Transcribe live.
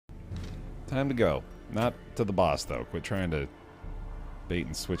Time to go. Not to the boss, though. Quit trying to bait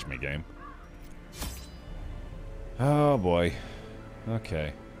and switch me, game. Oh, boy.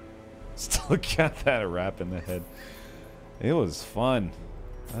 Okay. Still got that wrap in the head. It was fun.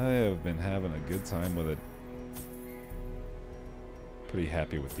 I have been having a good time with it. Pretty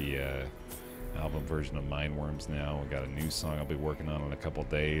happy with the album version of Mindworms now. We got a new song I'll be working on in a couple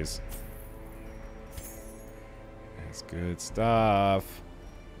days. That's good stuff.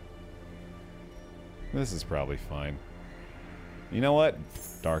 This is probably fine. You know what?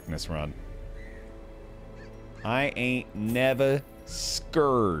 Darkness Run. I ain't never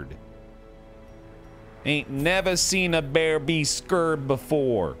scared. Ain't never seen a bear be scared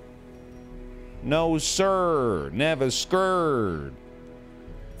before. No, sir. Never scared.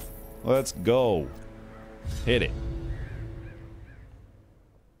 Let's go. Hit it.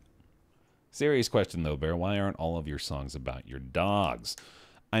 Serious question, though, Bear. Why aren't all of your songs about your dogs?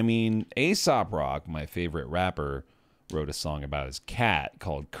 I mean, Aesop Rock, my favorite rapper, wrote a song about his cat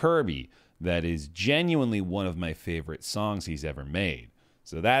called Kirby that is genuinely one of my favorite songs he's ever made.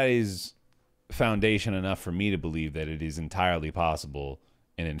 So that is foundation enough for me to believe that it is entirely possible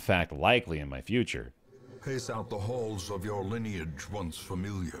and, in fact, likely in my future. Pace out the halls of your lineage once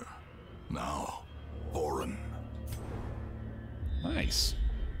familiar, now foreign. Nice.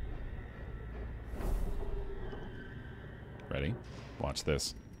 Ready? Watch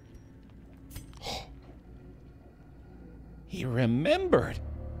this. He remembered.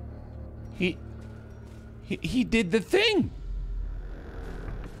 He did the thing.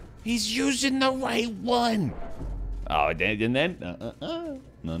 He's using the right one. Oh, and then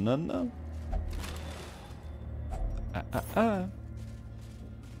no.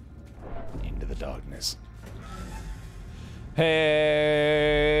 Into the darkness.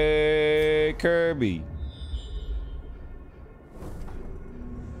 Hey, Kirby.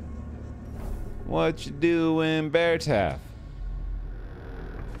 What you doing, BaerTaffy?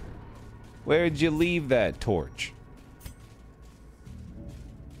 Where'd you leave that torch?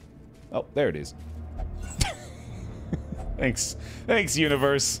 Oh, there it is. Thanks. Thanks,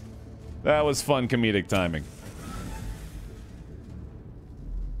 universe. That was fun comedic timing.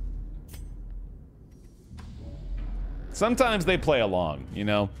 Sometimes they play along, you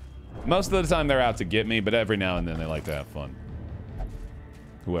know? Most of the time they're out to get me, but every now and then they like to have fun.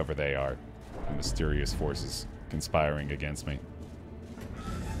 Whoever they are. The mysterious forces conspiring against me.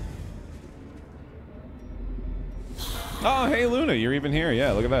 Oh, hey Luna, you're even here.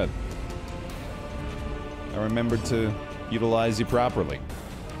 Yeah, look at that. I remembered to utilize you properly.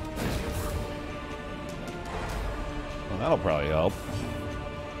 Well, that'll probably help.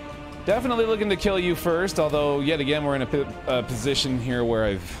 Definitely looking to kill you first, although yet again we're in a position here where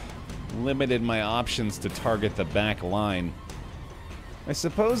I've limited my options to target the back line. I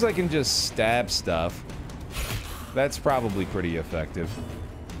suppose I can just stab stuff. That's probably pretty effective.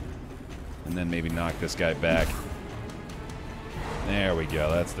 And then maybe knock this guy back. There we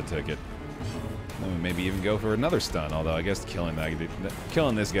go, that's the ticket. Then we maybe even go for another stun, although I guess killing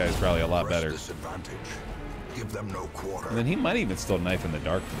this guy is probably a lot better. Give them no quarter. And then he might even still knife in the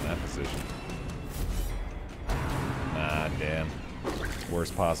dark from that position. Ah, damn.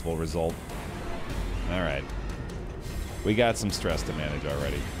 Worst possible result. Alright. We got some stress to manage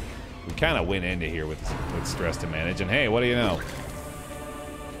already. We kind of went into here with stress to manage, and hey, what do you know?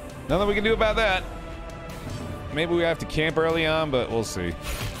 Nothing we can do about that. Maybe we have to camp early on, but we'll see.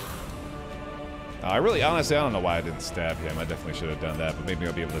 Honestly, I don't know why I didn't stab him. I definitely should have done that, but maybe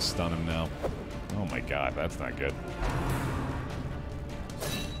I'll be able to stun him now. Oh my god, that's not good.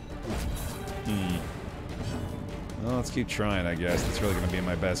 Well, let's keep trying, I guess. That's really going to be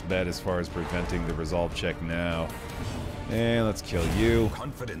my best bet as far as preventing the resolve check now. And let's kill you.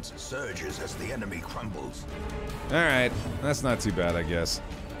 Confidence surges as the enemy crumbles. Alright, that's not too bad, I guess.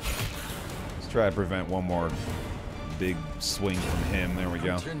 Let's try to prevent one more big swing from him. There we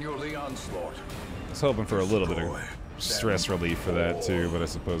go. Continue the onslaught. I was hoping for a little bit of stress relief for that too, but I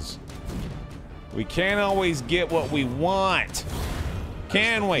suppose we can't always get what we want.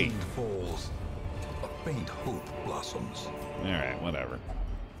 Can we? Falls, a faint hope blossoms. Alright, whatever.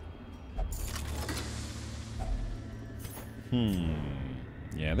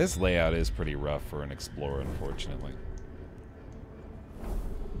 Yeah, this layout is pretty rough for an explorer, unfortunately.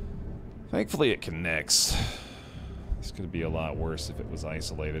 Thankfully it connects. This could be a lot worse if it was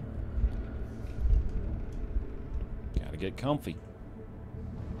isolated. Gotta get comfy.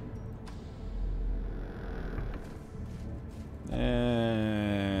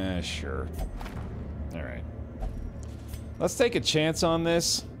 Sure. Alright. Let's take a chance on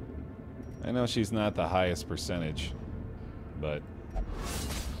this. I know she's not the highest percentage, but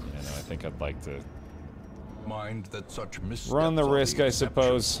you know, I think I'd like to Mind that such run the risk, I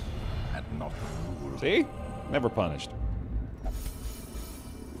suppose. And not the rule. See? Never punished.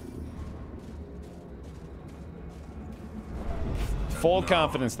 Full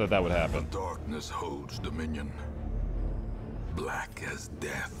confidence that that would happen. The darkness holds dominion. Black as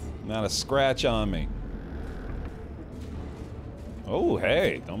death. Not a scratch on me. Oh,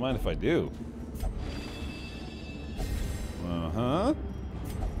 hey. Don't mind if I do. Uh-huh.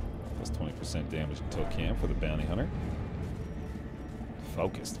 Plus 20% damage until camp for the bounty hunter.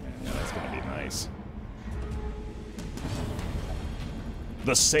 Focused, man. Yeah, that's gonna be nice.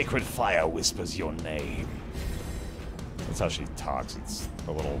 The sacred fire whispers your name. That's how she talks. It's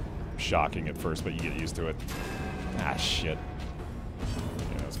a little shocking at first, but you get used to it. Ah, shit.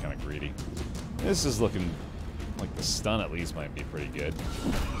 Yeah, that's kind of greedy. This is looking like the stun at least might be pretty good.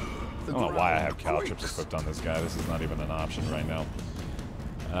 I don't know why I have caltrops equipped on this guy. This is not even an option right now.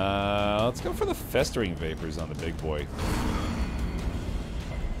 Let's go for the festering vapors on the big boy.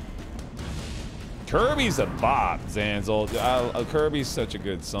 Kirby's a bop, Zanzel. Kirby's such a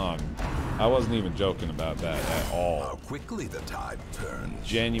good song. I wasn't even joking about that at all. How quickly the tide turns.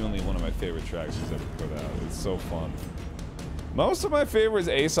 Genuinely one of my favorite tracks he's ever put out. It's so fun. Most of my favorite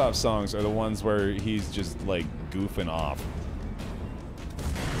Aesop songs are the ones where he's just like goofing off.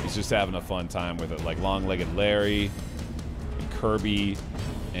 He's just having a fun time with it, like Long-Legged Larry, and Kirby,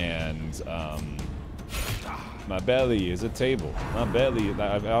 and My Belly is a Table. My Belly,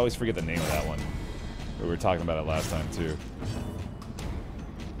 I always forget the name of that one. We were talking about it last time too.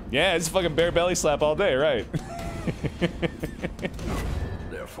 Yeah, it's fucking bear belly slap all day, right?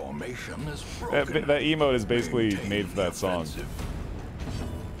 Their formation is broken. That emote is basically made for that song.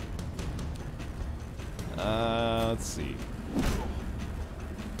 Let's see.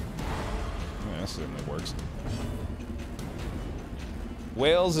 Yeah, that certainly works.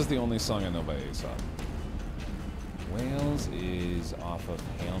 Whales is the only song I know by Aesop. Whales is off of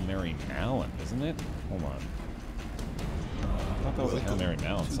Hail Mary Mallon, isn't it? Hold on. I thought that was a Hail Mary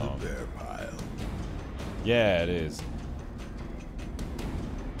Mallon song. Yeah, it is.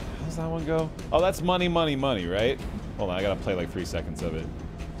 How does that one go? Oh, that's Money, Money, Money, right? Hold on, I gotta play like 3 seconds of it.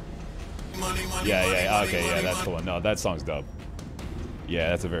 Money, money, Yeah, money, yeah, money, okay, money, yeah, that's money. the one. No, that song's dope. Yeah,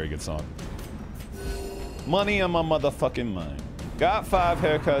 that's a very good song. Money on my motherfucking mind. Got 5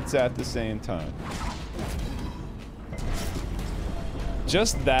 haircuts at the same time.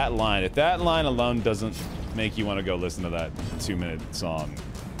 Just that line. If that line alone doesn't make you want to go listen to that 2-minute song,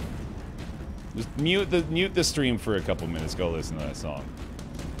 just mute the stream for a couple minutes. Go listen to that song.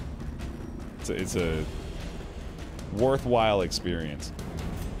 It's a worthwhile experience.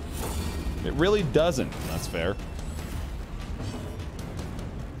 It really doesn't. That's fair.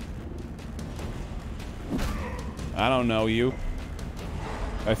 I don't know you.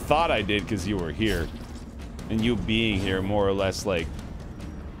 I thought I did because you were here. And you being here more or less like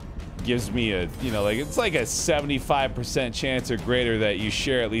gives me a, you know, like it's like a 75% chance or greater that you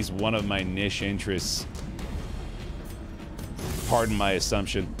share at least one of my niche interests. Pardon my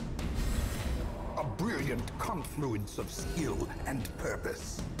assumption. A brilliant confluence of skill and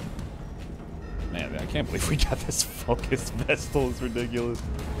purpose. Man, I can't believe we got this focused Vestal. It's ridiculous.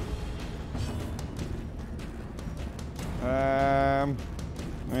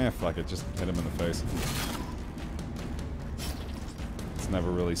 Fuck it. Just hit him in the face. It's never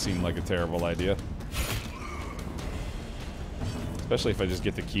really seemed like a terrible idea. Especially if I just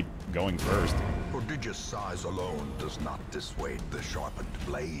get to keep going first. Prodigious size alone does not dissuade the sharpened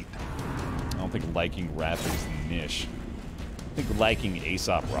blade. I don't think liking rap is niche. I think liking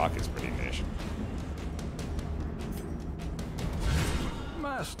Aesop Rock is pretty niche.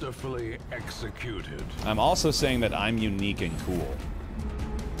 Masterfully executed. I'm also saying that I'm unique and cool.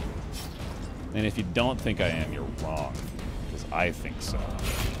 And if you don't think I am, you're wrong. Because I think so.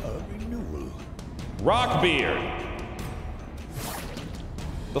 A renewal. Rockbeard!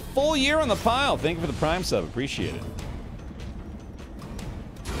 The full year on the pile. Thank you for the Prime sub. Appreciate it.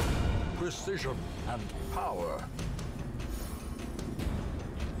 Precision and power.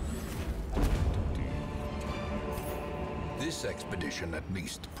 This expedition at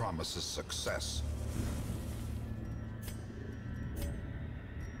least promises success.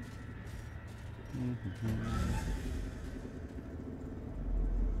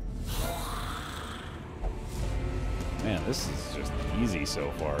 Man, this is just easy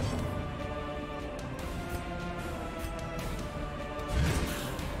so far.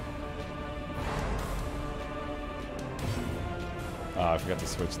 Oh, I forgot to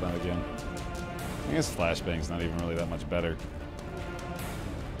switch that again. I guess Flashbang's not even really that much better.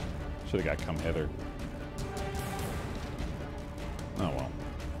 Should've got Come Hither. Oh well.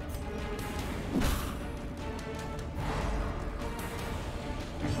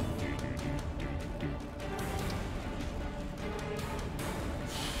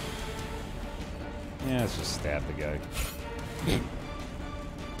 let's just stab the guy.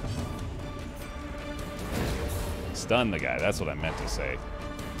 Stun the guy, that's what I meant to say.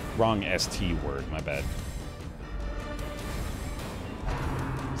 Wrong ST word, my bad.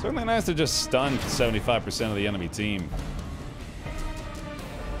 Certainly nice to just stun 75% of the enemy team.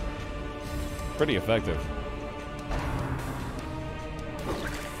 Pretty effective.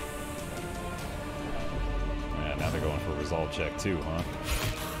 Yeah, now they're going for a resolve check too, huh?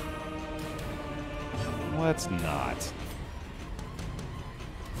 Let's not.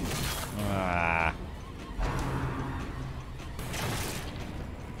 Ah.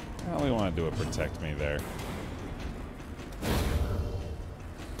 All we want to do is protect me there.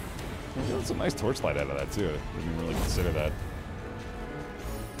 We got some nice torchlight out of that too. Didn't really consider that.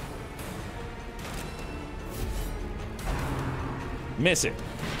 Miss it.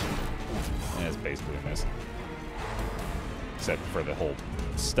 Yeah, it's basically a miss. Except for the whole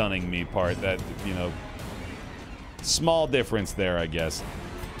stunning me part. That, you know, small difference there, I guess.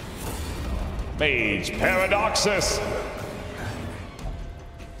 Mage Paradoxus.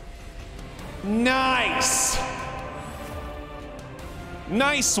 Nice.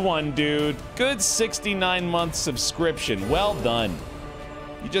 Nice one, dude. Good 69-month subscription. Well done.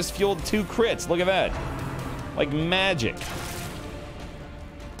 You just fueled 2 crits. Look at that. Like magic.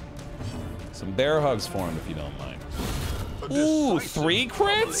 Some bear hugs for him if you don't mind. Ooh, 3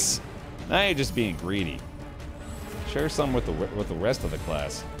 crits? Now you're just being greedy. Share some with the rest of the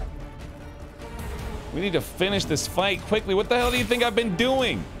class. We need to finish this fight quickly. What the hell do you think I've been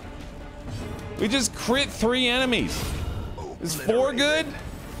doing? We just crit 3 enemies. Is 4 good?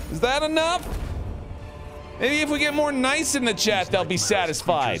 Is that enough? Maybe if we get more nice in the chat, they'll be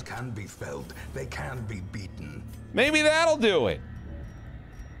satisfied. Can be felt. They can be beaten. Maybe that'll do it.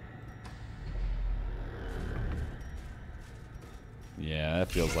 Yeah, that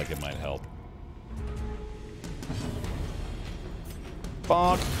feels like it might help.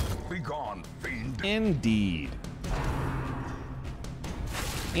 Bonk. Be gone, fiend. Indeed.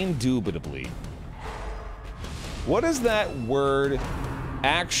 Indubitably. What does that word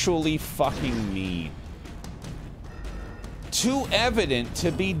actually fucking mean? Too evident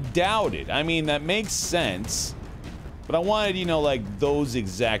to be doubted. I mean, that makes sense. But I wanted, you know, like, those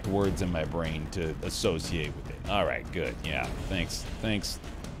exact words in my brain to associate with it. All right, good. Yeah, thanks. Thanks,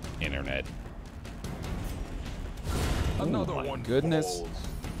 internet. Another Oh my one goodness. falls.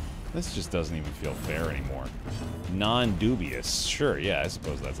 This just doesn't even feel fair anymore. Non-dubious. Sure, yeah, I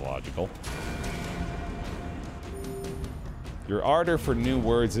suppose that's logical. Your ardor for new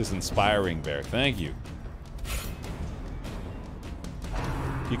words is inspiring, Baer. Thank you.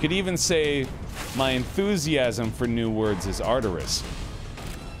 You could even say, my enthusiasm for new words is ardorous.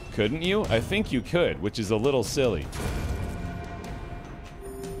 Couldn't you? I think you could, which is a little silly.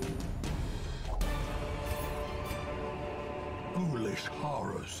 Foolish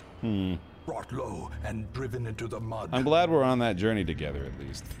horrors. Brought low and driven into the mud. I'm glad we're on that journey together, at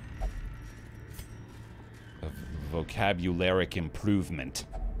least. Of vocabularic improvement.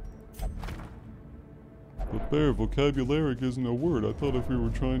 But Baer, vocabularic isn't a word. I thought if we were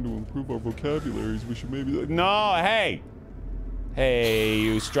trying to improve our vocabularies, we should maybe... No, hey! Hey,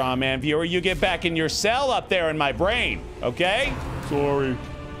 you straw man viewer, you get back in your cell up there in my brain, okay? Sorry.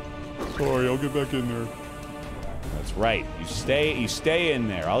 Sorry, I'll get back in there. That's right. You stay in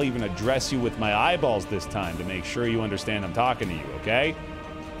there. I'll even address you with my eyeballs this time to make sure you understand I'm talking to you, okay?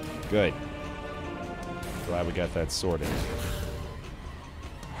 Good. Glad we got that sorted.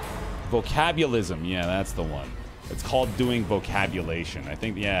 Vocabulism, yeah, that's the one. It's called doing vocabulation. I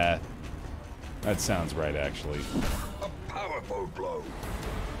think, yeah, that sounds right, actually. A powerful blow.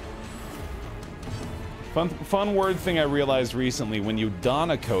 Fun word thing I realized recently, when you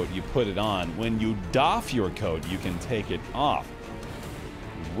don a coat, you put it on. When you doff your coat, you can take it off.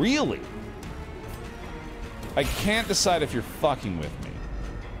 Really? I can't decide if you're fucking with me.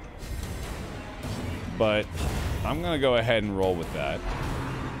 But I'm gonna go ahead and roll with that.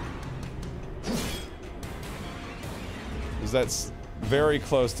 Because that's very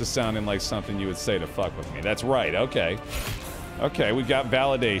close to sounding like something you would say to fuck with me. That's right, okay. Okay, we got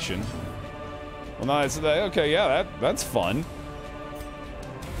validation. Well, no, it's okay, yeah, that's fun.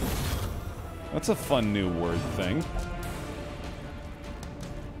 That's a fun new word thing.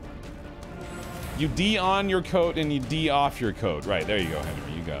 You D-on your coat and you D-off your coat. Right, there you go,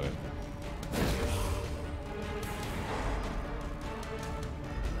 Henry, you got it.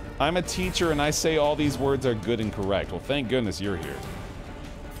 I'm a teacher and I say all these words are good and correct. Well, thank goodness you're here.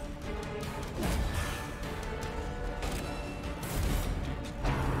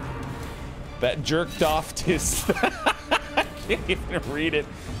 That jerked off tis. can't even read it.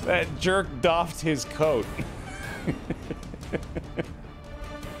 That jerk doffed his coat.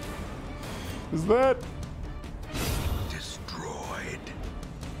 Is that... Destroyed.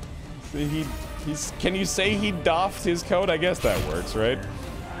 Can you say he doffed his coat? I guess that works, right?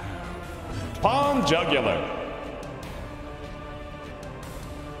 Palm jugular.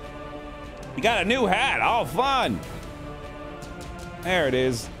 You got a new hat. Oh, fun. There it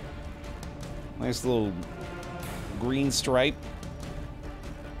is. Nice little green stripe.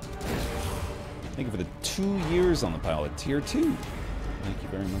 Thank you for the 2 years on the pilot. Tier 2. Thank you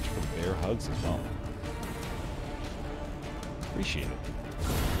very much for the bear hugs as well. Appreciate it.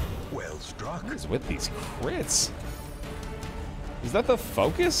 Well struck. What is with these crits? Is that the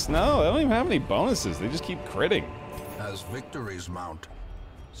focus? No, they don't even have any bonuses. They just keep critting. As victories mount,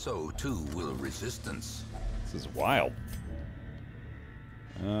 so too will resistance. This is wild.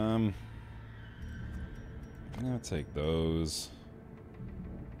 I'm gonna take those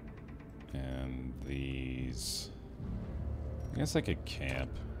and these. I guess I could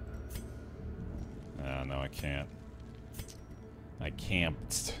camp. No, I can't. I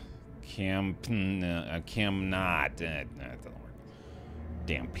camped. Camp. Camp not. That doesn't work.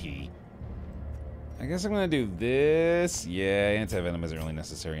 Damn P. I guess I'm gonna do this. Yeah, anti-venom isn't really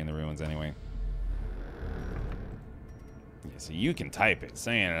necessary in the ruins anyway. Yeah, so you can type it,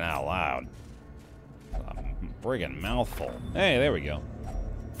 saying it out loud. A friggin' mouthful. Hey, there we go.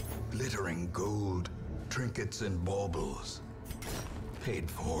 Glittering gold, trinkets and baubles. Paid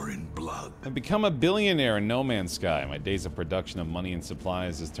for in blood. I've become a billionaire in No Man's Sky. My days of production of money and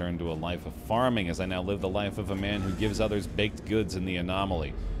supplies has turned to a life of farming as I now live the life of a man who gives others baked goods in the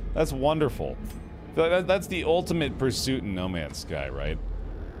anomaly. That's wonderful. That's the ultimate pursuit in No Man's Sky, right?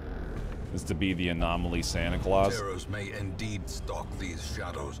 Is to be the anomaly Santa Claus. Terrors may indeed stalk these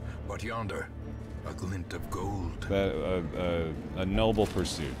shadows, but yonder, a glint of gold. A noble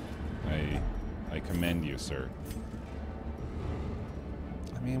pursuit. I commend you, sir.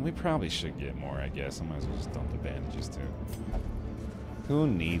 I mean, we probably should get more, I guess. I might as well just dump the bandages, too. Who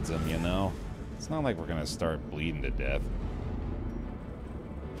needs them, you know? It's not like we're gonna start bleeding to death.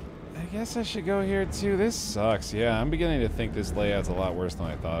 I guess I should go here, too. This sucks. Yeah, I'm beginning to think this layout's a lot worse than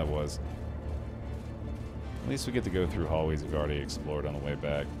I thought it was. At least we get to go through hallways we've already explored on the way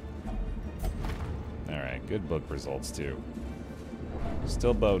back. Alright, good book results, too.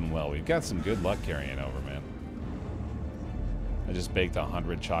 Still boding well. We've got some good luck carrying over, man. I just baked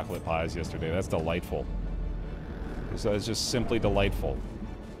 100 chocolate pies yesterday. That's delightful. So it's just simply delightful.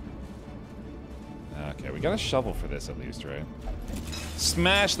 Okay, we got a shovel for this at least, right?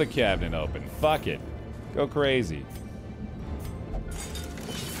 Smash the cabinet open. Fuck it. Go crazy.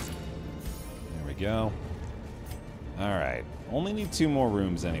 There we go. Alright. Only need 2 more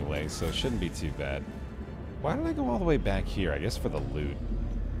rooms anyway, so it shouldn't be too bad. Why did I go all the way back here? I guess for the loot.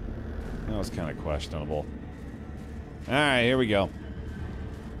 That was kind of questionable. Alright, here we go.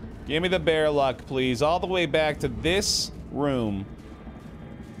 Give me the bear luck, please. All the way back to this room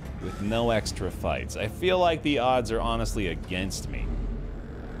with no extra fights. I feel like the odds are honestly against me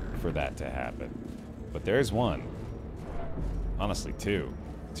for that to happen. But there's one. Honestly, 2.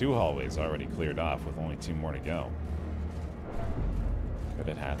 2 hallways already cleared off with only 2 more to go. Could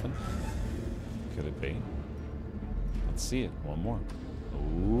it happen? Could it be? Let's see it. One more.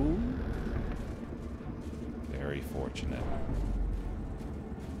 Ooh. Very fortunate.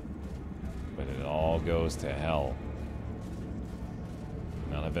 But it all goes to hell.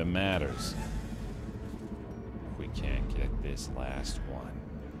 None of it matters. If we can't get this last one.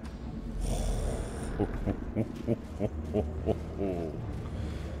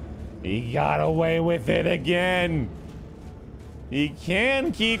 He got away with it again. He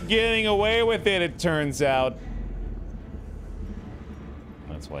can keep getting away with it, it turns out.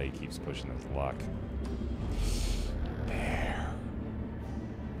 That's why he keeps pushing his luck. Bear.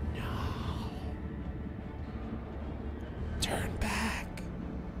 No. Turn back.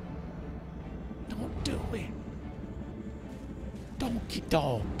 Don't do it. Don't keep...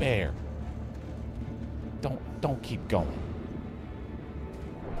 Oh, Bear. Don't keep going.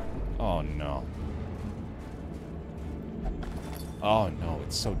 Oh, no. Oh, no.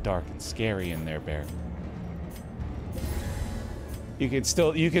 It's so dark and scary in there, Bear. You can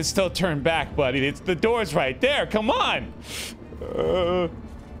still turn back, buddy. It's the door's right there. Come on.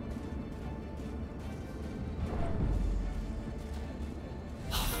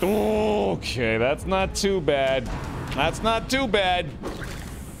 Okay, that's not too bad. That's not too bad.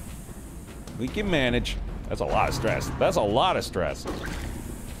 We can manage. That's a lot of stress. That's a lot of stress.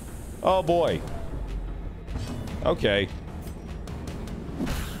 Oh boy. Okay.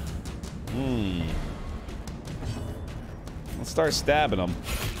 Let's start stabbing them.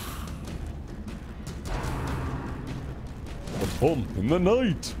 The bump in the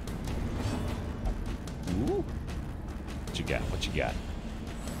night. Ooh. What you got? What you got?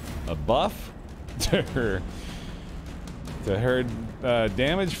 A buff to her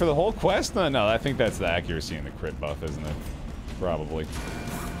damage for the whole quest? No, I think that's the accuracy and the crit buff, isn't it? Probably.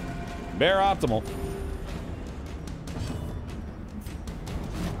 Baer optimal.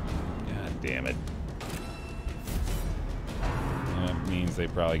 God damn it. That means they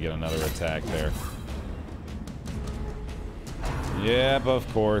probably get another attack there. Yep,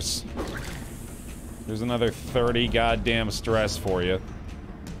 of course. There's another 30 goddamn stress for you.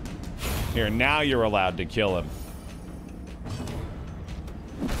 Here, now you're allowed to kill him.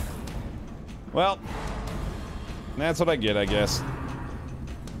 Well, that's what I get, I guess.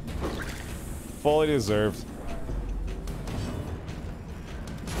 Fully deserved.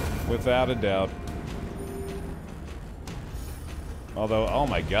 Without a doubt. Although, oh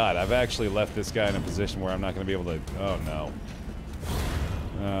my god, I've actually left this guy in a position where I'm not going to be able to... Oh no.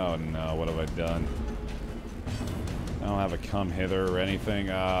 Oh no, what have I done? I don't have a come hither or anything.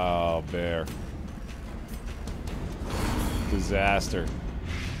 Oh, Baer. Disaster.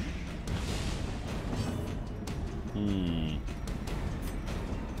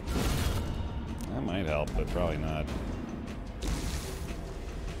 That might help, but probably not.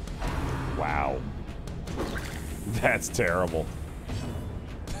 Wow. That's terrible.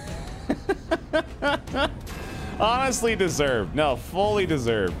 Honestly deserved. No, fully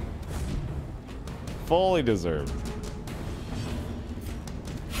deserved. Fully deserved.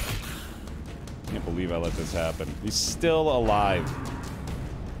 Can't believe I let this happen. He's still alive.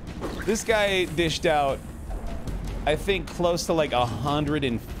 This guy dished out, I think, close to like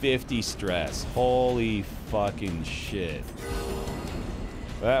 150 stress. Holy fucking shit.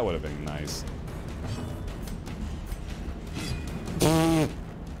 That would have been nice.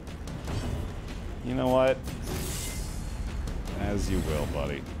 You know what? As you will,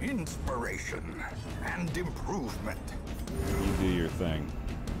 buddy. Inspiration and improvement. You do your thing.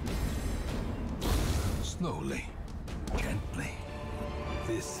 Slowly, gently.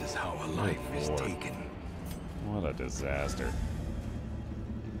 This is how a life is taken. What a disaster.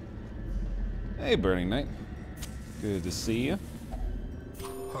 Hey, Burning Knight. Good to see you.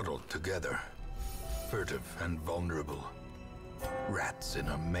 Huddled together, furtive and vulnerable. Rats in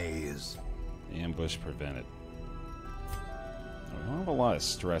a maze. Ambush prevented. We don't have a lot of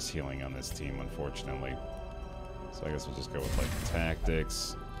stress healing on this team, unfortunately. So I guess we'll just go with, like,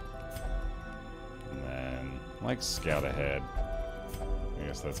 tactics. And then, like, scout ahead. I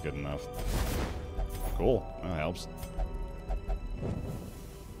guess that's good enough. Cool. That helps.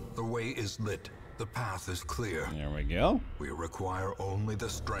 The way is lit. The path is clear. There we go. We require only the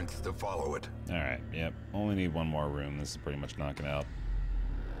strength to follow it. Alright, yep. Only need one more room. This is pretty much knocking out.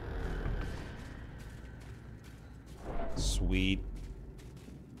 Sweet.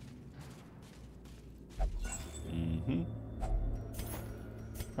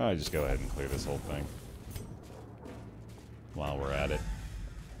 Probably just go ahead and clear this whole thing while we're at it.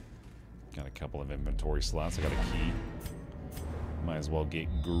 Got a couple of inventory slots. I got a key. Might as well get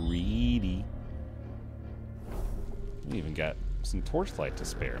greedy. We even got some torchlight to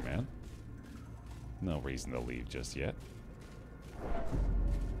spare, man. No reason to leave just yet.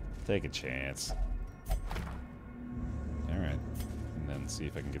 Take a chance. Alright. And then see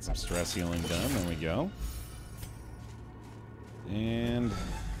if I can get some stress healing done. There we go. And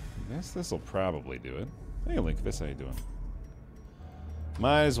I guess this will probably do it. Hey, Linkvis, how you doing?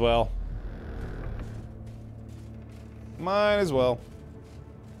 Might as well. Might as well.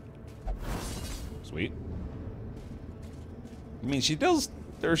 Sweet. I mean, she does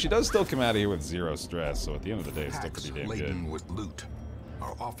still come out of here with 0 stress, so at the end of the day, it's still pretty damn good. Laden with loot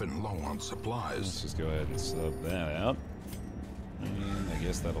are often low on supplies. Let's just go ahead and sub that out. And I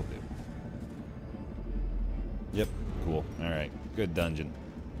guess that'll do. Yep, cool. Alright, good dungeon.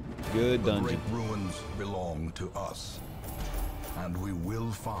 Good dungeon. The great ruins belong to us, and we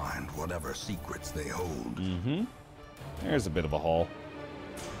will find whatever secrets they hold. There's a bit of a haul.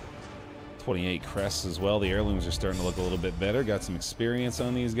 28 crests as well. The heirlooms are starting to look a little bit better. Got some experience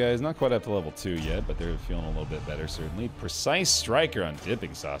on these guys. Not quite up to level 2 yet, but they're feeling a little bit better, certainly. Precise Striker on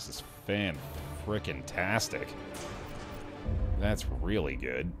dipping sauce is fan-frickin-tastic. That's really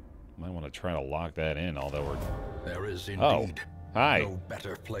good. Might want to try to lock that in, although we're... There is indeed hi. no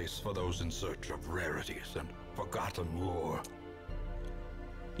better place for those in search of rarities and forgotten lore.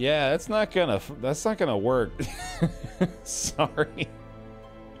 Yeah, that's not gonna work. Sorry.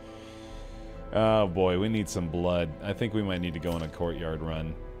 Oh boy, we need some blood. I think we might need to go on a courtyard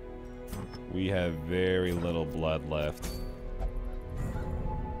run. We have very little blood left.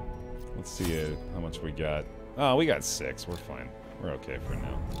 Let's see how much we got. Oh, we got 6. We're fine. We're okay for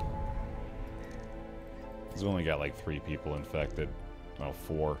now. Because we only got like 3 people infected. Oh,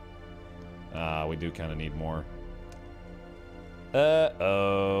 4. We do kind of need more.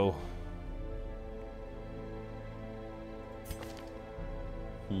 Uh-oh.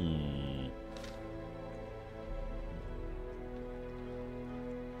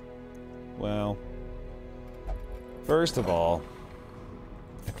 Well, first of all,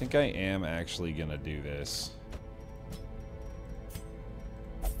 I think I am actually gonna do this.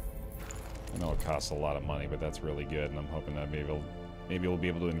 I know it costs a lot of money, but that's really good, and I'm hoping that maybe we'll be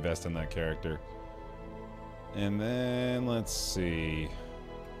able to invest in that character. And then, let's see.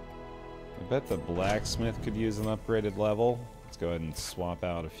 I bet the blacksmith could use an upgraded level. Let's go ahead and swap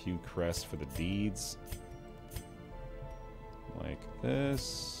out a few crests for the deeds. Like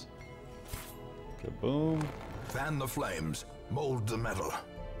this. Kaboom. Fan the flames, mold the metal.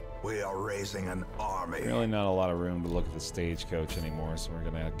 We are raising an army. Really not a lot of room to look at the stagecoach anymore, so we're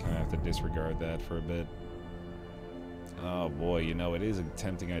gonna kind of have to disregard that for a bit. Oh boy, you know, it is a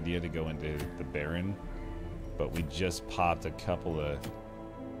tempting idea to go into the Baron, but we just popped a couple of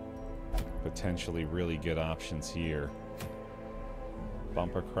potentially really good options here.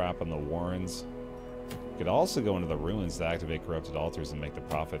 Bumper crop on the Warrens. Could also go into the ruins to activate corrupted altars and make the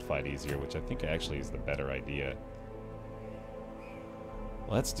prophet fight easier, which I think actually is the better idea.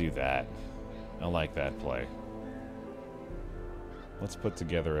 Let's do that. I like that play. Let's put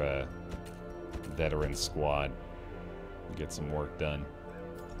together a veteran squad and get some work done.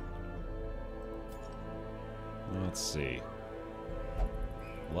 Let's see.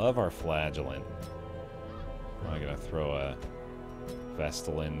 Love our flagellant. I'm gonna throw a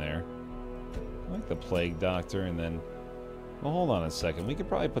Vestal in there. I like the Plague Doctor, and then... Well, hold on a second. We could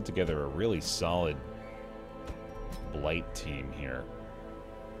probably put together a really solid Blight team here.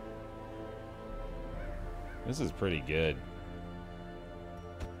 This is pretty good.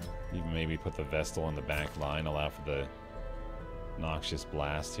 Even maybe put the Vestal on the back line, allow for the Noxious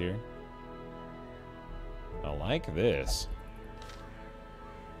Blast here. I like this.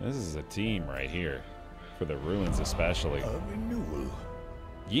 This is a team right here. For the ruins especially. A renewal.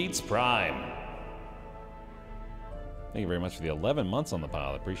 Yeats Prime. Thank you very much for the 11 months on the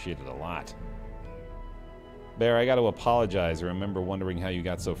pile. Appreciate it a lot. Baer, I got to apologize. I remember wondering how you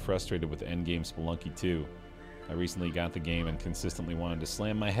got so frustrated with endgame Spelunky 2. I recently got the game and consistently wanted to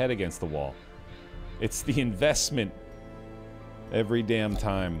slam my head against the wall. It's the investment every damn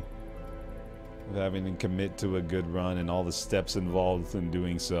time of having to commit to a good run and all the steps involved in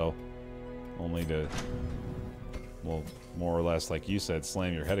doing so. Only to, well, more or less, like you said,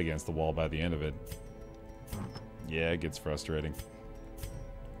 slam your head against the wall by the end of it. Yeah, it gets frustrating.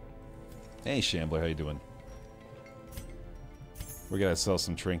 Hey, Shambler, how you doing? We gotta sell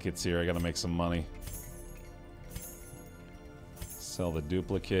some trinkets here. I gotta make some money. Sell the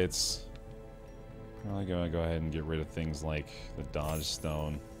duplicates. Probably gonna go ahead and get rid of things like the Dodge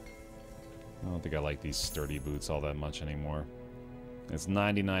Stone. I don't think I like these sturdy boots all that much anymore. It's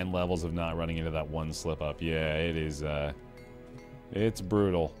 99 levels of not running into that one slip up. Yeah, it is, it's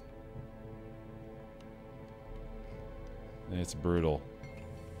brutal. It's brutal.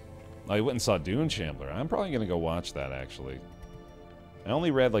 Oh, you went and saw Dune Shambler. I'm probably gonna go watch that, actually. I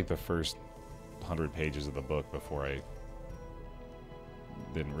only read, like, the first 100 pages of the book before I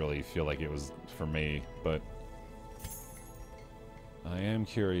didn't really feel like it was for me, but I am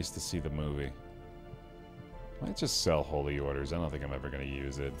curious to see the movie. Might just sell Holy Orders. I don't think I'm ever going to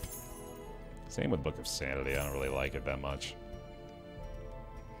use it. Same with Book of Sanity. I don't really like it that much.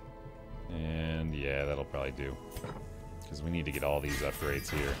 And yeah, that'll probably do. Because we need to get all these upgrades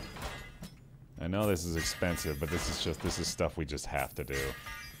here. I know this is expensive, but this is stuff we just have to do.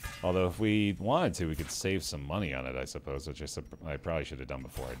 Although if we wanted to, we could save some money on it, I suppose, which I probably should have done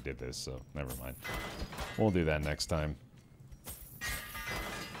before I did this, so never mind. We'll do that next time.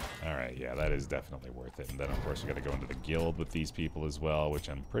 Alright, yeah, that is definitely worth it. And then, of course, we gotta go into the guild with these people as well, which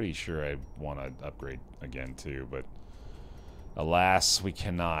I'm pretty sure I want to upgrade again, too, but alas, we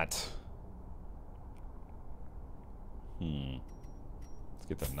cannot. Let's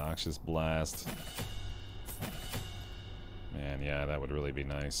get the Noxious Blast. Man, yeah, that would really be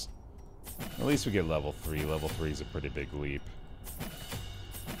nice. At least we get level 3. Level 3 is a pretty big leap.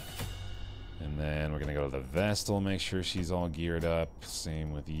 And then we're going to go to the Vestal, make sure she's all geared up.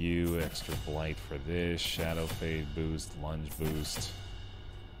 Same with you. Extra Blight for this. Shadow Fade boost, Lunge boost.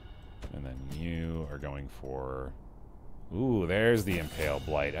 And then you are going for... Ooh, there's the Impale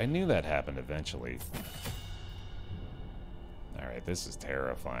Blight. I knew that happened eventually. Alright, this is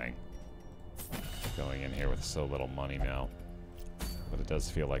terrifying. Going in here with so little money now. But it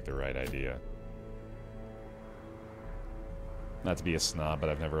does feel like the right idea. Not to be a snob, but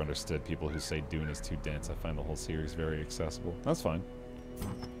I've never understood people who say Dune is too dense. I find the whole series very accessible. That's fine.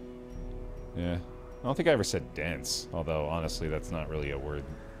 Yeah. I don't think I ever said dense, although honestly that's not really a word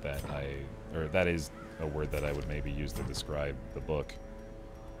that that is a word that I would maybe use to describe the book.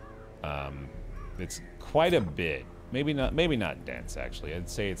 It's quite a bit. Maybe not dense, actually. I'd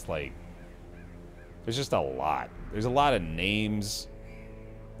say it's like, there's just a lot. There's a lot of names.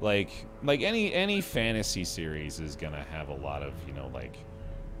 Like any fantasy series is gonna have a lot of, you know, like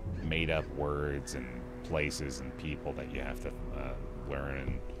made up words and places and people that you have to learn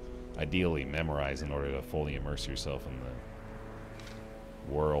and ideally memorize in order to fully immerse yourself in the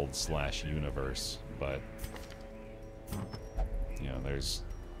world/universe. But you know,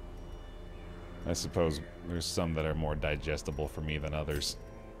 I suppose there's some that are more digestible for me than others.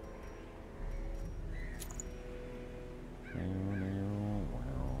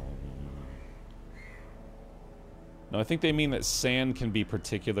 No, I think they mean that sand can be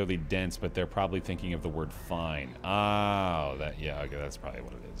particularly dense, but they're probably thinking of the word fine. Oh, yeah, okay, that's probably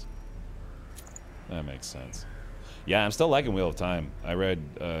what it is. That makes sense. Yeah, I'm still liking Wheel of Time. I read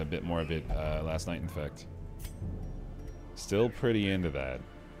a bit more of it last night, in fact. Still pretty into that.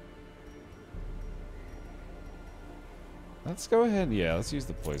 Let's go ahead, yeah, let's use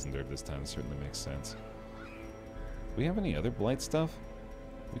the Poison Derb this time. It certainly makes sense. Do we have any other Blight stuff?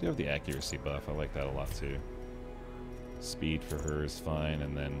 We do have the accuracy buff. I like that a lot, too. Speed for her is fine,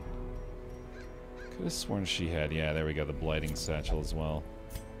 and then... Could have sworn she had... Yeah, there we go, the Blighting Satchel as well.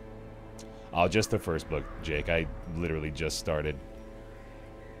 Oh, just the first book, Jake. I literally just started.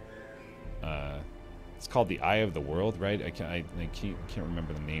 It's called The Eye of the World, right? I can't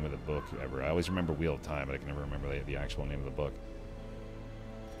remember the name of the book ever. I always remember Wheel of Time, but I can never remember the actual name of the book.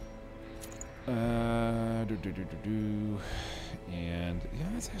 And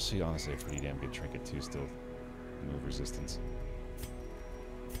yeah, it's actually honestly a pretty damn good trinket too. Still, move resistance.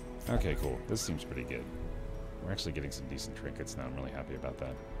 Okay, cool. This seems pretty good. We're actually getting some decent trinkets now. I'm really happy about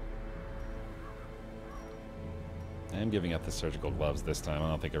that. I am giving up the surgical gloves this time. I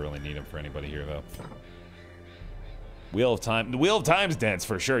don't think I really need them for anybody here, though. Wheel of Time. The Wheel of Time's dense,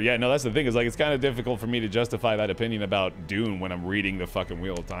 for sure. Yeah, no, that's the thing. Is like, it's kind of difficult for me to justify that opinion about Dune when I'm reading the fucking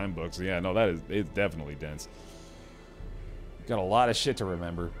Wheel of Time books. Yeah, no, it's definitely dense. Got a lot of shit to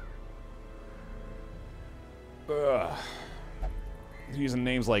remember. Ugh. Using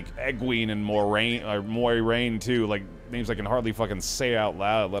names like Egwene and Moiraine, or Moiraine, too. Like, names I can hardly fucking say out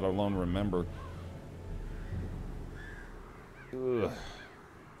loud, let alone remember. Ugh.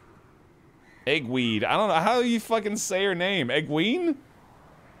 Eggweed. I don't know how you fucking say her name. Egwene?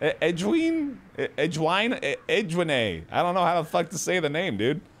 Edwine? Edwine? Edwine. I don't know how the fuck to say the name,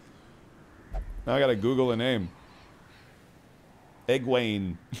 dude. Now I gotta Google the name.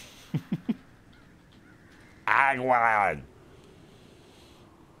 Egwene. Agwan.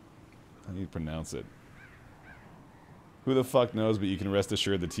 How do you pronounce it? Who the fuck knows, but you can rest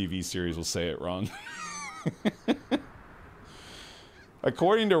assured the TV series will say it wrong.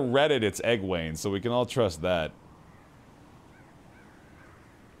 According to Reddit, it's Egwene, so we can all trust that.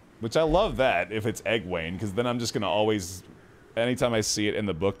 Which I love that, if it's Egwene, because then I'm just going to always... Anytime I see it in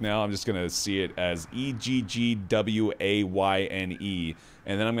the book now, I'm just going to see it as Eggwayne.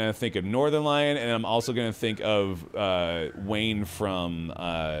 And then I'm going to think of Northern Lion, and I'm also going to think of Wayne from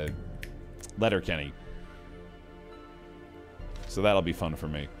Letterkenny. So that'll be fun for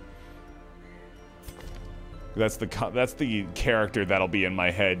me. That's the character that'll be in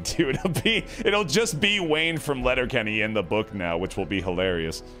my head too. It'll just be Wayne from Letterkenny in the book now, which will be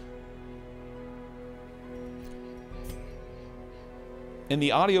hilarious. In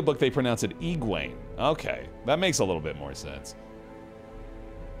the audiobook they pronounce it Egwene. Okay, that makes a little bit more sense.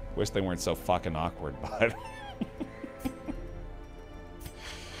 Wish they weren't so fucking awkward, but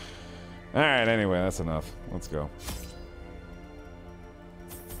alright, anyway, that's enough. Let's go.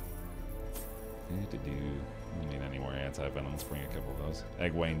 You need any more anti-venom? Let's bring a couple of those.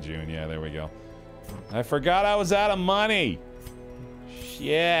 Egwene June, yeah, there we go. I forgot I was out of money!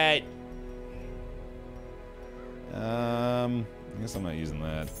 Shit! I guess I'm not using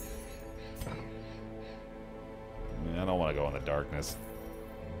that. I don't want to go in the darkness.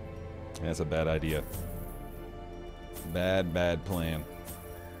 That's a bad idea. Bad plan.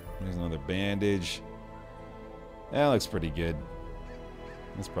 There's another bandage. That looks pretty good.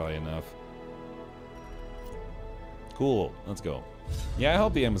 That's probably enough. Cool, let's go. Yeah, I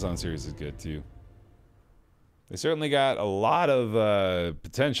hope the Amazon series is good too. They certainly got a lot of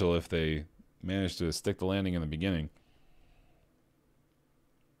potential if they manage to stick the landing in the beginning.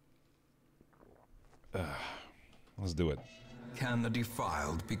 Let's do it. Can the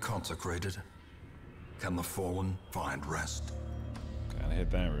defiled be consecrated? Can the fallen find rest? Gotta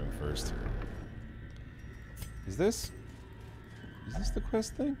hit that room first. Is this the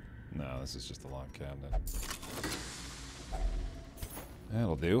quest thing? No, this is just a locked cabinet.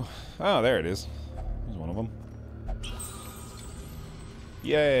 That'll do. Oh, there it is. There's one of them.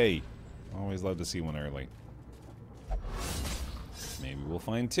 Yay! Always love to see one early. Maybe we'll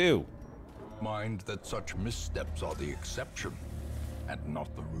find two. Mind that such missteps are the exception, and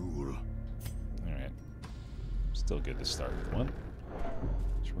not the rule. Alright. Still good to start with one.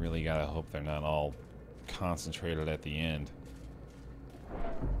 Just really gotta hope they're not all concentrated at the end.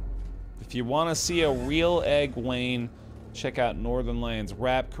 If you want to see a real Egwene, check out Northern Lions'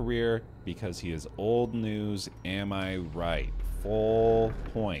 rap career, because he is old news, am I right? Full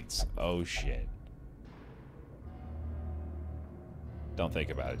points. Oh shit. Don't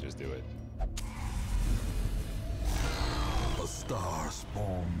think about it, just do it. A star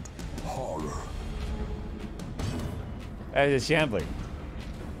spawned horror. It's a shambler.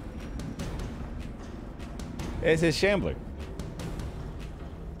 It's a shambler.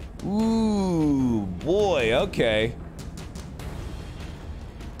 Ooh, boy, okay.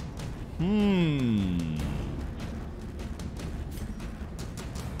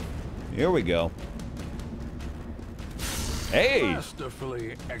 Here we go. Hey!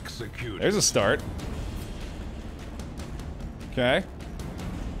 Masterfully executed. There's a start. Okay.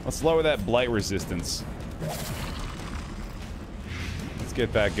 Let's lower that blight resistance. Let's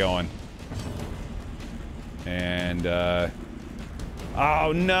get that going. And,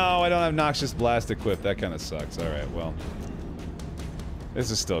 oh no, I don't have Noxious Blast equipped. That kind of sucks. Alright, well. This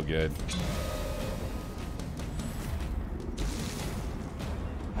is still good.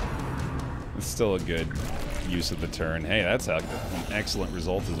 It's still a good use of the turn. Hey, that's an excellent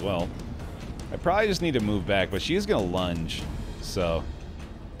result as well. I probably just need to move back, but she is going to lunge. So,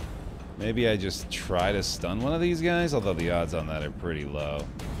 maybe I just try to stun one of these guys, although the odds on that are pretty low.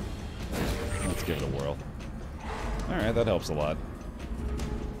 Let's give it a whirl. Alright, that helps a lot.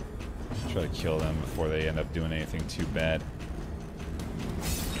 Try to kill them before they end up doing anything too bad.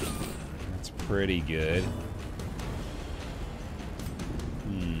 That's pretty good.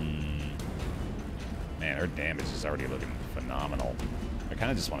 Man, her damage is already looking phenomenal. I kind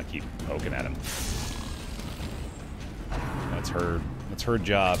of just want to keep poking at him. That's her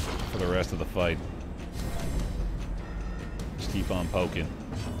job for the rest of the fight. Just keep on poking.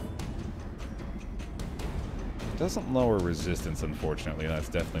 Doesn't lower resistance, unfortunately. That's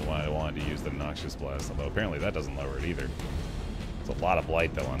definitely why I wanted to use the Noxious Blast, although apparently that doesn't lower it either. There's a lot of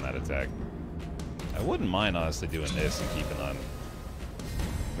blight, though, on that attack. I wouldn't mind, honestly, doing this and keeping on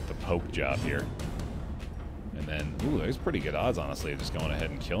with the poke job here. And then, ooh, there's pretty good odds, honestly, of just going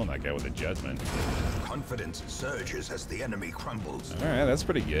ahead and killing that guy with a Judgment. Confidence surges as the enemy crumbles. Alright, that's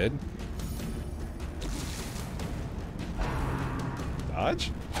pretty good.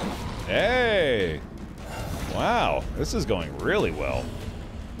 Dodge? Hey! Wow, this is going really well.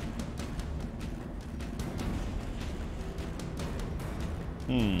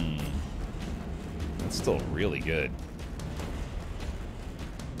 That's still really good.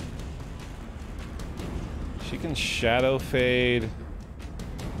 She can Shadow Fade.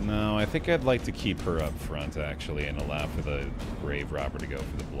 No, I think I'd like to keep her up front, actually, and allow for the Grave Robber to go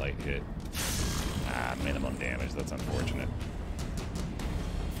for the Blight hit. Ah, minimum damage. That's unfortunate.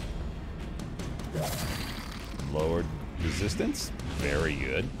 Lowered resistance. Very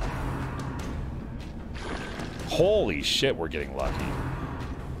good. Holy shit, we're getting lucky.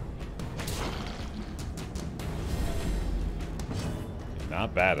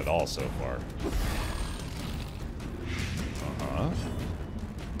 Not bad at all so far.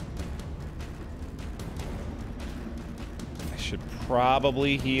 I should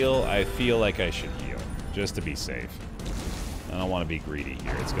probably heal. I feel like I should heal, just to be safe. I don't want to be greedy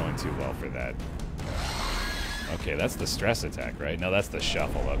here. It's going too well for that. Okay, that's the stress attack, right? No, that's the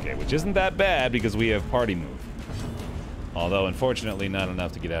shuffle, okay, which isn't that bad because we have party move. Although, unfortunately, not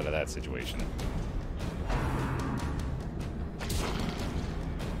enough to get out of that situation.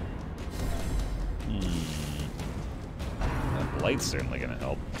 That blight's certainly going to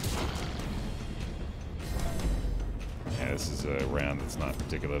help. Yeah, this is a round that's not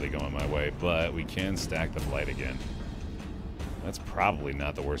particularly going my way, but we can stack the blight again. That's probably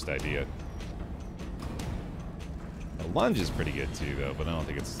not the worst idea. The lunge is pretty good too, though, but I don't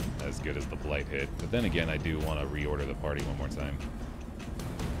think it's as good as the blight hit. But then again, I do want to reorder the party one more time.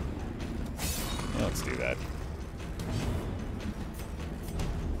 Yeah, let's do that.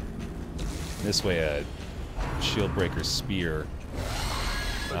 This way, a Shieldbreaker Spear.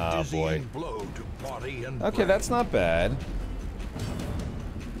 Ah, boy. Okay, that's not bad.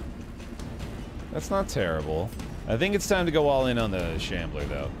 That's not terrible. I think it's time to go all in on the Shambler,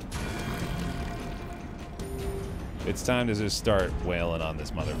 though. It's time to just start wailing on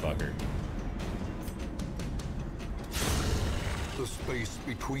this motherfucker. The space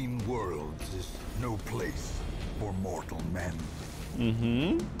between worlds is no place for mortal men.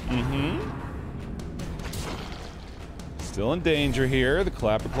 Still in danger here. The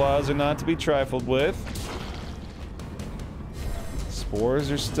Clapper Claws are not to be trifled with.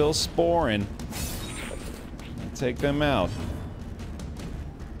 Spores are still sporing. Take them out.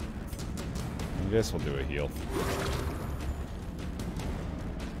 I guess we'll do a heal.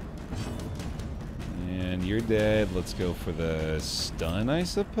 And you're dead. Let's go for the stun, I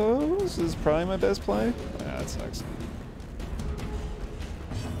suppose, is probably my best play. Ah, that sucks.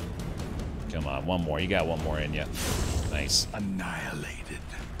 Come on, one more. You got one more in you. Nice. Annihilated.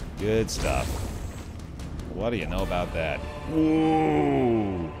 Good stuff. What do you know about that?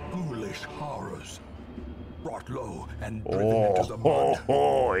 Ooh. Ghoulish horrors. Brought low and driven into the mud.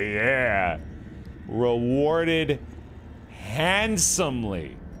 Oh, yeah. Rewarded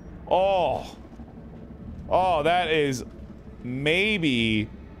handsomely. Oh. Oh, that is maybe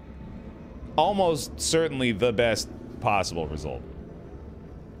almost certainly the best possible result.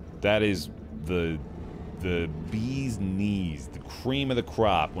 That is the bee's knees, the cream of the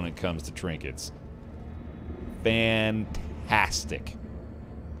crop when it comes to trinkets. Fantastic.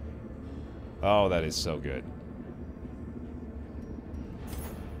 Oh, that is so good.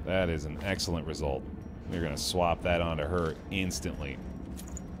 That is an excellent result. We're going to swap that onto her instantly.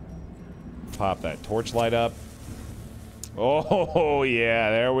 Pop that torchlight up. Oh, yeah,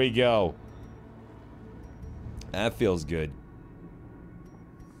 there we go. That feels good.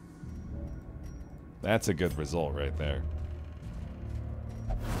 That's a good result right there.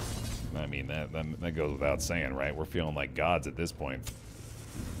 I mean, that goes without saying, right? We're feeling like gods at this point.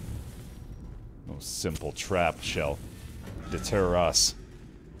 No simple trap shall deter us.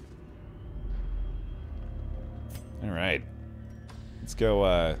 Alright. Let's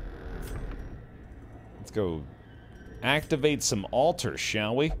go activate some altars,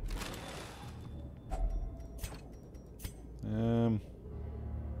 shall we? I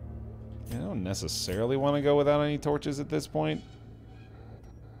don't necessarily want to go without any torches at this point.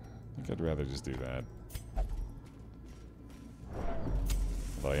 I think I'd rather just do that.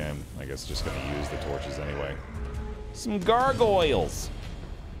 Although I am, I guess, just going to use the torches anyway. Some gargoyles!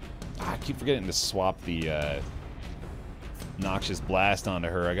 Ah, I keep forgetting to swap the Noxious Blast onto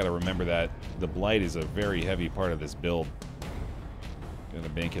her. I gotta remember that. The Blight is a very heavy part of this build. Gonna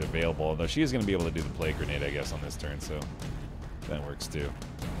make it available, although she is gonna be able to do the Plague Grenade, I guess, on this turn, so that works too.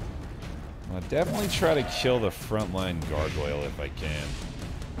 I'll definitely try to kill the frontline gargoyle if I can.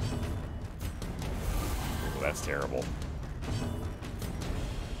 Ooh, that's terrible.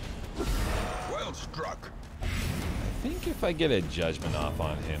 Well struck. I think if I get a judgment off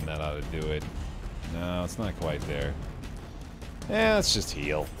on him, that ought to do it. No, it's not quite there. Yeah, let's just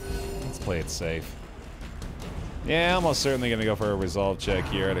heal. Let's play it safe. Yeah, almost certainly gonna go for a resolve check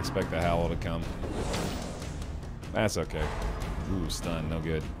here. I'd expect the Howl to come. That's okay. Ooh, stun, no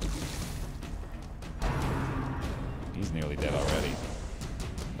good. He's nearly dead already.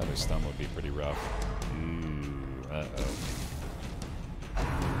 Another stun would be pretty rough. Ooh, uh-oh.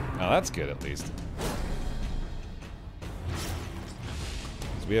 Oh, that's good at least.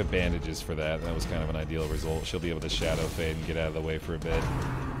 So we have bandages for that. That was kind of an ideal result. She'll be able to shadow fade and get out of the way for a bit.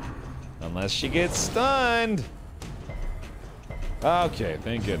 Unless she gets stunned! Okay,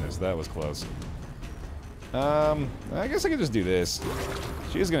 thank goodness. That was close. I guess I could just do this.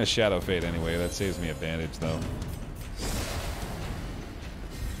 She is going to shadow fade anyway. That saves me a bandage, though.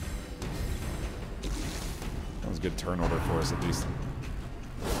 That was a good turn order for us, at least.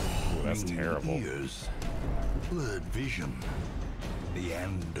 Ooh, that's terrible. Ears, blurred vision. The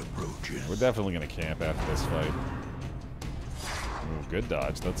end approaches. We're definitely going to camp after this fight. Ooh, good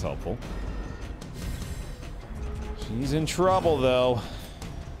dodge. That's helpful. She's in trouble, though.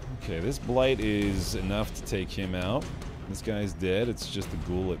 Okay, this Blight is enough to take him out. This guy's dead. It's just a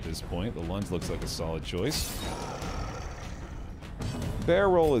ghoul at this point. The Lunge looks like a solid choice. Bear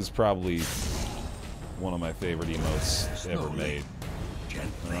Roll is probably one of my favorite emotes ever made.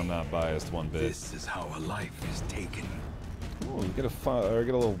 And I'm not biased one bit. This is how a life is taken. Oh, you get a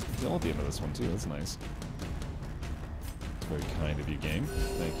little fill at the end of this one, too. That's nice. Very kind of you, game.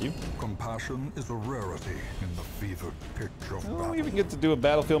 Thank you. Compassion is a rarity in the fevered pitch of Oh, battle. we even get to do a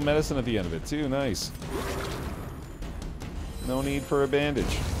battlefield medicine at the end of it, too. Nice. No need for a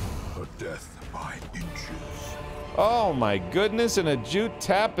bandage. A death by inches. Oh my goodness, and a jute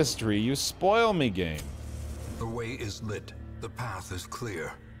tapestry. You spoil me, game. The way is lit. The path is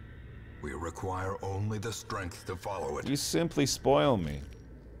clear. We require only the strength to follow it. You simply spoil me.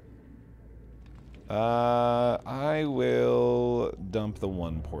 I will dump the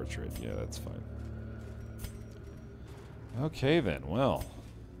one portrait. Yeah, that's fine. Okay then, well.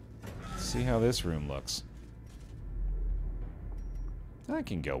 Let's see how this room looks. I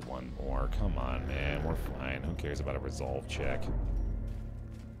can go one more. Come on, man. We're fine. Who cares about a resolve check?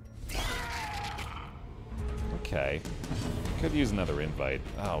 Okay. Could use another invite.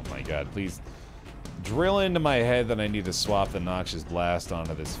 Oh my god, please. Drill into my head that I need to swap the Noxious Blast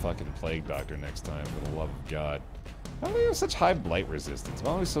onto this fucking Plague Doctor next time, for the love of God. How do they have such high blight resistance? I'm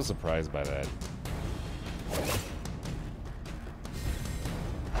always so surprised by that.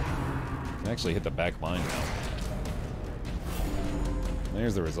 Can actually hit the back line now.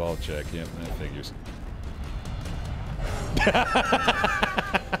 There's the resolve check. Yep, that figures.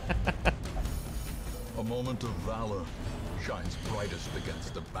 A moment of valor shines brightest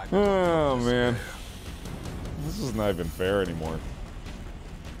against the backdrop. Oh, of man. despair. This is not even fair anymore.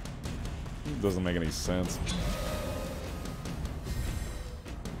 It doesn't make any sense.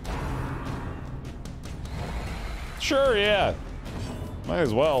 Sure, yeah. Might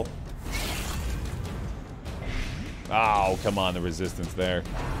as well. Oh, come on, the resistance there.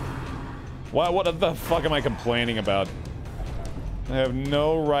 What the fuck am I complaining about? I have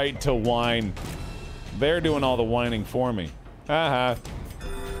no right to whine. They're doing all the whining for me. Haha.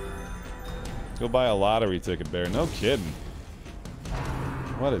 Go buy a lottery ticket, Baer. No kidding.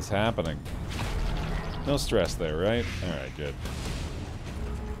 What is happening? No stress there, right? Alright, good.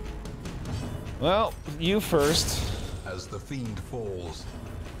 Well, you first. As the fiend falls,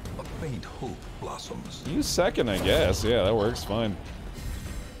 a faint hope blossoms. You second, I guess. Yeah, that works fine.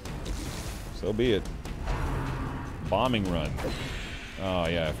 So be it. Bombing run. Oh,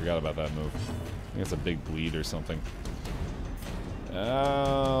 yeah, I forgot about that move. I think it's a big bleed or something.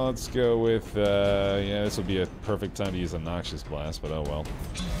 Let's go with, yeah, this would be a perfect time to use a Noxious Blast, but oh well.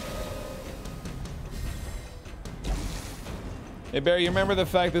 Hey, Baer, you remember the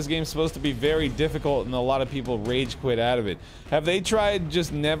fact this game's supposed to be very difficult and a lot of people rage quit out of it. Have they tried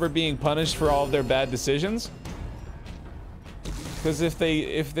just never being punished for all of their bad decisions? Because if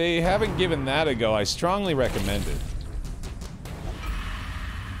they haven't given that a go, I strongly recommend it.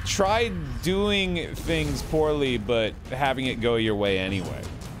 Try doing things poorly, but having it go your way anyway.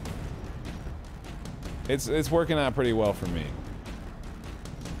 It's working out pretty well for me.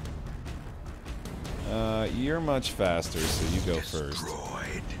 You're much faster, so you go first.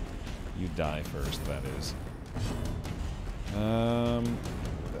 You die first, that is.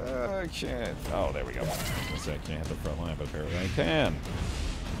 I can't. Oh, there we go. I can't hit the front line, but apparently I can.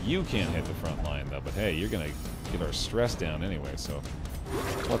 You can't hit the front line, though, but hey, you're gonna get our stress down anyway, so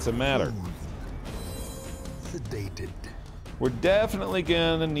what's it matter? Sedated. We're definitely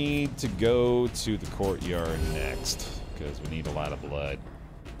gonna need to go to the courtyard next, because we need a lot of blood.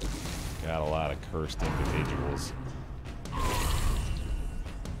 Got a lot of cursed individuals.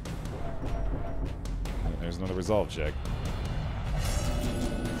 There's another resolve check.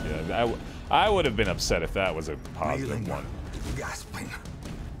 Yeah, I would have been upset if that was a positive one. Gasping,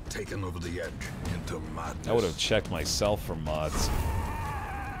 taken over the edge into madness. I would have checked myself for mods.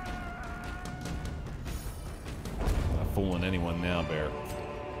 Not fooling anyone now, Baer.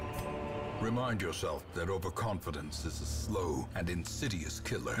 Remind yourself that overconfidence is a slow and insidious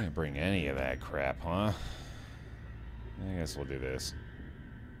killer. Can't bring any of that crap, huh? I guess we'll do this.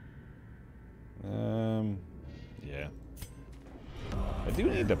 Yeah. I do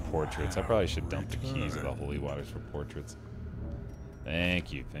need the portraits. I probably should dump the keys of the holy waters for portraits.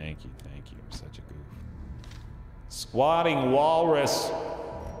 Thank you, thank you, thank you. I'm such a goof. Squatting walrus.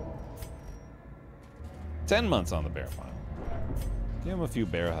 10 months on the Baer file. Give him a few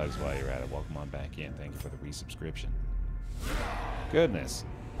bear hugs while you're at it. Welcome on back in. Thank you for the resubscription. Goodness.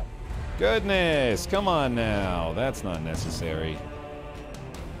 Goodness! Come on now. That's not necessary.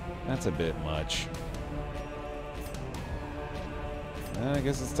 That's a bit much. I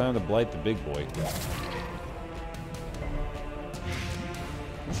guess it's time to blight the big boy.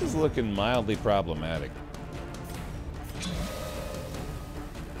 This is looking mildly problematic.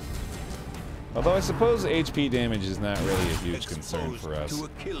 Although I suppose HP damage is not really a huge concern for us.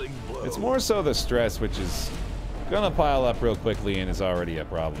 It's more so the stress, which is gonna pile up real quickly and is already a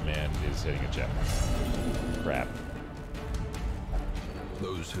problem and is hitting a check. Crap.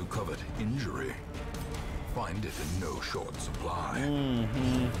 Those who covet injury find it in no short supply.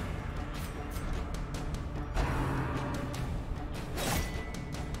 Mm-hmm.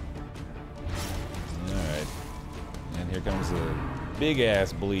 Alright. And here comes a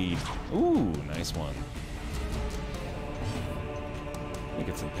big-ass bleed. Ooh, nice one.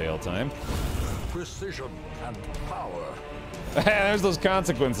 think it's Impale time. Precision and power. There's those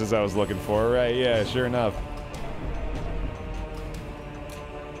consequences I was looking for, right? Yeah, sure enough.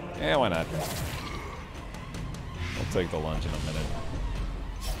 Yeah, why not? I'll take the lunge in a minute.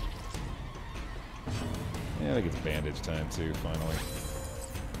 Yeah, I think it's bandage time too, finally.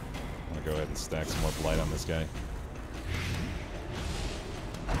 I'm gonna go ahead and stack some more blight on this guy.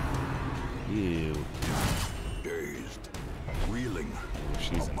 Ew. Dazed, reeling. Ooh,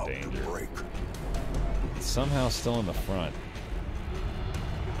 she's in about to danger. break. It's somehow still in the front.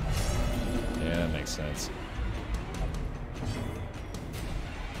 Yeah, that makes sense.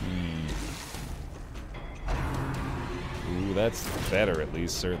 Ooh, that's better at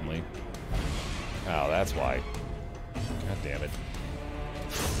least, certainly. Oh, that's why. God damn it.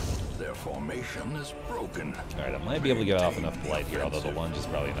 Their formation is broken. Alright, I might be able to get off enough blight here, although the lunge is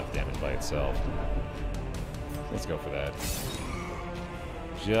probably enough damage by itself. Let's go for that.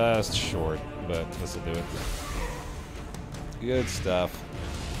 Just short, but this'll do it. Good stuff.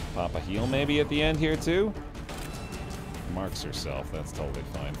 Pop a heal maybe at the end here too? Marks herself, that's totally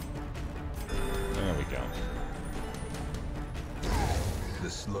fine. There we go. The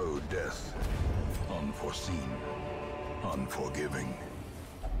slow death. Unforeseen. Unforgiving.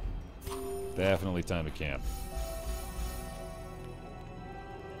 Definitely time to camp.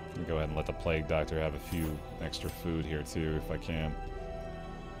 I'm gonna go ahead and let the Plague Doctor have a few extra food here too, if I can.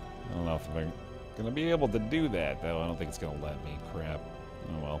 I don't know if I'm gonna be able to do that, though. I don't think it's gonna let me. Crap.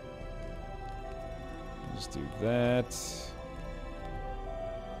 Oh well. Just do that.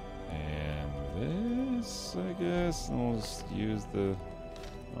 And this, I guess. And we'll just use the...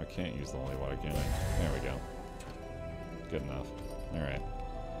 Oh, I can't use the holy water, can I? There we go. Good enough. Alright.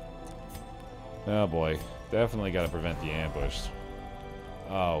 Oh boy. Definitely gotta prevent the ambush.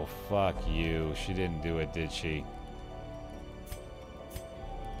 Oh, fuck you. She didn't do it, did she?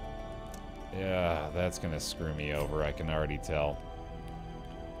 Yeah, that's gonna screw me over, I can already tell.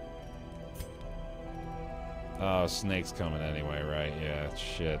 Oh, Snake's coming anyway, right? Yeah,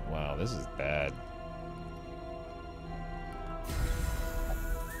 shit. Wow, this is bad.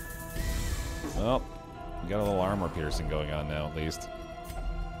 Well, we got a little armor piercing going on now, at least.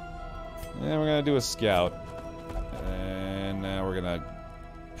 And we're gonna do a scout. And now we're gonna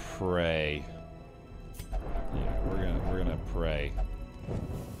pray. Yeah, we're gonna pray.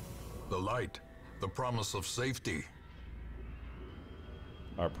 The light. The promise of safety.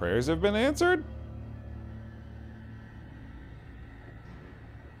 Our prayers have been answered?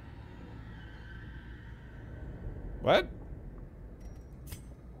 What?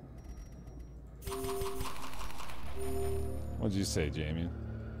 What'd you say, Jamie?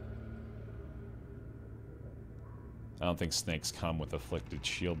 I don't think snakes come with afflicted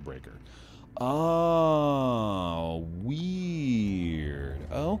Shieldbreaker. Oh, weird.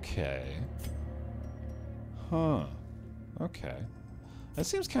 Okay. Huh. Okay. That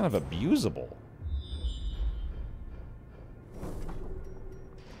seems kind of abusable.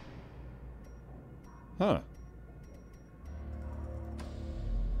 Huh.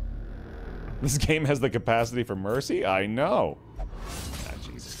 This game has the capacity for mercy? I know. Ah,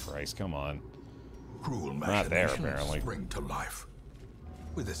 Jesus Christ, come on. Cruel Not there, machinations apparently. spring to life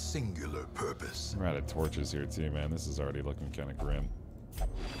with a singular purpose. We're out of torches here too, man. This is already looking kind of grim.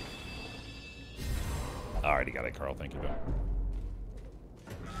 I already got it, Carl. Thank you, though.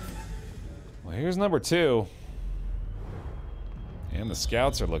 Well, here's number 2. And the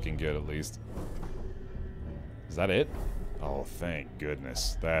scouts are looking good, at least. Is that it? Oh, thank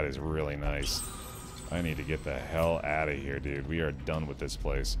goodness. That is really nice. I need to get the hell out of here, dude. We are done with this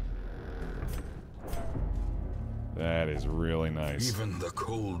place. That is really nice. Even the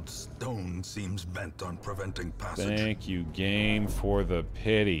cold stone seems bent on preventing passage. Thank you, game, for the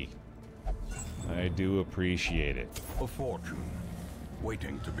pity. I do appreciate it. A fortune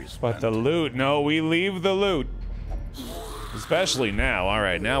waiting to be spent. But the loot, no, we leave the loot. Especially now. All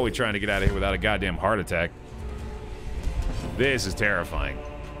right, now we're trying to get out of here without a goddamn heart attack. This is terrifying.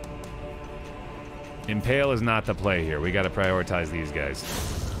 Impale is not the play here. We got to prioritize these guys.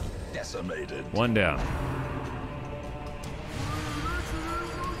 Decimated. One down.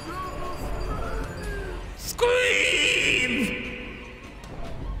 Scream!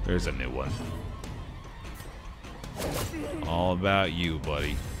 There's a new one. All about you,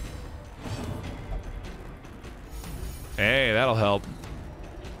 buddy. Hey, that'll help.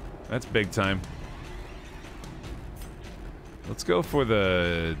 That's big time. Let's go for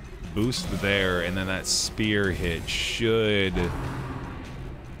the boost there, and then that spear hit should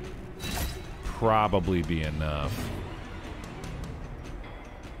probably be enough.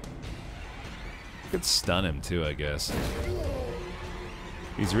 Could stun him too, I guess.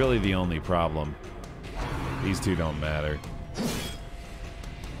 He's really the only problem. These two don't matter.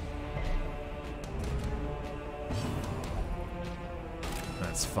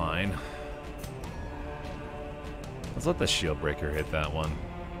 That's fine. Let's let the Shieldbreaker hit that one.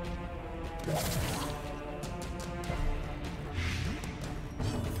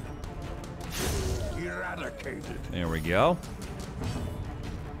 Eradicated. There we go.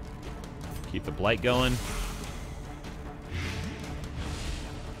 Keep the blight going.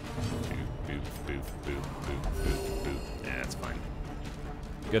 Boop, boop, boop, boop, boop, boop, boop. Yeah, that's fine.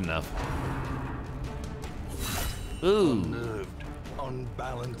 Good enough. Ooh. Unnerved,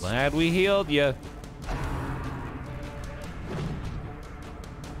 unbalanced. Glad we healed you.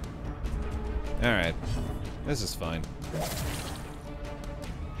 Alright. This is fine.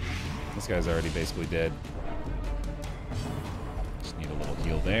 This guy's already basically dead. Just need a little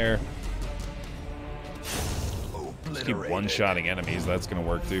heal there. Just keep one-shotting enemies. That's going to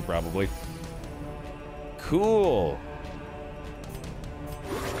work too, probably. Cool.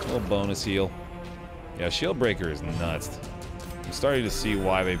 Little bonus heal. Yeah, Shieldbreaker is nuts. I'm starting to see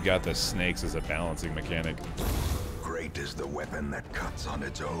why they've got the snakes as a balancing mechanic. Great is the weapon that cuts on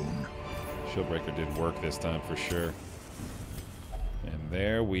its own. Shieldbreaker did work this time for sure. And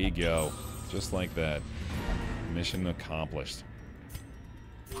there we go. Just like that. Mission accomplished.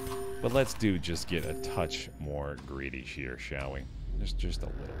 But let's just get a touch more greedy here, shall we? Just a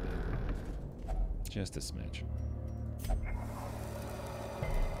little bit. Just a smidge.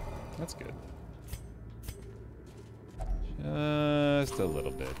 That's good. Just a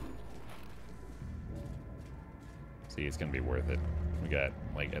little bit. See, it's gonna be worth it. We got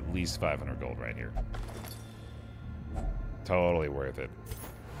like at least 500 gold right here. Totally worth it.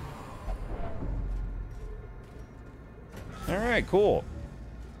 Alright, cool.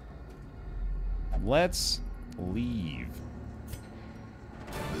 Let's leave.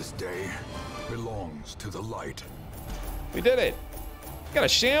 This day belongs to the light. We did it! Got a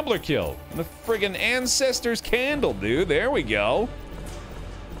Shambler kill. And the friggin' Ancestor's Candle, dude. There we go.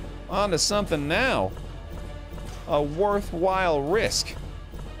 On to something now. A worthwhile risk.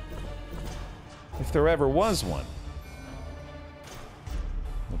 If there ever was one.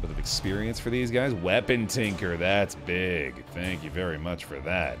 A little bit of experience for these guys. Weapon Tinker, that's big. Thank you very much for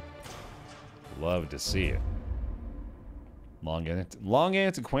that. Love to see it. Long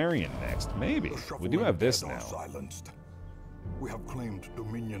Antiquarian next, maybe. We do have this now. Silenced. We have claimed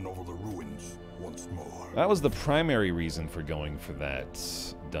dominion over the ruins once more. That was the primary reason for going for that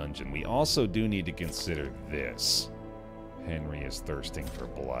dungeon. We also do need to consider this. Henry is thirsting for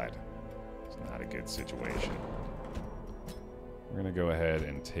blood. It's not a good situation. We're gonna go ahead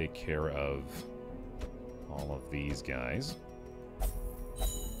and take care of all of these guys.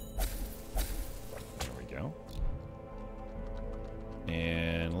 There we go.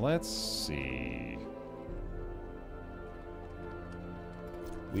 And let's see.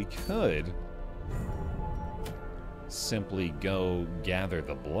 We could simply go gather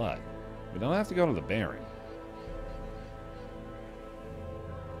the blood. We don't have to go to the Baron.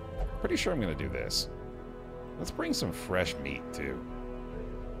 Pretty sure I'm gonna do this. Let's bring some fresh meat too.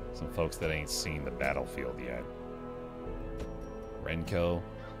 Some folks that ain't seen the battlefield yet. Renko.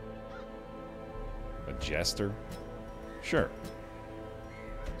 A Jester. Sure.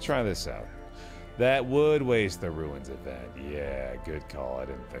 Let's try this out. That would waste the ruins event. Yeah, good call. I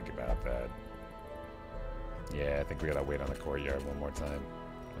didn't think about that. Yeah, I think we gotta wait on the courtyard one more time.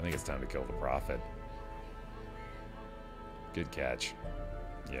 I think it's time to kill the prophet. Good catch.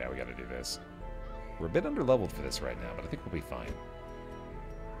 Yeah, we gotta do this. We're a bit underleveled for this right now, but I think we'll be fine.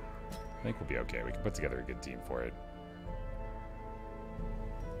 I think we'll be okay. We can put together a good team for it.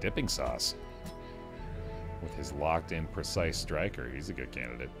 Dipping Sauce. With his locked-in precise striker, he's a good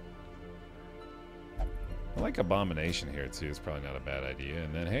candidate. I like Abomination here, too. It's probably not a bad idea.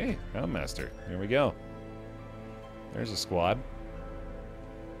 And then, hey, Houndmaster. Here we go. There's a squad.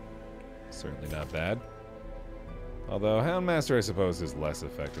 Certainly not bad. Although, Houndmaster, I suppose, is less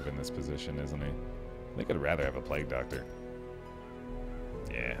effective in this position, isn't he? I think I'd rather have a Plague Doctor.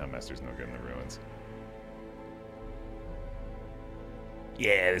 Yeah, Houndmaster's no good in the ruins.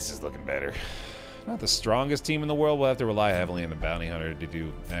 Yeah, this is looking better. Not the strongest team in the world. We'll have to rely heavily on the Bounty Hunter to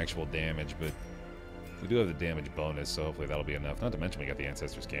do actual damage, but we do have the damage bonus, so hopefully that'll be enough. Not to mention we got the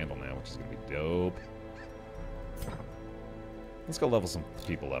Ancestor's Candle now, which is going to be dope. Let's go level some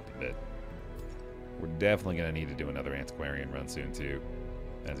people up a bit. We're definitely going to need to do another Antiquarian run soon, too.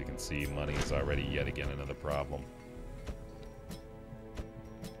 As you can see, money is already yet again another problem.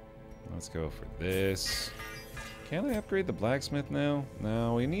 Let's go for this. Can I upgrade the blacksmith now?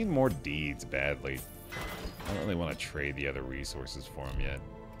 No, we need more deeds badly. I don't really want to trade the other resources for him yet.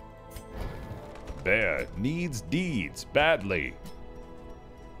 Baer needs deeds badly.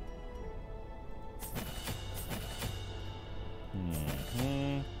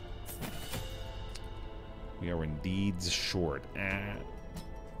 We are in deeds short. And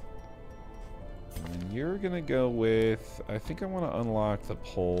you're gonna go with, I think I want to unlock the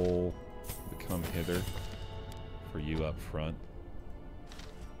pole to come hither for you up front.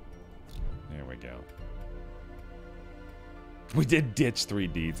 There we go. We did ditch 3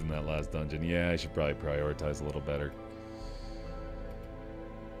 deeds in that last dungeon. Yeah, I should probably prioritize a little better.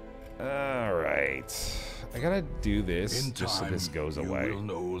 Alright. I gotta do this just so this goes away. You will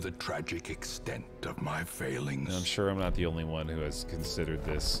know the tragic extent of my failings. And I'm sure I'm not the only one who has considered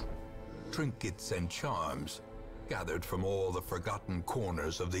this. Trinkets and charms gathered from all the forgotten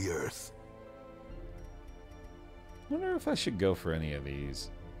corners of the earth. I wonder if I should go for any of these.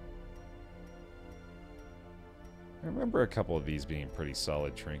 I remember a couple of these being pretty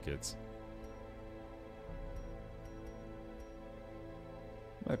solid trinkets.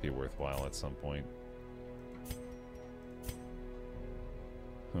 Might be worthwhile at some point.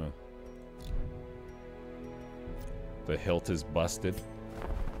 Huh. The hilt is busted.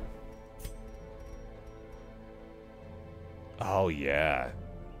 Oh, yeah.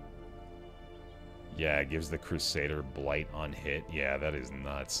 Yeah, it gives the Crusader Blight on hit. Yeah, that is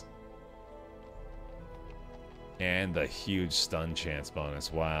nuts. And the huge stun chance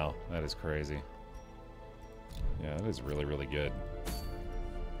bonus. Wow, that is crazy. Yeah, that is really, really good.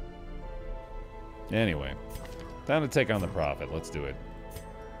 Anyway, time to take on the Prophet. Let's do it.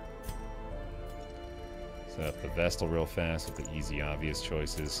 Set up the Vestal real fast with the easy, obvious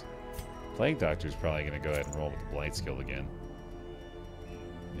choices. Plague Doctor's probably going to go ahead and roll with the Blight skill again.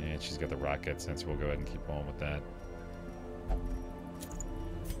 And she's got the Rocket Sensor. We'll go ahead and keep going with that.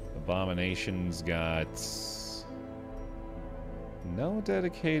 Abomination's got no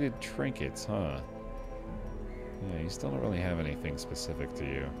dedicated trinkets, huh? Yeah, you still don't really have anything specific to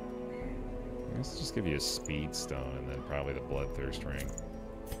you. Let's just give you a Speed Stone and then probably the Bloodthirst Ring.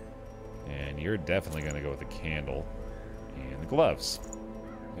 And you're definitely going to go with the Candle and the Gloves.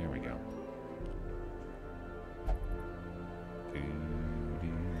 There we go.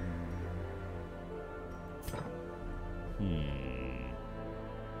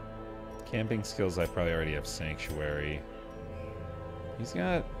 Camping skills, I probably already have Sanctuary. He's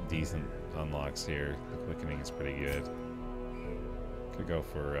got decent unlocks here. The Quickening is pretty good. Could go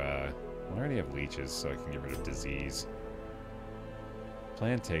for, I already have Leeches, so I can get rid of Disease.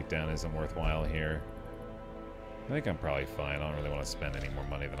 Planned Takedown isn't worthwhile here. I think I'm probably fine. I don't really want to spend any more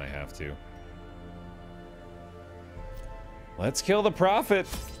money than I have to. Let's kill the Prophet!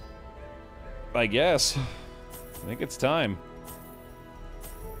 I guess. I think it's time.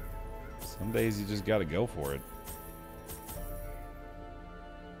 Some days you just gotta go for it.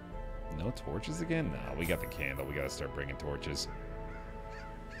 No torches again? No, we got the candle. We gotta start bringing torches.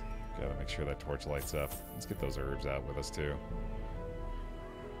 Gotta make sure that torch lights up. Let's get those herbs out with us too.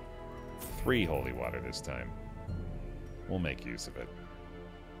 3 holy water this time. We'll make use of it.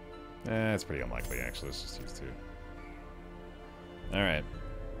 It's pretty unlikely actually. Let's just use 2. Alright.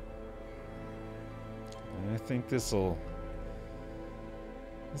 I think this'll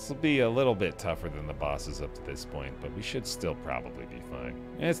be a little bit tougher than the bosses up to this point, but we should still probably be fine.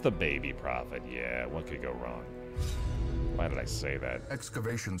 It's the baby Prophet, yeah, what could go wrong? Why did I say that?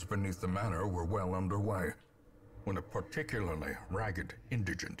 Excavations beneath the manor were well underway when a particularly ragged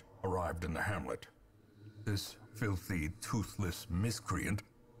indigent arrived in the hamlet. This filthy, toothless miscreant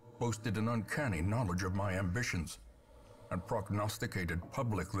boasted an uncanny knowledge of my ambitions and prognosticated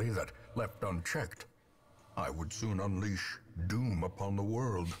publicly that, left unchecked, I would soon unleash doom upon the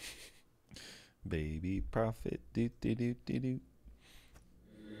world. Baby Prophet, do-do-do-do-do.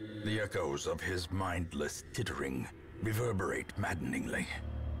 The echoes of his mindless tittering reverberate maddeningly.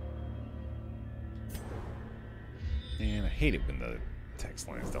 And I hate it when the text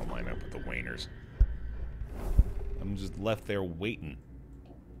lines don't line up with the Wainers. I'm just left there waiting.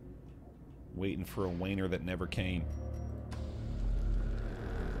 Waiting for a Wainer that never came.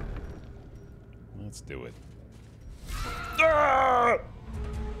 Let's do it. Ah!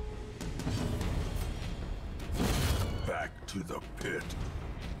 Back to the pit.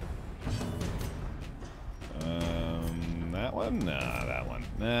 That one? Nah, that one.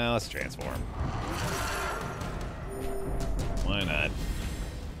 Nah, let's transform. Why not?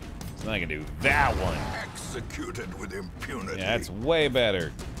 So now I can do that one. Executed with impunity. Yeah, that's way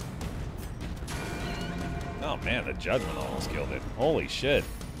better. Oh man, the Judgment almost killed it. Holy shit.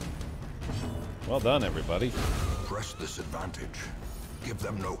 Well done, everybody. Press this advantage. Give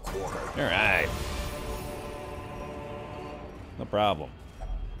them no quarter. Alright. No problem.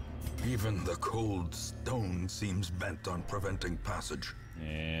 Even the cold stone seems bent on preventing passage.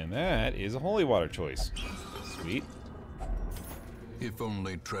 And that is a holy water choice. Sweet. If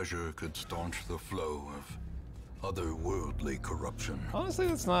only treasure could staunch the flow of otherworldly corruption. Honestly,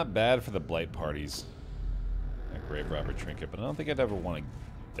 that's not bad for the blight parties. A grave robber trinket, but I don't think I'd ever want to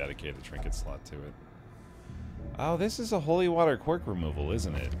dedicate a trinket slot to it. Oh, this is a holy water quirk removal,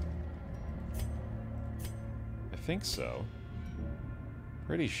 isn't it? I think so.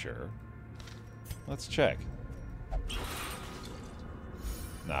 Pretty sure. Let's check.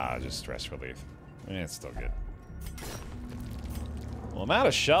 Nah, just stress relief. It's still good. Well, I'm out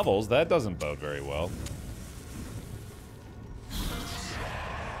of shovels. That doesn't bode very well.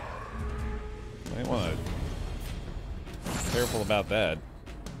 Might want to be careful about that.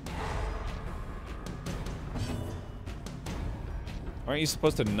 Aren't you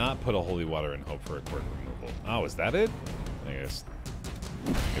supposed to not put a holy water and hope for a quirk removal? Oh, is that it? I guess.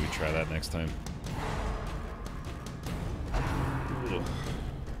 Maybe try that next time. Ugh.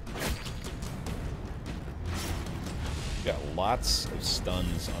 Got lots of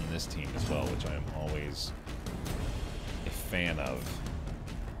stuns on this team as well, which I am always a fan of.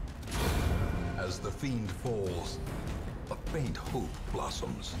 As the fiend falls, a faint hope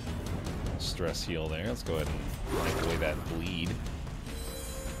blossoms. Stress heal there. Let's go ahead and wipe away that bleed.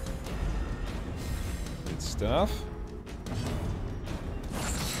 Good stuff.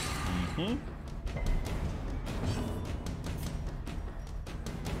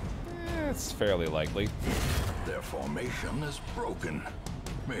 It's fairly likely. Their formation is broken.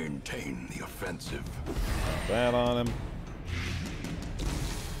 Maintain the offensive. Put that on him.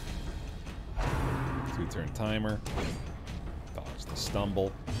 2-turn timer. Dodge the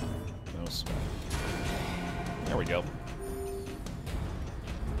stumble. No sweat. There we go.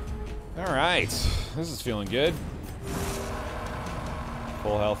 Alright. This is feeling good.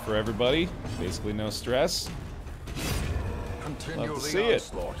 Full health for everybody. Basically no stress. Continue Love to the see it.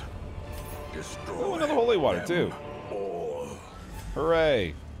 onslaught. Destroy Oh, another holy water too. all.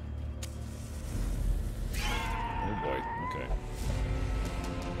 Hooray. Oh boy. Okay.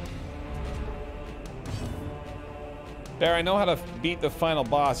 Baer, I know how to beat the final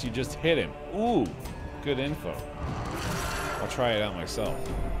boss. You just hit him. Ooh. Good info. I'll try it out myself.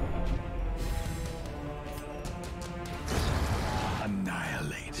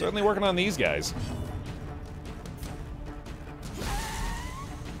 Annihilated. Certainly working on these guys.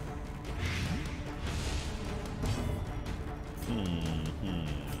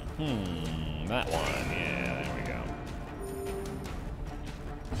 That one. Yeah, there we go.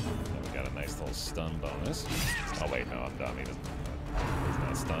 And we got a nice little stun bonus. Oh wait, no, I'm dumb. He's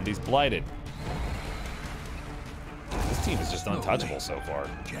not stunned. He's blighted. This team is just untouchable so far.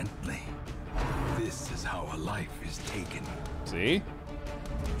 Gently. This is how a life is taken. See?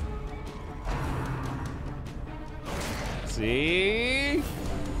 See?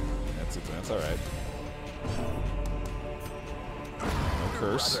 That's it. That's all right. No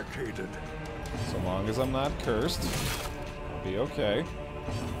curse. Eradicated. So long as I'm not cursed, I'll be okay.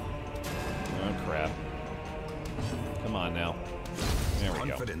 Oh crap! Come on now. There we go.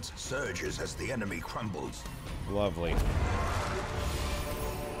 Confidence surges as the enemy crumbles. Lovely.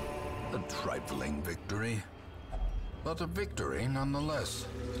 A trifling victory, but a victory nonetheless.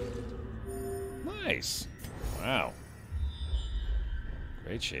 Nice. Wow.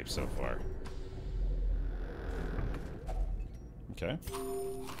 Great shape so far. Okay.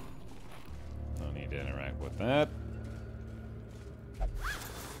 No need to interact with that.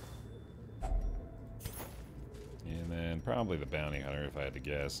 And then probably the bounty hunter if I had to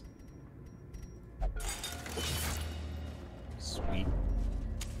guess. Sweet.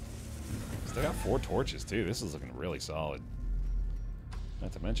 They got 4 torches too. This is looking really solid.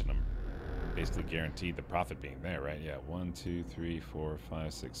 Not to mention I'm basically guaranteed the profit being there, right? Yeah, 1, 2, 3, 4,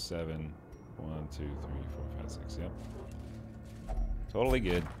 5, 6, 7. 1, 2, 3, 4, 5, 6. Yep. Totally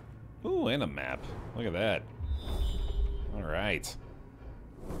good. Ooh, and a map. Look at that. All right.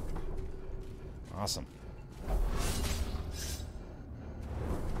 Awesome.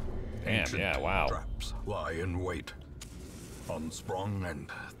 Damn, yeah, wow. Traps lie in wait, unsprung and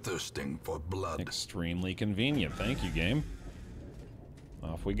thirsting for blood. Extremely convenient. Thank you, game.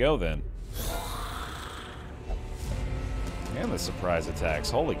 Off we go then. And the surprise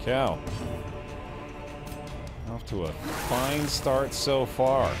attacks. Holy cow. Off to a fine start so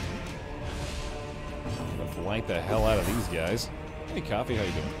far. Gonna blight the hell out of these guys. Hey, Coffee, how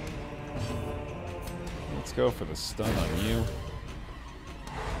you doing? Let's go for the stun on you.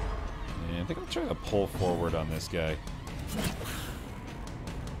 And I think I'll try to pull forward on this guy.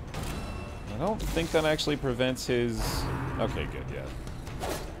 I don't think that actually prevents his... Okay, good, yeah.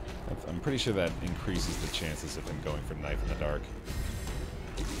 I'm pretty sure that increases the chances of him going for knife in the dark.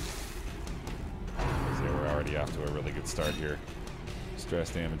 So we're already off to a really good start here.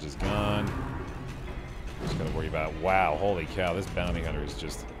 Stress damage is gone. Just gotta worry about, wow, holy cow, this bounty hunter is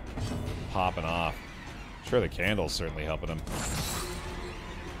just popping off. Sure, the candle's certainly helping him.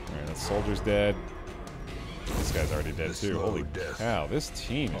 Alright, that soldier's dead. This guy's already dead too. Holy cow, this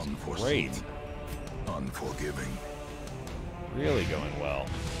team is great. Unforgiving. Really going well.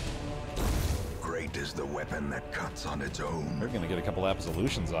 Great is the weapon that cuts on its own. We're gonna get a couple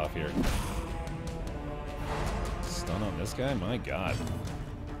absolutions off here. Stun on this guy? My god.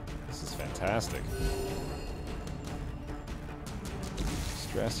 This is fantastic.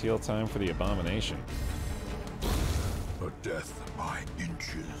 Stress heal time for the abomination. A death by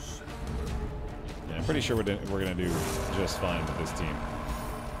inches. Yeah, I'm pretty sure we're gonna do just fine with this team.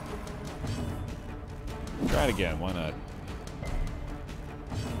 Try it again, why not?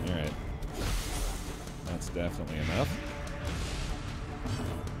 Alright. That's definitely enough.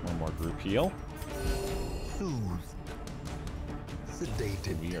 One more group heal. Soothed.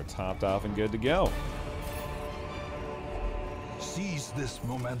 Sedated. We are topped off and good to go. Seize this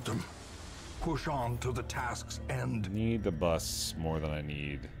momentum. Push on to the task's end. Need the bus more than I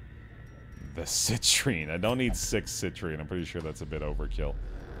need the citrine. I don't need 6 citrine. I'm pretty sure that's a bit overkill.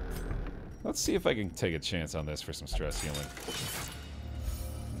 Let's see if I can take a chance on this for some stress healing.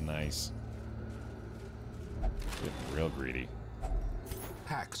 Nice. Getting real greedy.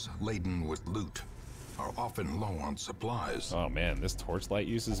 Packs laden with loot are often low on supplies. Oh man, this torchlight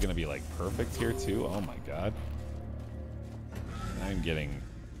use is gonna be like perfect here too. Oh my god. I'm getting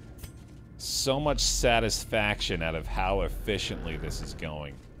so much satisfaction out of how efficiently this is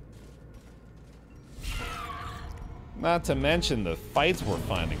going. Not to mention the fights we're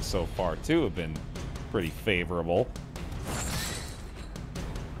finding so far too have been pretty favorable.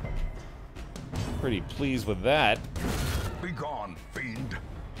 Pretty pleased with that. Be gone, fiend.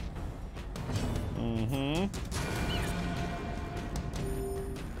 Mm-hmm.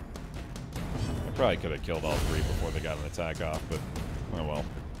 I probably could have killed all 3 before they got an attack off, but oh well.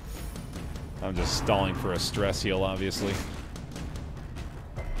 I'm just stalling for a stress heal, obviously.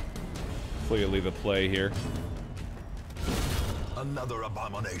 Clearly the play here. Another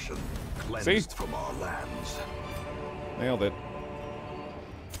abomination cleansed from our lands. Nailed it.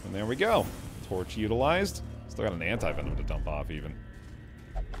 And there we go. Torch utilized. Still got an anti-venom to dump off, even.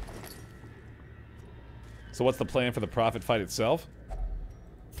 So what's the plan for the Prophet fight itself?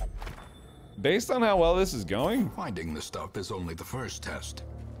 Based on how well this is going, Finding the stuff is only the first test.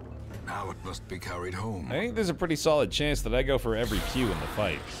 Now it must be carried home. I think there's a pretty solid chance that I go for every Q in the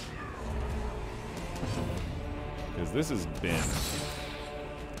fight. Because this has been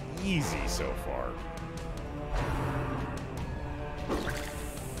easy so far.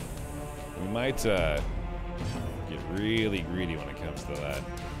 We might get really greedy when it comes to that.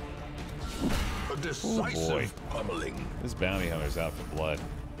 A decisive boy. pummeling. This bounty hunter's out for blood.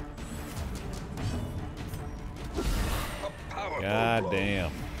 A powerful God blow.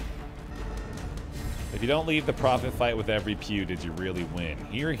 damn. If you don't leave the Prophet fight with every pew, did you really win?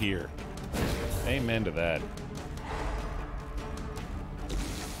 Hear, hear. Amen to that.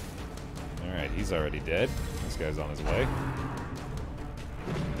 Alright, he's already dead. This guy's on his way.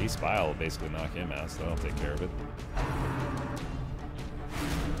 D-Spile will basically knock him out, so I'll take care of it.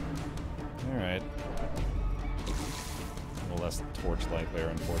 Alright. A little less torchlight there,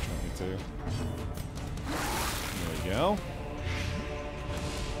 unfortunately, too. There we go.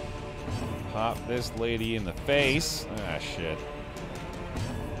 Pop this lady in the face. Ah, shit.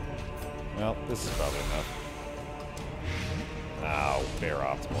 Well, this is probably enough. Ow, Baer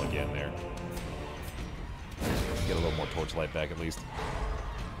optimal again there. Get a little more torchlight back at least.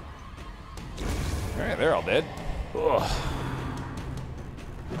 Alright, they're all dead. Ugh.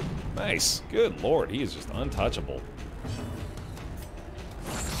 Nice. Good lord, he is just untouchable.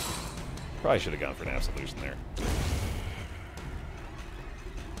 Probably should have gone for an absolution there.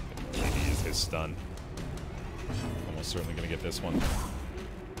 Maybe use his stun. Almost certainly gonna get this one.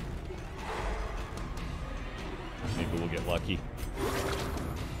 Maybe we'll get lucky.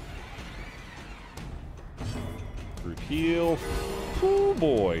 Group heal. Oh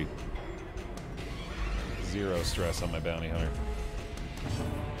boy. 0 stress on my bounty hunter.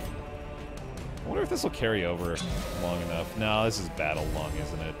 I wonder if this will carry over long enough. No, this is battle long,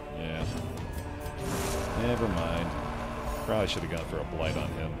 isn't it? Yeah. Never mind. Probably should have gone for a blight on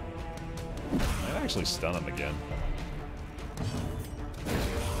him. Might actually stun him again.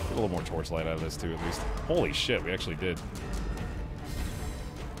 Get a little more torchlight out of this too, at least. Holy shit, we actually did.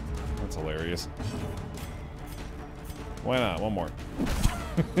 That's hilarious. Why not? One more.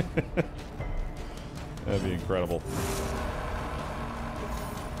 That'd be incredible.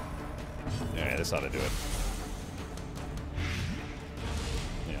 Alright, this ought to do it.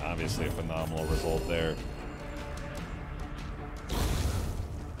 Yeah, obviously a phenomenal result there.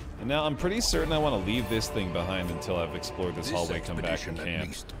 And now I'm pretty certain I want to leave this thing behind until I've explored this hallway, come back and camp. At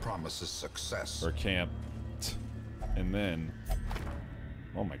least promises success. Or camp. And then...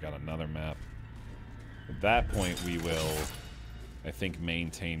 Oh my god, another map. At that point, we will, I think,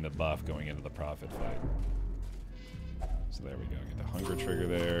 maintain the buff going into the Prophet fight. So there we go. Get the hunger trigger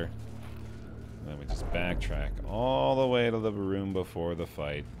there. And then we just backtrack all the way to the room before the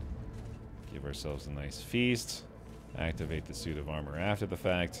fight. Give ourselves a nice feast. Activate the suit of armor after the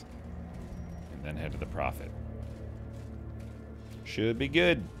fact. And then head to the Prophet. Should be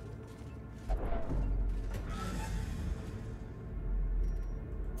good.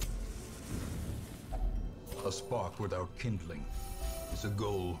 A spark without kindling is a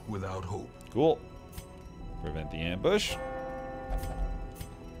goal without hope. Cool. Prevent the ambush.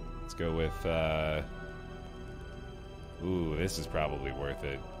 Let's go with, ooh, this is probably worth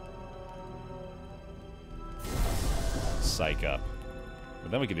it. Psych up.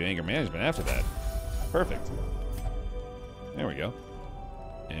 But then we can do anger management after that. Perfect. There we go.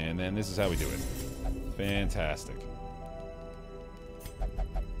 And then this is how we do it. Fantastic.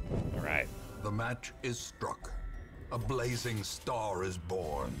 Alright. The match is struck. A blazing star is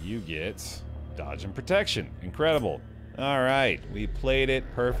born. You get dodge and protection. Incredible. Alright, we played it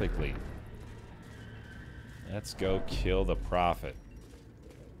perfectly. Let's go kill the Prophet.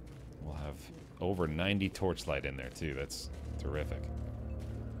 We'll have over 90 torchlight in there too. That's terrific.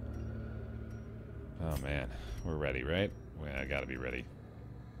 Oh man, we're ready, right? Well, I gotta be ready.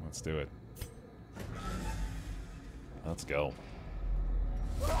 Let's do it. Let's go.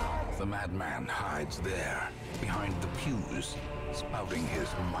 The madman hides there, behind the pews, spouting his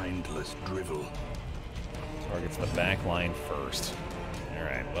mindless drivel. Targets the back line first.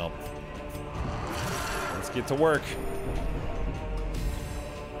 Alright, well. Let's get to work.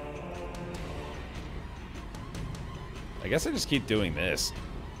 I guess I just keep doing this.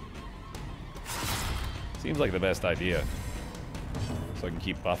 Seems like the best idea. So I can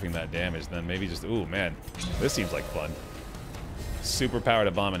keep buffing that damage, then maybe just... Ooh, man. This seems like fun. Superpowered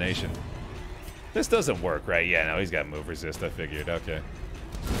abomination. This doesn't work, right? Yeah, no, he's got move resist, I figured. Okay.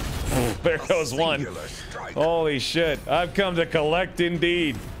 There goes one. Holy shit. I've come to collect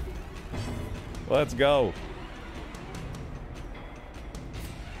indeed. Let's go.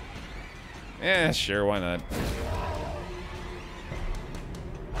 Yeah, sure, why not?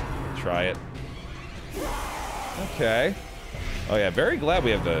 Try it. Okay. Oh yeah, very glad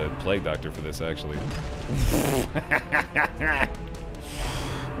we have the Plague Doctor for this, actually.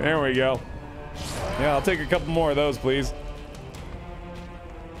 There we go. Yeah, I'll take a couple more of those, please.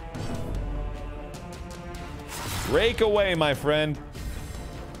 Rake away, my friend.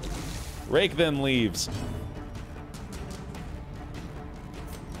 Rake them leaves.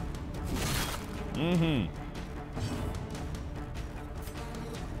 Mm-hmm.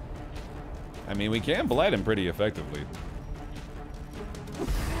 I mean, we can blight him pretty effectively.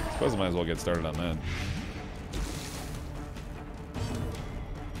 Suppose I might as well get started on that.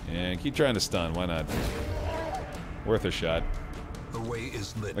 And keep trying to stun, why not? Worth a shot. The way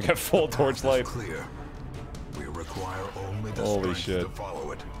is lit. I got full torchlight. Clear. We require only the Holy strength shit. to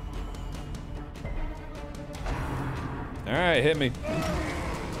follow it. Alright, hit me.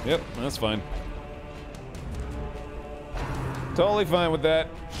 Yep, that's fine. Totally fine with that.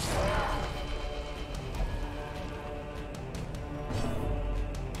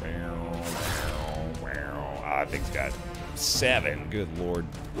 I think it's got 7. Good lord.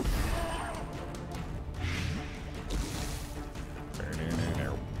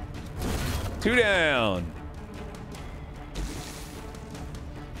 Two down.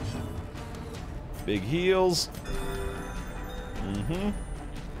 Big heals. Mm-hmm.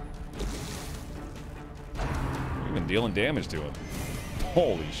 Even dealing damage to him.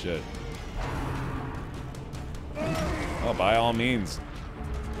 Holy shit. Oh, by all means.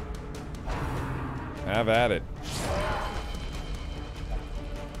 Have at it.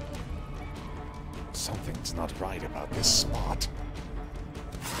 Something's not right about this spot.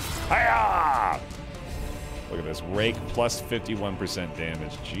 Hiya! Look at this. Rake plus 51%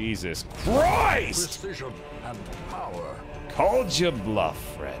 damage. Jesus Christ! Precision and power. Called you bluff,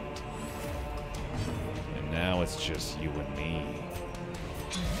 friend. And now it's just you and me.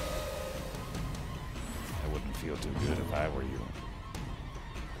 I wouldn't feel too good if I were you.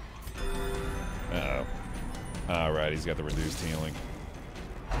 Uh-oh. Alright, he's got the reduced healing.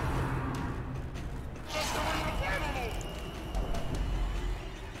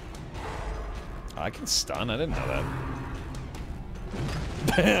 I can stun. I didn't know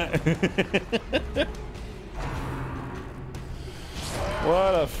that.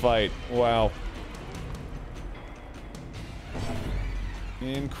 What a fight. Wow.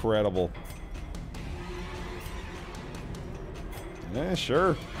 Incredible. Yeah,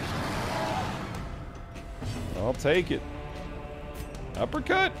 sure. I'll take it.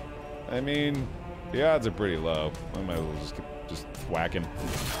 Uppercut? I mean, the odds are pretty low. I might as well just thwack him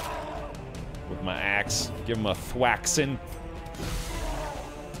with my axe. Give him a thwacksin.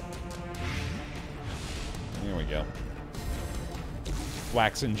 Here we go.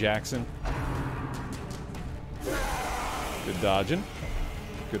 Thwacksin Jackson. Good dodging.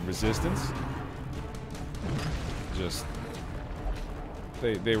 Good resistance. Just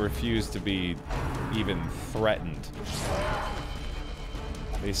they refuse to be even threatened.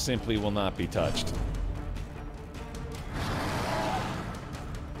 They simply will not be touched.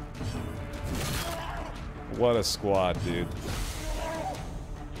 What a squad, dude.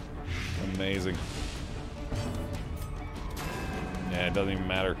 Amazing. Yeah, it doesn't even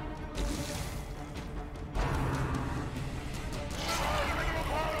matter.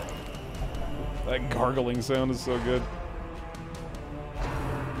 That gargling sound is so good.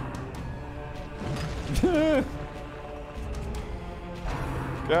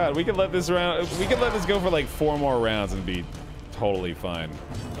 God, we could let this round. We could let this go for like 4 more rounds and be totally fine.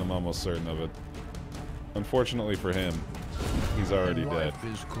 I'm almost certain of it. Unfortunately for him, he's already dead.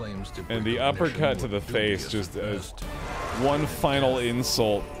 And the uppercut to the face, just as one final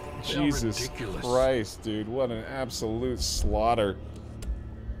insult. Jesus Christ, dude! What an absolute slaughter!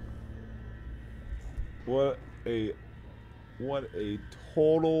 What a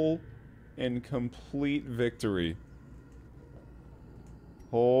total and complete victory.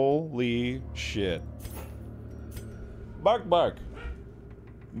 Holy shit. Bark, bark.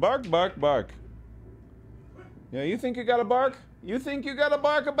 Bark, bark, bark. Yeah, you think you gotta bark? You think you gotta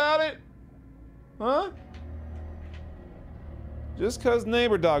bark about it? Huh? Just cause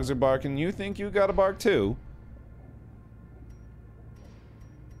neighbor dogs are barking, you think you gotta bark too?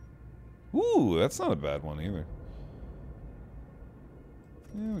 Ooh, that's not a bad one either.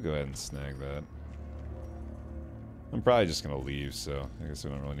 Yeah, we'll go ahead and snag that. I'm probably just gonna leave, so I guess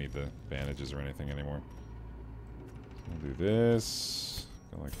we don't really need the bandages or anything anymore. We'll do this,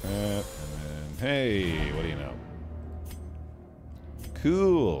 go like that, and then, hey, what do you know?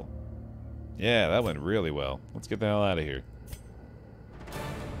 Cool. Yeah, that went really well. Let's get the hell out of here.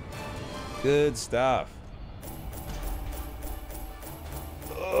 Good stuff.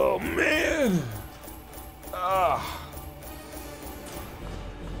 Oh, man! Ah.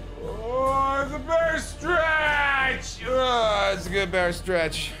 Oh, it's a bear stretch! Oh, it's a good bear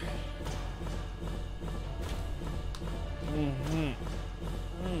stretch.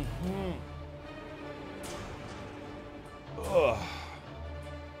 Oh.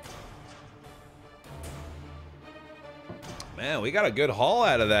 Man, we got a good haul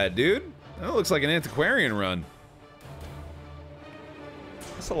out of that, dude. That looks like an antiquarian run.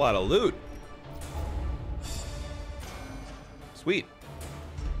 That's a lot of loot. Sweet.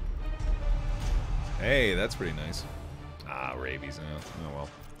 Hey, that's pretty nice. Ah, rabies. Oh well.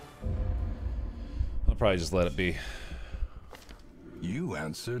 I'll probably just let it be. You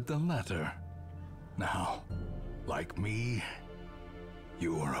answered the letter. Now, like me,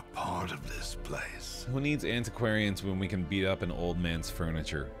 you are a part of this place. Who needs antiquarians when we can beat up an old man's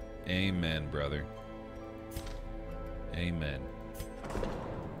furniture? Amen, brother. Amen.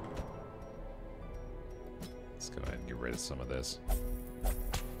 Let's go ahead and get rid of some of this.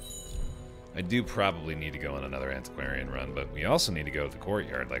 I do probably need to go on another antiquarian run, but we also need to go to the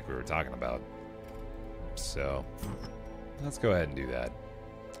courtyard like we were talking about. So, let's go ahead and do that.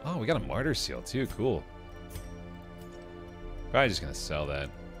 Oh, we got a martyr seal too. Cool. Probably just gonna sell that.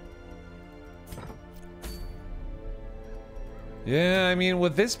 Yeah, I mean,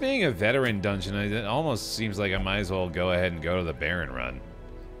 with this being a veteran dungeon, it almost seems like I might as well go ahead and go to the Baron run.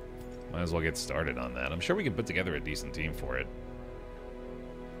 Might as well get started on that. I'm sure we can put together a decent team for it.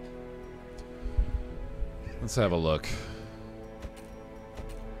 Let's have a look.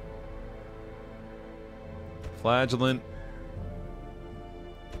 Flagellant.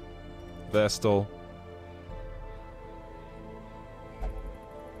 Vestal.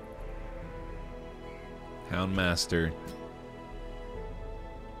 Houndmaster.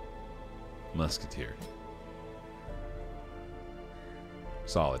 Musketeer.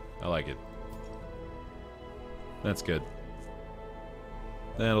 Solid. I like it. That's good.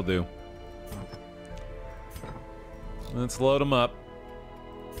 That'll do. Let's load them up.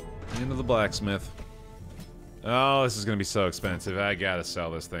 Into the blacksmith. Oh, this is gonna be so expensive. I gotta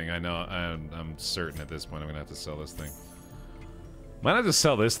sell this thing. I know. I'm certain at this point I'm gonna have to sell this thing. Might have to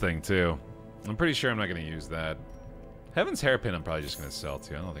sell this thing too. I'm pretty sure I'm not gonna use that. Heaven's Hairpin I'm probably just gonna sell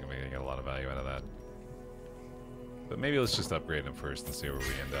too. I don't think I'm gonna get a lot of value out of that. But maybe let's just upgrade him first and see where we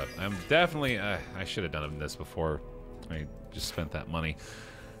end up. I'm definitely... I should have done this before I just spent that money.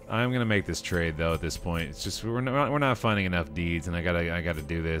 I'm gonna make this trade though at this point. It's just we're not finding enough deeds, and I gotta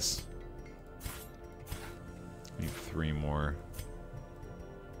do this. Need 3 more.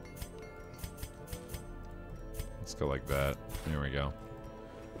 Let's go like that. There we go.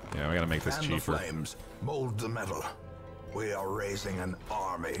 Yeah, we gotta make this cheaper. The flames mold the metal. We are raising an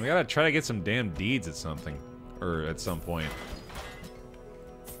army. We gotta try to get some damn deeds at something. Or at some point.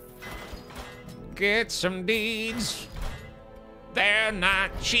 Get some deeds. They're not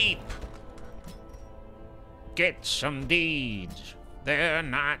cheap. Get some deeds. They're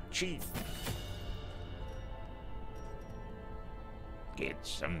not cheap. Get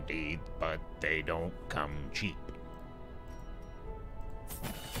some deeds, but they don't come cheap.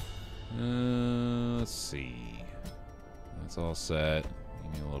 Let's see. That's all set.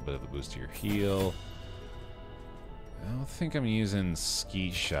 You need a little bit of a boost to your heal. I don't think I'm using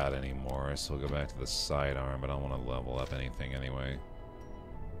Skeet Shot anymore, so we'll go back to the sidearm, but I don't want to level up anything anyway.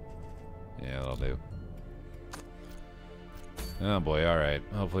 Yeah, that'll do. Oh boy, alright.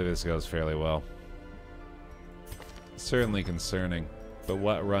 Hopefully this goes fairly well. Certainly concerning. But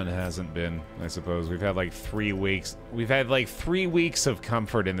what run hasn't been, I suppose. We've had like 3 weeks. We've had like 3 weeks of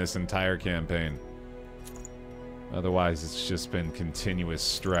comfort in this entire campaign. Otherwise, it's just been continuous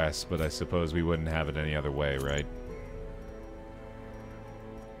stress, but I suppose we wouldn't have it any other way, right?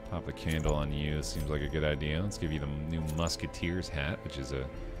 Pop a candle on you. Seems like a good idea. Let's give you the new Musketeer's hat, which is a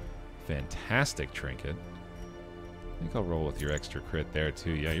fantastic trinket. I think I'll roll with your extra crit there,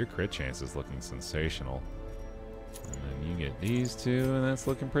 too. Yeah, your crit chance is looking sensational. And then you get these 2, and that's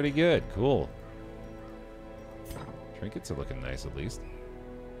looking pretty good. Cool. Trinkets are looking nice, at least.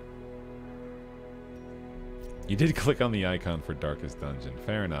 You did click on the icon for Darkest Dungeon.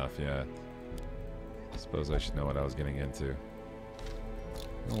 Fair enough, yeah. I suppose I should know what I was getting into.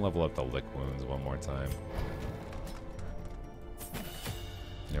 I'll level up the lick wounds one more time.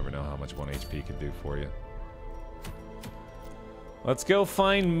 You never know how much 1 HP could do for you. Let's go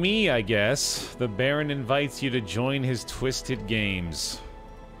find me, I guess. The Baron invites you to join his twisted games.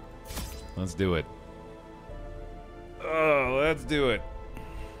 Let's do it. Oh, let's do it.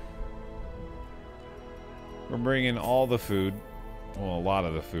 We're bringing all the food. Well, a lot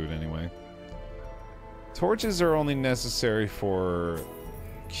of the food, anyway. Torches are only necessary for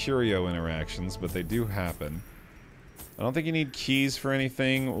curio interactions, but they do happen. I don't think you need keys for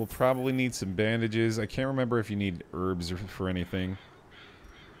anything. We'll probably need some bandages. I can't remember if you need herbs for anything.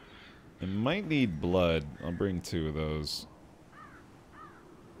 I might need blood. I'll bring 2 of those.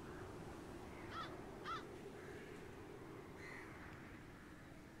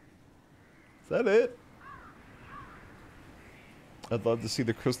 Is that it? I'd love to see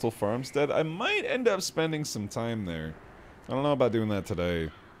the Crystal Farmstead. I might end up spending some time there. I don't know about doing that today.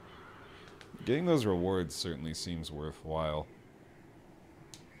 Getting those rewards certainly seems worthwhile.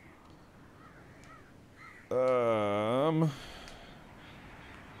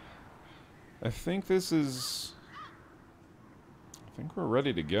 I think this is... I think we're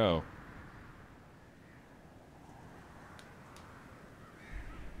ready to go.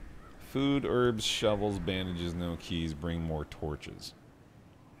 Food, herbs, shovels, bandages, no keys, bring more torches.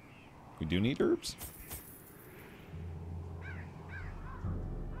 We do need herbs?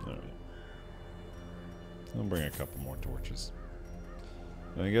 Alright. I'll bring a couple more torches.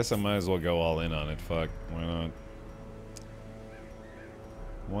 I guess I might as well go all in on it. Fuck. Why not?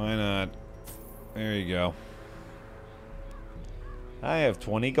 Why not? There you go. I have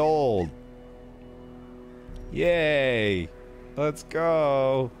 20 gold. Yay! Let's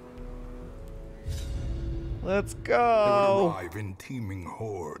go! Let's They go! would arrive in teeming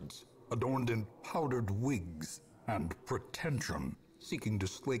hordes, adorned in powdered wigs and pretension, seeking to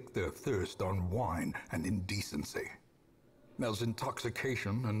slake their thirst on wine and indecency. As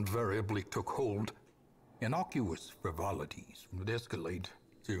intoxication invariably took hold, innocuous frivolities would escalate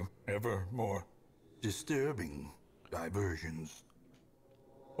to ever more disturbing diversions.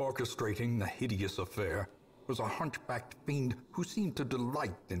 Orchestrating the hideous affair was a hunchbacked fiend who seemed to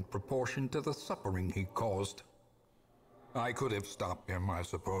delight in proportion to the suffering he caused. I could have stopped him, I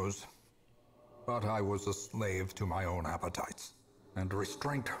suppose, but I was a slave to my own appetites, and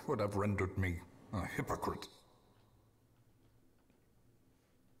restraint would have rendered me a hypocrite.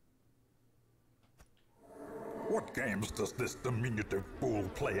 What games does this diminutive fool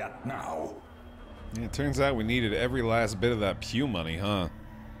play at now? Yeah, it turns out we needed every last bit of that pew money, huh?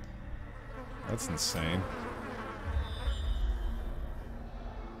 That's insane.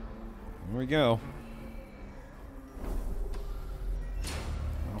 Here we go.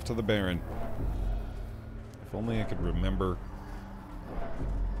 Off to the Baron. If only I could remember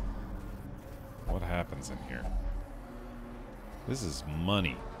what happens in here. This is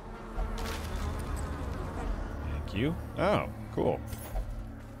money. Thank you. Oh, cool.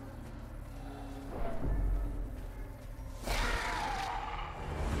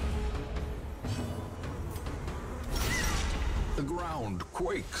 The ground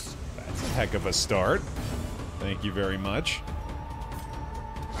quakes. That's a heck of a start. Thank you very much.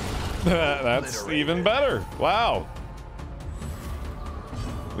 That's even better. Wow.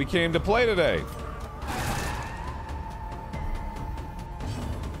 We came to play today.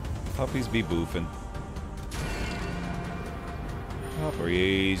 Puppies be boofing.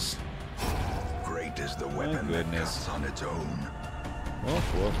 Puppies. Great is the weapon that cuts on its own.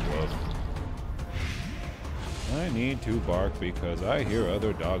 Woof, woof, woof. I need to bark because I hear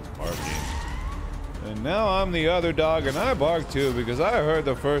other dogs barking. And now I'm the other dog and I bark too because I heard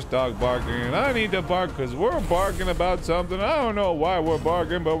the first dog barking and I need to bark because we're barking about something. I don't know why we're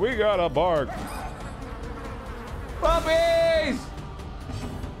barking, but we gotta bark. Puppies!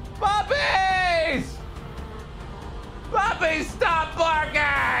 Puppies! Puppies, stop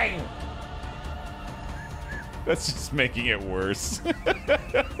barking! That's just making it worse.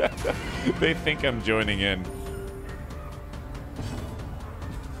 They think I'm joining in.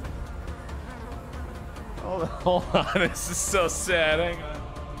 Hold on, this is so sad. Hang on.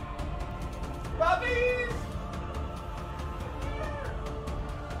 Puppies!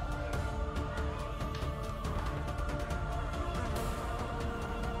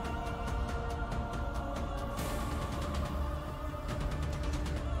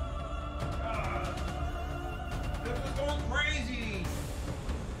 This is going crazy.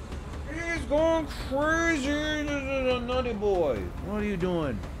 He's going crazy. This is a nutty boy. What are you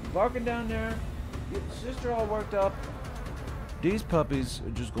doing? Barking down there? Get the sister all worked up. These puppies are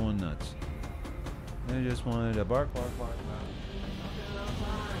just going nuts. They just wanted to bark, bark, bark, bark.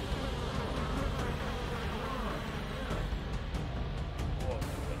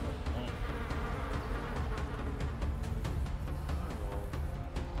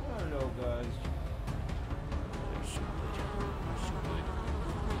 Hello, guys. They're so good.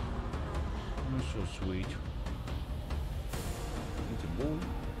 They're so sweet. It's a boy.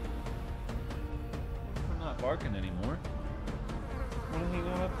 Barking anymore. Want to hang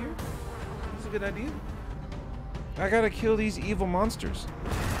out up here? That's a good idea. I gotta kill these evil monsters.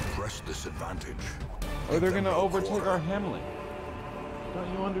 Press this advantage. Or they're gonna overtake our hamlet.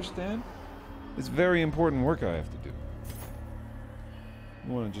 Don't you understand? It's very important work I have to do.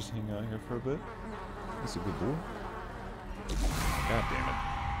 You wanna just hang out here for a bit? That's a good boy. God damn it.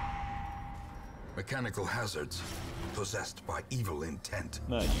 Mechanical hazards possessed by evil intent.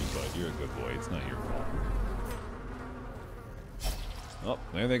 Not you, bud. You're a good boy. It's not your fault. Oh,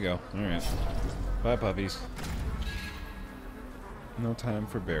 there they go. Alright. Bye, puppies. No time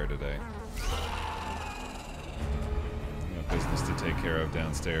for Baer today. Got business to take care of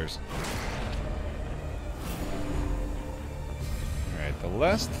downstairs. Alright,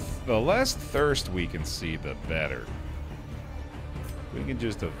 the less thirst we can see, the better. We can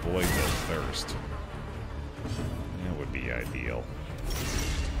just avoid the thirst. That would be ideal.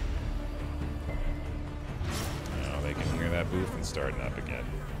 They can hear that booth starting up again.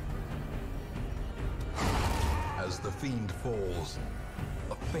 As the fiend falls,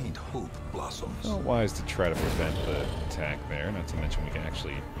 a faint hope blossoms. Well, wise to try to prevent the attack there, not to mention we can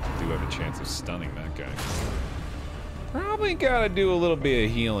actually do have a chance of stunning that guy. Probably gotta do a little bit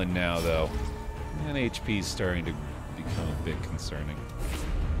of healing now, though. And HP's starting to become a bit concerning.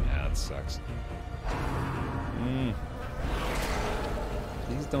 Yeah, that sucks.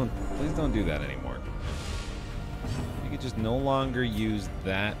 Please don't do that anymore. You could just no longer use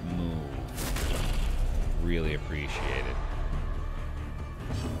that move. Really appreciate it.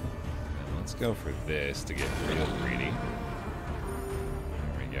 And let's go for this to get real greedy.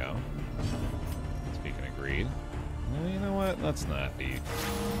 There we go. Speaking of greed. Well, you know what? Let's not be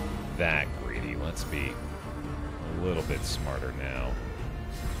that greedy. Let's be a little bit smarter now.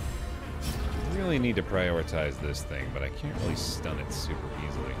 I really need to prioritize this thing, but I can't really stun it super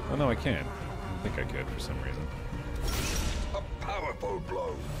easily. Oh no, I can. I think I could for some reason. A powerful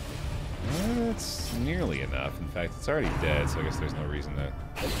blow. That's nearly enough. In fact, it's already dead, so I guess there's no reason to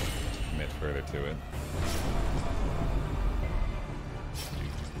commit further to it.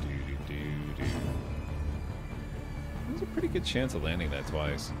 There's a pretty good chance of landing that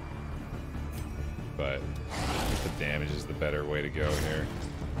twice. but I think the damage is the better way to go here.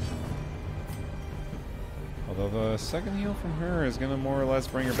 Although the second heal from her is going to more or less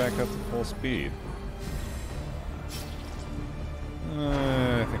bring her back up to full speed.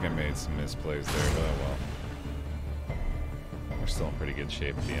 I think I made some misplays there, but oh well. We're still in pretty good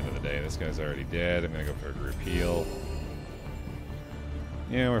shape at the end of the day. This guy's already dead. I'm going to go for a group heal.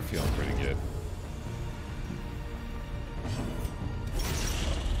 Yeah, we're feeling pretty good.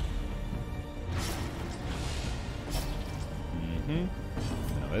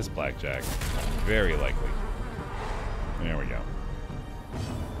 Now this blackjack, very likely. There we go.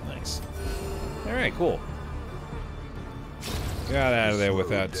 Nice. Alright, cool. Got out of there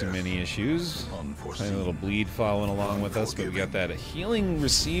without too many issues. Tiny little bleed following along with us, but we got that healing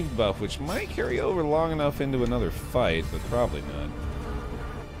received buff, which might carry over long enough into another fight, but probably not.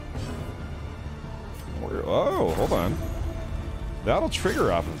 Oh, hold on. That'll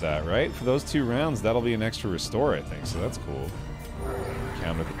trigger off of that, right? For those 2 rounds, that'll be an extra restore, I think, so that's cool.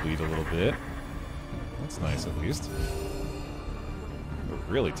 Counter the bleed a little bit. That's nice, at least. We're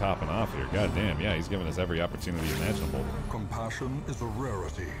really topping off here. God damn, yeah, he's giving us every opportunity imaginable. Compassion is a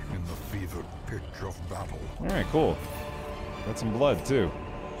rarity in the fevered pitch of battle. Alright, cool. Got some blood, too.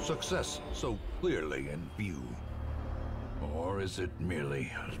 Success so clearly in view. Or is it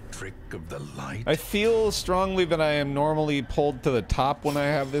merely a trick of the light? I feel strongly that I am normally pulled to the top when I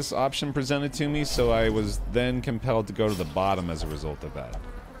have this option presented to me, so I was then compelled to go to the bottom as a result of that.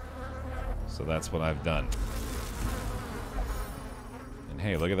 So that's what I've done. And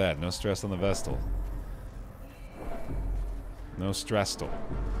hey, look at that. No stress on the Vestal. No stresstal.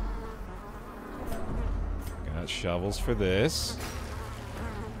 Got shovels for this.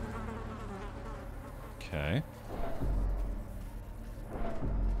 Okay.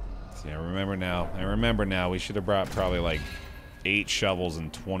 See, I remember now. We should have brought probably like 8 shovels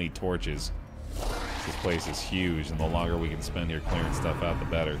and 20 torches. This place is huge, and the longer we can spend here clearing stuff out, the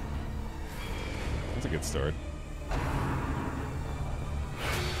better. That's a good start.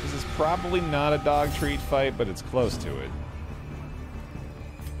 This is probably not a dog treat fight, but it's close to it.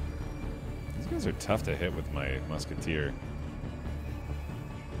 These guys are tough to hit with my musketeer.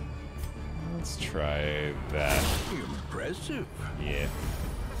 Let's try that. Impressive. Yeah.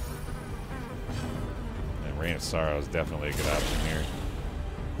 And Rain of Sorrow is definitely a good option here.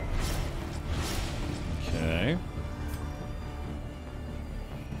 Okay.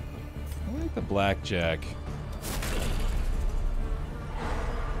 I like the blackjack.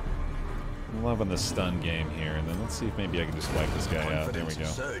 I'm loving the stun game here, and then let's see if maybe I can just wipe this guy out. There we go.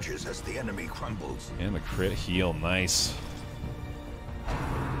 Surges as the enemy crumbles. And the crit heal, nice.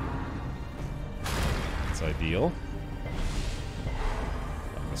 That's ideal.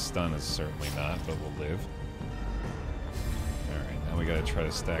 The stun is certainly not, but we'll live. Alright, now we gotta try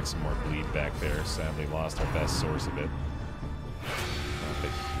to stack some more bleed back there. Sadly lost our best source of it.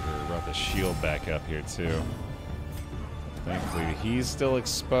 Brought the shield back up here too. Thankfully he's still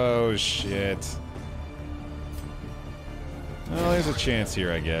exposed. Shit. Well, there's a chance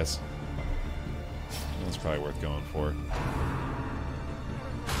here, I guess. That's probably worth going for.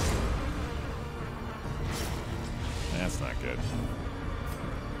 That's not good.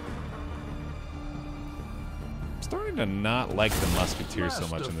 I'm starting to not like the musketeer so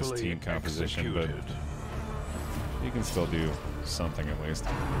much in this team composition, but you can still do something at least.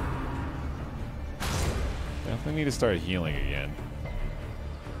 Definitely need to start healing again.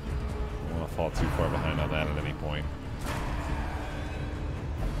 I don't want to fall too far behind on that at any point.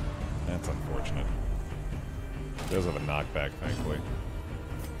 That's unfortunate. It does have a knockback, thankfully.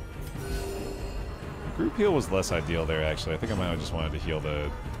 Group heal was less ideal there, actually. I think I might have just wanted to heal the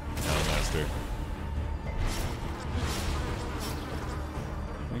Master.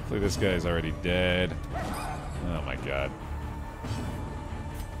 Thankfully this guy's already dead. Oh my god.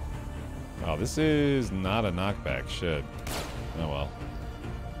 Oh, this is not a knockback. Shit. Oh well.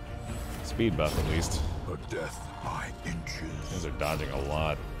 Speed buff at least. A death by inches. These are dodging a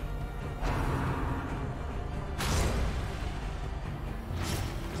lot.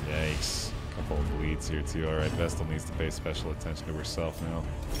 Yikes. Couple of bleeds here too. Alright, Vestal needs to pay special attention to herself now.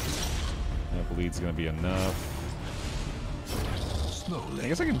 That bleed's gonna be enough. Slowly. I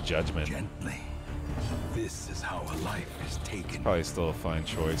guess I can Judgment. Gently. This is how a life is taken. Probably still a fine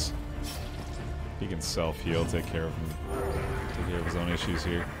choice. He can self-heal, take care of his own issues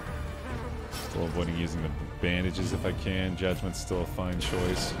here. Still avoiding using the bandages if I can. Judgment's still a fine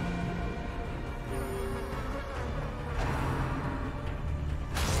choice.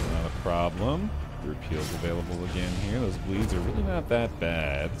 Not a problem. Group heals available again here. Those bleeds are really not that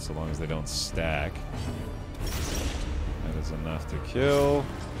bad, so long as they don't stack. That is enough to kill.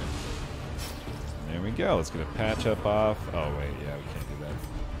 There we go. Let's get a patch up off. Oh, wait. Yeah, we can't do that.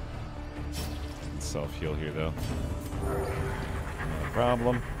 Self-heal here, though. No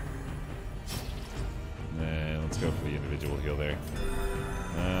problem. And let's go for the individual heal there.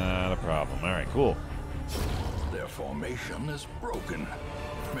 Not a problem. All right, cool. Their formation is broken.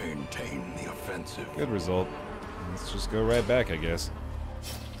 Maintain the offensive. Good result. Let's just go right back, I guess.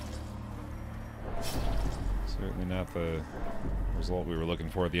 Certainly not the result we were looking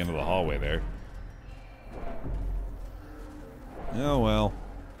for at the end of the hallway there. Oh well.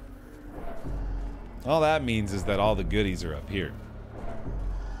 All that means is that all the goodies are up here,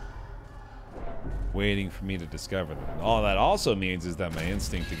 waiting for me to discover them. All that also means is that my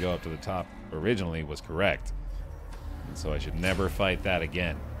instinct to go up to the top originally was correct. And so I should never fight that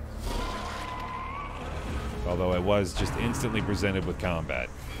again. Although I was just instantly presented with combat.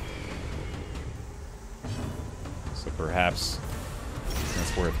 So perhaps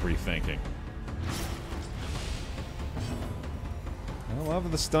that's worth rethinking. I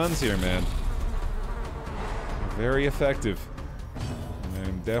love the stuns here, man. Very effective. And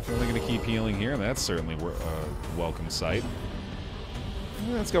I'm definitely going to keep healing here, and that's certainly a welcome sight.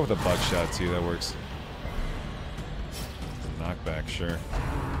 Let's go with a buckshot, too. That works. Knockback, sure.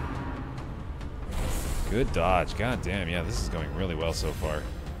 Good dodge. God damn, yeah, this is going really well so far.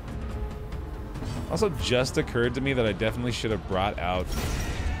 Also, just occurred to me that I definitely should have brought out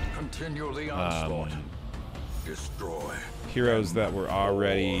Continue the onslaught. Destroy. Heroes that were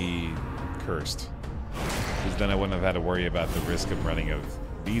already cursed. Because then I wouldn't have had to worry about the risk of running of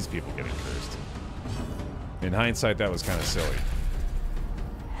these people getting cursed. In hindsight, that was kind of silly.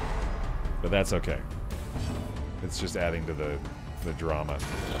 But that's okay. It's just adding to the drama.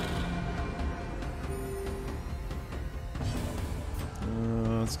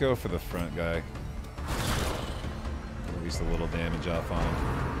 Let's go for the front guy. At least a little damage off on him.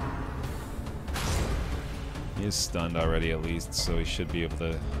 He is stunned already, at least, so we should be able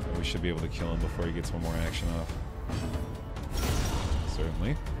to kill him before he gets one more action off.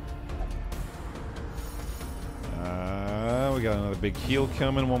 Certainly. We got another big heal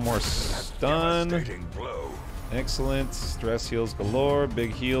coming. One more stun. Excellent. Stress heals galore.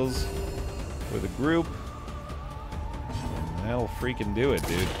 Big heals for the group. And that'll freaking do it,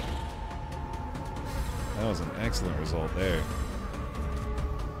 dude. That was an excellent result there.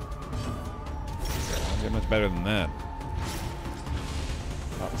 Don't get much better than that.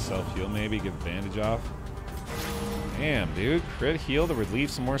 Pop a self-heal maybe, get the bandage off. Damn, dude. Crit heal to relieve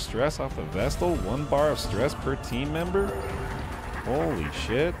some more stress off the Vestal. 1 bar of stress per team member. Holy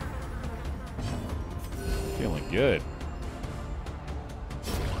shit. Feeling good.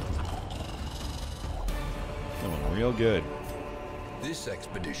 Feeling real good. This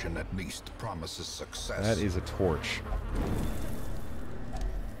expedition at least promises success. That is a torch.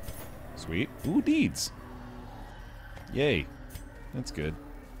 Sweet. Ooh, deeds. Yay. That's good.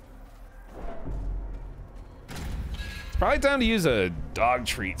 It's probably time to use a dog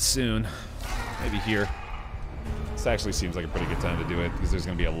treat soon. Maybe here. This actually seems like a pretty good time to do it, because there's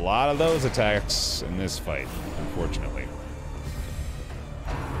going to be a lot of those attacks in this fight, unfortunately.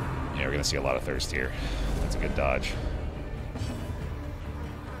 Yeah, we're going to see a lot of thirst here. That's a good dodge.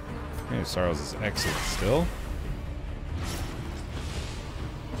 Okay, Sorrows is excellent still.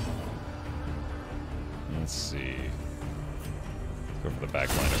 Let's see. Let's go for the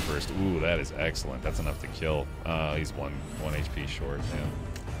backliner first. Ooh, that is excellent. That's enough to kill. He's one HP short. Yeah.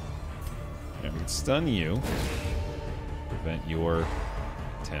 Yeah, we can stun you. Prevent your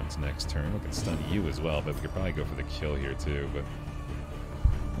attempt next turn. We can stun you as well, but we could probably go for the kill here too. But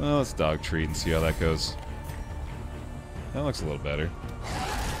well, let's dog treat and see how that goes. That looks a little better.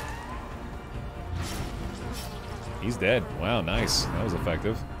 He's dead. Wow, nice. That was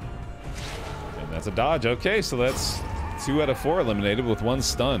effective. And that's a dodge. Okay, so that's 2 out of 4 eliminated with 1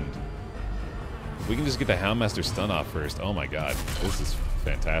 stunned. If we can just get the Houndmaster stun off first. Oh my god. This is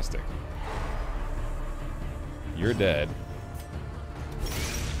fantastic. You're dead.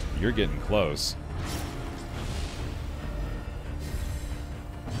 You're getting close.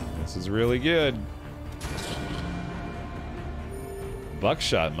 This is really good.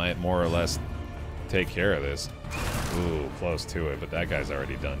 Buckshot might more or less take care of this. Ooh, close to it, but that guy's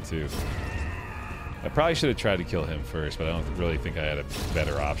already done too. I probably should have tried to kill him first, but I don't really think I had a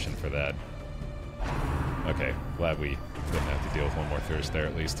better option for that. Okay, glad we didn't have to deal with one more thirst there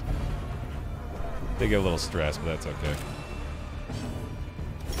at least. They get a little stressed, but that's okay.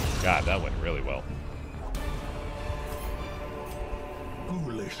 God, that went really well.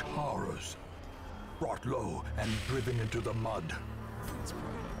 Ghoulish horrors, brought low and driven into the mud. That's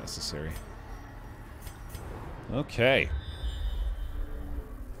probably not necessary. Okay.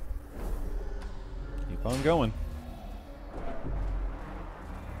 Keep on going.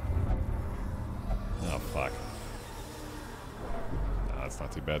 Oh, fuck. No, that's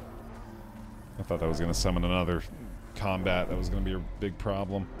not too bad. I thought that was going to summon another combat. That was going to be a big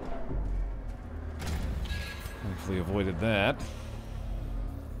problem. Hopefully avoided that.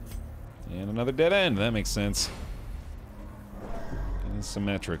 And another dead end. That makes sense. And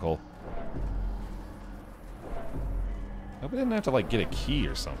symmetrical. I hope I didn't have to, like, get a key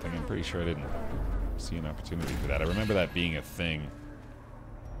or something. I'm pretty sure I didn't see an opportunity for that. I remember that being a thing.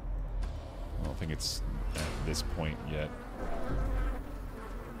 I don't think it's at this point yet.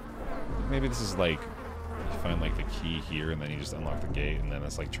 Maybe this is like, you find like the key here and then you just unlock the gate and then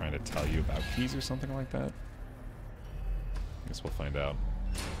it's like trying to tell you about keys or something like that. I guess we'll find out.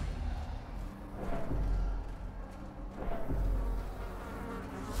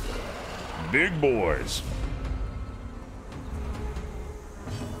 Big boys.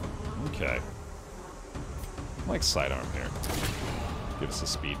 Okay. I like sidearm here. Give us a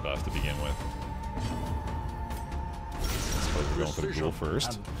speed buff to begin with. I suppose we're going for the duel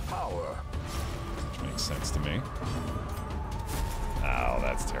first. Which makes sense to me. Oh,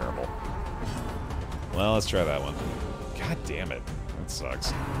 that's terrible. Well, let's try that one. God damn it. That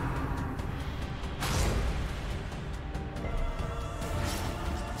sucks.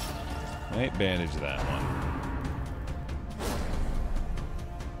 Might bandage that one.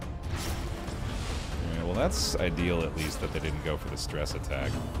 Alright, well that's ideal at least that they didn't go for the stress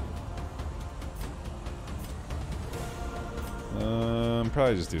attack.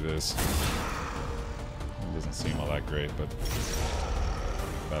 Probably just do this. It doesn't seem all that great, but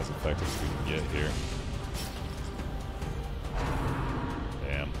about as effective as we can get here.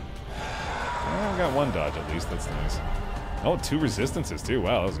 Damn. Well, we got one dodge at least, that's nice. Oh, 2 resistances too,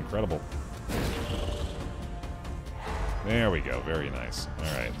 wow, that was incredible. There we go, very nice.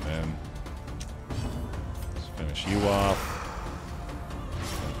 Alright, then let's finish you off.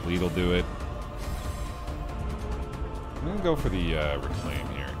 Bleed will do it. I'm gonna go for the reclaim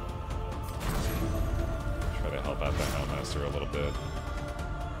here. Try to help out the Houndmaster a little bit.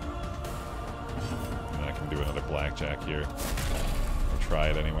 And I can do another blackjack here. I'll try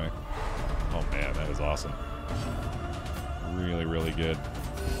it anyway. Oh man, that is awesome. Really, really good.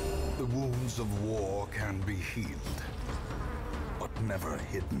 The wounds of war can be healed, but never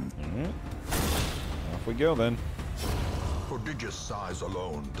hidden. Off we go then. Prodigious size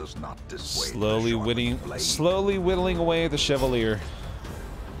alone does not dissuade. Slowly whittling away the Chevalier.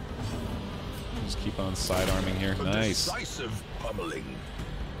 Just keep on sidearming here. Nice. Decisive pummeling.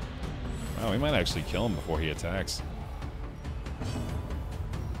 Oh, we might actually kill him before he attacks.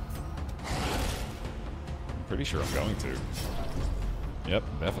 I'm pretty sure I'm going to. Yep,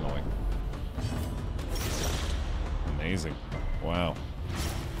 definitely. Amazing. Wow.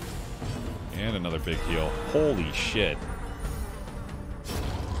 And another big heal. Holy shit.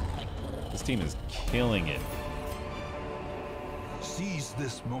 This team is killing it. Seize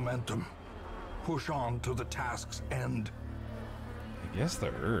this momentum. Push on to the task's end. I guess the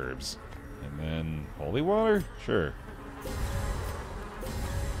herbs. And then holy water? Sure.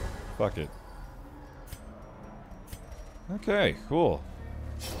 Fuck it. Okay, cool.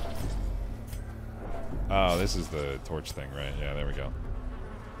 Oh, this is the torch thing, right? Yeah, there we go.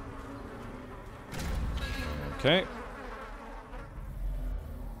 Okay.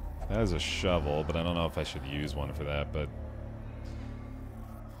 That is a shovel, but I don't know if I should use one for that, but...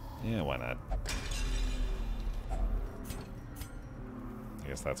 yeah, why not? I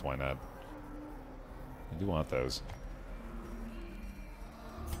guess that's why not. I do want those.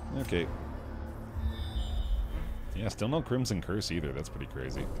 Okay. Yeah, still no Crimson Curse either. That's pretty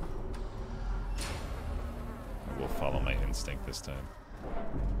crazy. I will follow my instinct this time.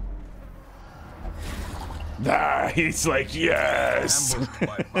 Ah, he's like, yes! Ambushed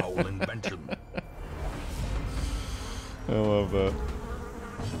by foul invention. I love that.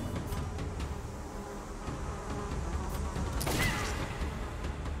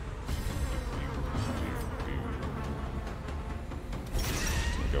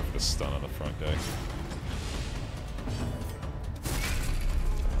 Go for the stun on the front guy.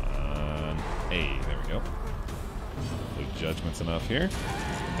 Come on. Hey, there we go. Blue Judgment's enough here.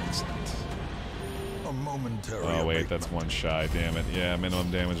 Excellent. A momentary Oh wait, that's abatement. one shy, damn it. Yeah,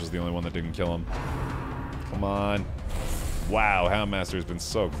 minimum damage was the only one that didn't kill him. Come on. Wow, Houndmaster's been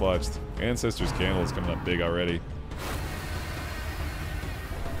so clutched. Ancestor's Candle is coming up big already.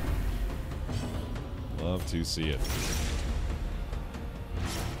 Love to see it.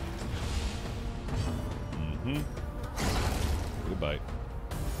 Good bite.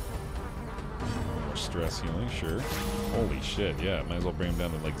 More stress healing, sure. Holy shit, yeah, might as well bring him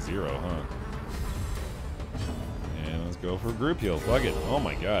down to like 0, huh? go for a group heal. Fuck it. Oh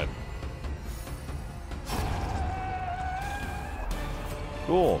my god.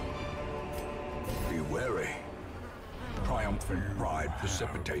 Cool. Be wary. Triumphant pride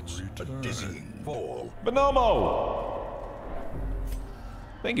precipitates a dizzying fall. Bonomo!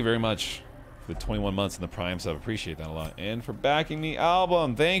 Thank you very much for the 21 months in the Prime sub. Appreciate that a lot. And for backing the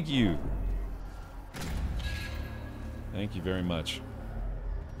album. Thank you. Thank you very much.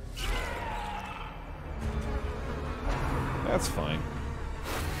 That's fine.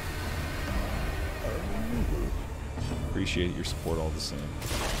 Appreciate your support all the same.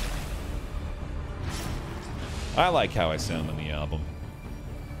 I like how I sound on the album.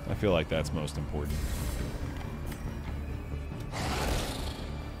 I feel like that's most important.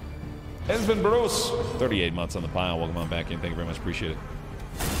 It's been Bruce. 38 months on the pile. Welcome on back in. Thank you very much. Appreciate it.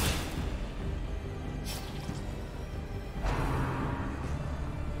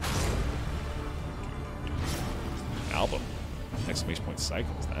 Album. Exclamation point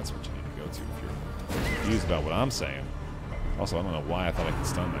cycles. That's what you need to go to if you're confused about what I'm saying. Also, I don't know why I thought I could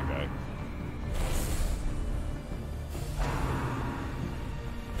stun that guy.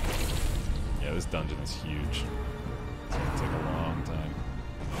 Yeah, this dungeon is huge. It's gonna take a long time.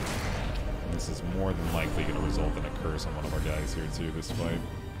 And this is more than likely gonna result in a curse on one of our guys here too, this fight.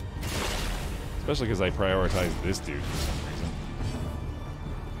 Especially because I prioritized this dude for some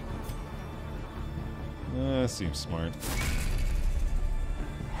reason. Seems smart.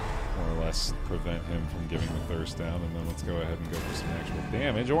 More or less prevent him from giving the thirst down, and then let's go ahead and go for some actual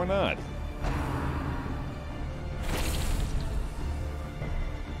damage, or not.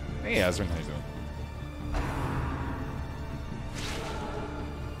 Hey, Azrin, how you doing?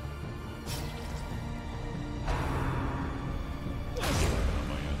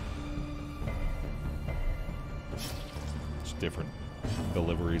 Just different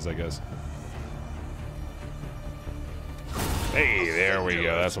deliveries, I guess. Hey, there we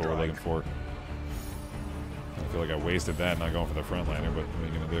go. That's what we're looking for. I feel like I wasted that not going for the frontliner, but what are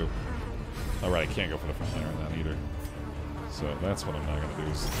you going to do? Alright, I can't go for the frontliner on that either. So that's what I'm not going to do,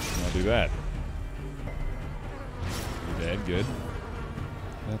 is not do that. You're dead, good.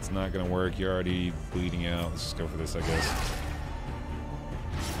 That's not going to work. You're already bleeding out. Let's just go for this, I guess.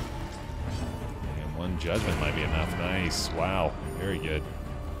 And one judgment might be enough. Nice. Wow. Very good.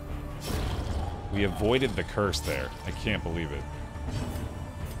 We avoided the curse there. I can't believe it.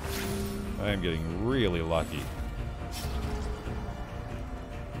 I am getting really lucky.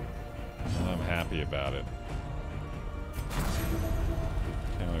 I'm happy about it.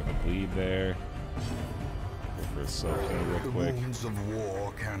 Kind of a bleed there. Go for a soak real quick. The wounds of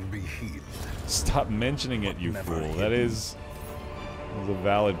war can be healed. Stop mentioning it, you fool. That is a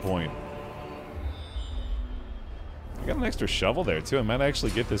valid point. I got an extra shovel there too. I might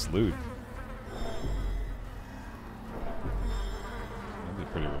actually get this loot.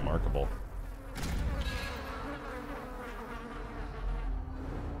 Pretty remarkable.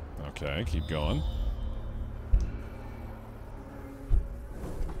 Okay, keep going.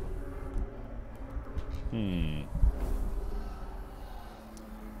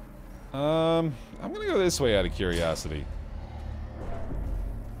 I'm gonna go this way out of curiosity.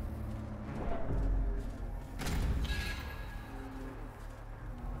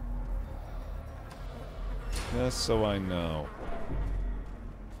 Just so I know.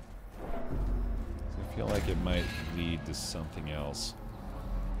 I feel like it might lead to something else.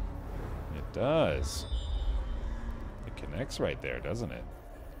 It does. It connects right there, doesn't it?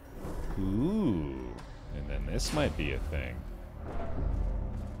 Ooh. And then this might be a thing.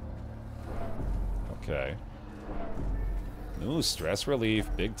 Okay. Ooh, stress relief.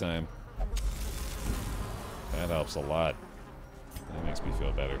 Big time. That helps a lot. That makes me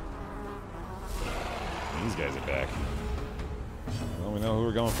feel better. These guys are back. Well, we know who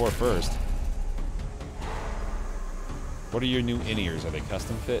we're going for first. What are your new in-ears? Are they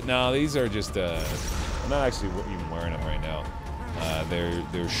custom fit? No, these are just, I'm not actually even wearing them right now.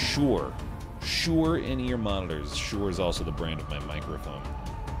 They're Shure. Shure in-ear monitors. Shure is also the brand of my microphone.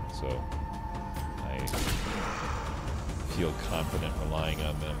 So, I feel confident relying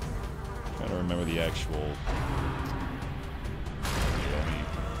on them. I'm trying to remember the actual...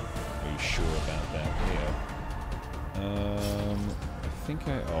 Are you sure about that? Yeah. I think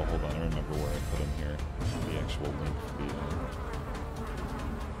oh, hold on. I remember where I put them here. The actual link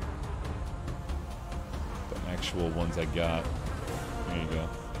for the actual ones I got. There you go.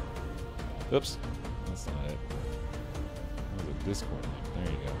 Oops. That's not it. That was a Discord link. There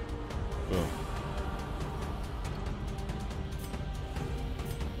you go. Boom.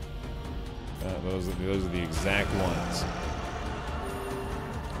 Those are the exact ones.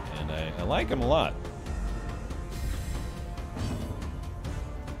 And I like them a lot.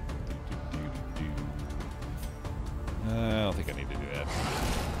 I don't think I need to do that.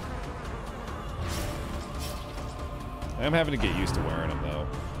 I'm having to get used to wearing them, though.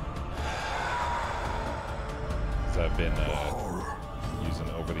 Because I've been using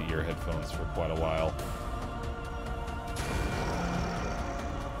over-the-ear headphones for quite a while.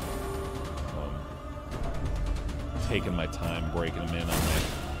 Taking my time, breaking them in on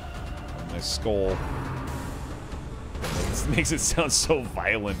my skull. This makes it sound so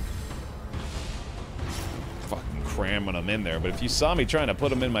violent. Fucking cramming them in there. But if you saw me trying to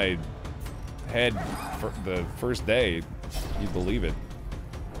put them in my head for the first day, you'd believe it.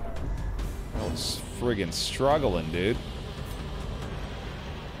 I was friggin' struggling, dude.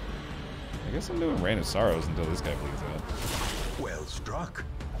 I guess I'm doing Reign of Sorrows until this guy bleeds out. Well struck.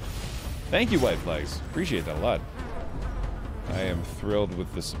 Thank you, White Flags. Appreciate that a lot. I am thrilled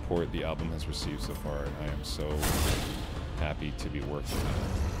with the support the album has received so far. I am so happy to be working on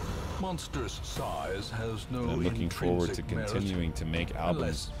it. Monstrous size has no I'm looking forward to intrinsic continuing to make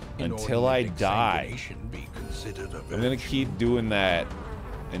albums unless until I inordinate die. exsanguination be considered a I'm gonna virtue. keep doing that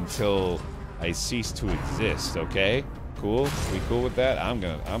until I cease to exist, okay? Cool? We cool with that? I'm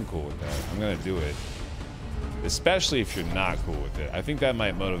cool with that. I'm gonna do it. Especially if you're not cool with it. I think that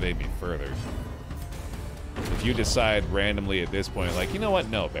might motivate me further. If you decide randomly at this point, like, you know what?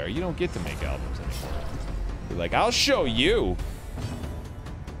 No, Baer, you don't get to make albums anymore. You're like, I'll show you.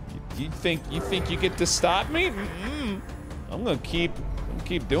 You think you get to stop me? Mm-mm. I'm gonna keep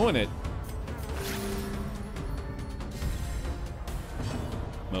doing it.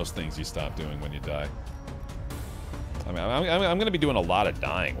 Most things you stop doing when you die. I mean, I'm gonna be doing a lot of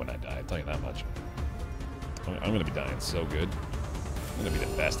dying when I die. I'll tell you that much. I'm gonna be dying so good. I'm gonna be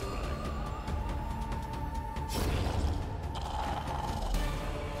the best at dying.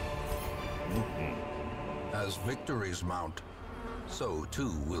 As victories mount, so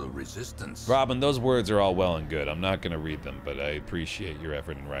too will resistance. Robin, those words are all well and good. I'm not gonna read them, but I appreciate your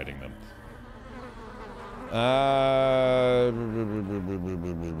effort in writing them.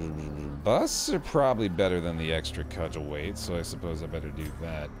 Busts are probably better than the extra cudgel weight, so I suppose I better do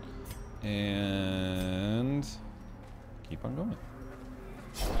that. And keep on going.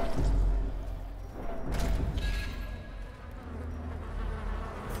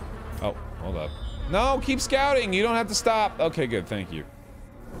 Oh, hold up. No, keep scouting. You don't have to stop. Okay, good. Thank you.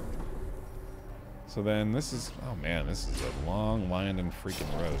 So then this is... Oh, man. This is a long, winding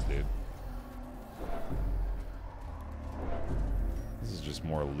freaking road, dude. This is just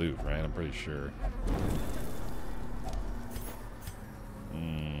more loot, right? I'm pretty sure.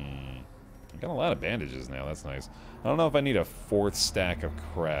 Got a lot of bandages now. That's nice. I don't know if I need a 4th stack of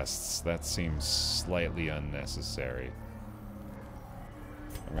crests. That seems slightly unnecessary.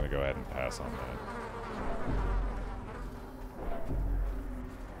 I'm gonna go ahead and pass on that.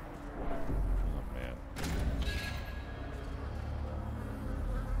 Oh, man.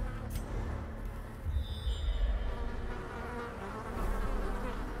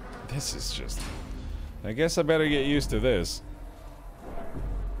 This is just... I guess I better get used to this.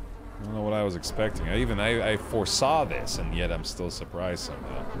 I don't know what I was expecting. I foresaw this, and yet I'm still surprised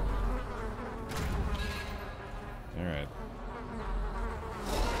somehow. Alright.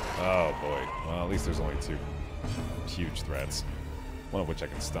 Oh boy. Well, at least there's only 2 huge threats. One of which I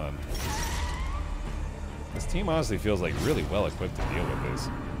can stun. This team honestly feels like really well equipped to deal with this.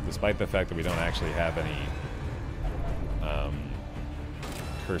 Despite the fact that we don't actually have any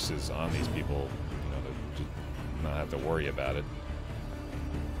curses on these people, you know, to just not have to worry about it.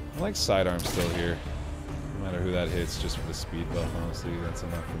 I like sidearm still here. No matter who that hits, just for the speed buff, honestly, that's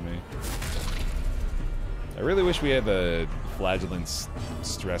enough for me. I really wish we had the Flagellant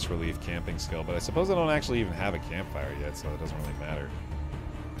stress relief camping skill, but I suppose I don't actually even have a campfire yet, so it doesn't really matter.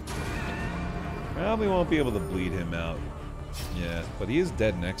 Probably won't be able to bleed him out. Yeah, but he is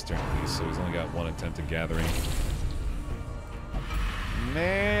dead next turn at least, so he's only got 1 attempt at gathering.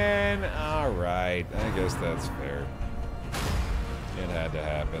 Man, alright. I guess that's fair. It had to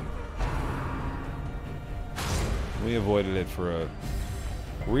happen. We avoided it for a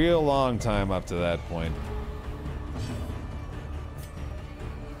real long time up to that point.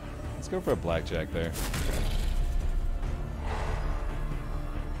 Let's go for a blackjack there.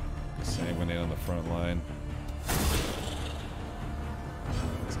 Sanguinate on the front line.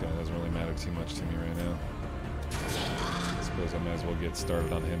 This guy doesn't really matter too much to me right now. I suppose I might as well get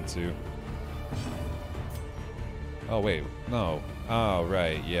started on him too. Oh wait, no. Oh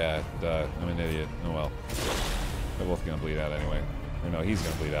right, yeah, duh. I'm an idiot. Oh well. They're both gonna bleed out anyway. Or no, he's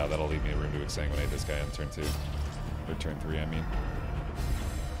gonna bleed out. That'll leave me room to exsanguinate this guy on turn 2. Or turn 3, I mean.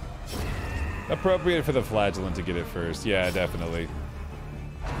 Appropriate for the Flagellant to get it first. Yeah, definitely.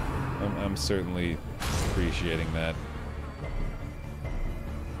 I'm certainly appreciating that.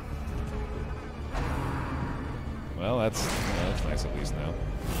 Well, that's nice at least now.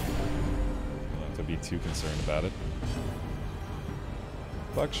 Don't have to be too concerned about it.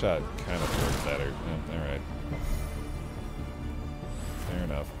 Buckshot kind of works better. Yeah, alright. Fair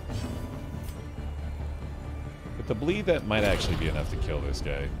enough. With the bleed, that might actually be enough to kill this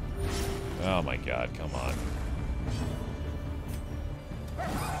guy. Oh my god, come on.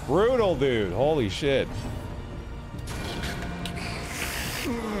 Brutal, dude. Holy shit.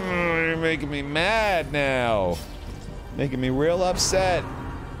 You're making me mad now. Making me real upset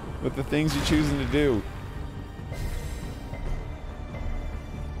with the things you're choosing to do.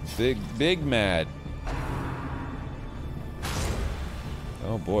 Big mad.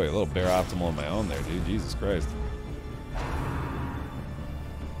 Oh boy, a little Baer optimal of my own there, dude. Jesus Christ.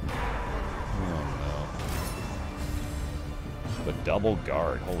 Oh no. The double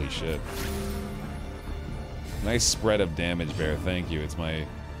guard. Holy shit. Nice spread of damage, Baer. Thank you. It's my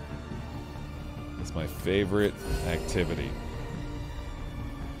favorite activity.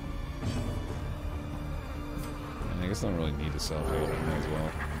 And I guess I don't really need to self-heal, but I might as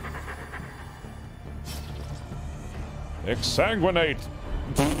well. Exsanguinate!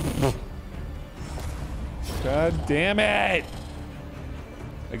 God damn it!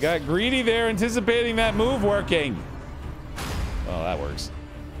 I got greedy there, anticipating that move working. Oh, that works.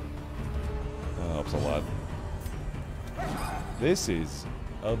 That helps a lot. This is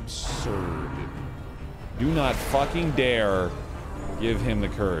absurd. Do not fucking dare give him the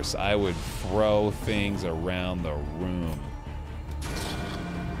curse. I would throw things around the room.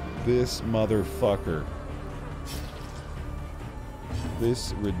 This motherfucker.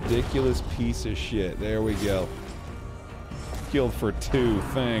 This ridiculous piece of shit. There we go. Killed for 2,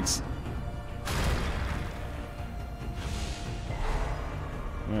 thanks.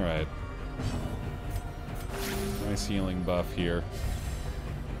 Alright. Nice healing buff here.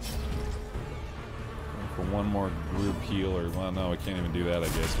 For one more group heal, or well, no, we can't even do that, I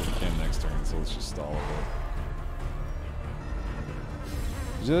guess, but we can next turn, so let's just stall a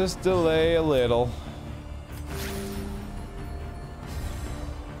bit. Just delay a little.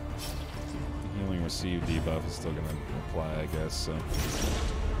 Healing received debuff is still gonna apply, I guess, so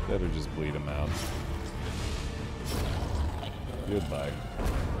better just bleed him out. Goodbye.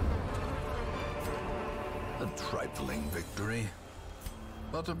 A trifling victory,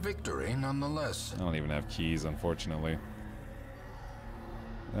 but a victory nonetheless. I don't even have keys, unfortunately.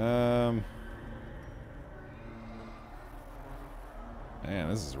 Man,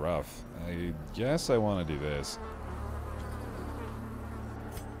 this is rough. I guess I want to do this.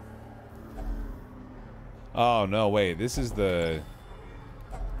 Oh, no, wait. This is the...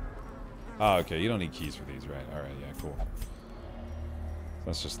 Oh, okay. You don't need keys for these, right? Alright, yeah, cool.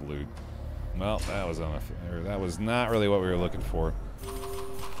 That's just loot. Well, that was that was not really what we were looking for.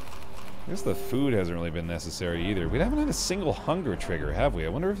 I guess the food hasn't really been necessary either. We haven't had a single hunger trigger, have we? I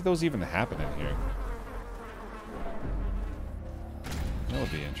wonder if those even happen in here. That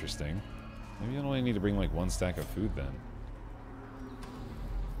would be interesting. Maybe you only need to bring like 1 stack of food then.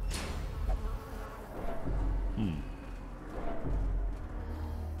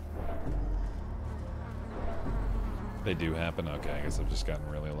 They do happen? Okay, I guess I've just gotten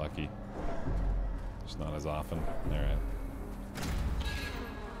really lucky. Just not as often. Alright.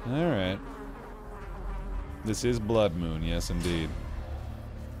 Alright. This is Blood Moon, yes indeed.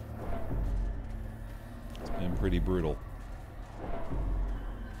 It's been pretty brutal.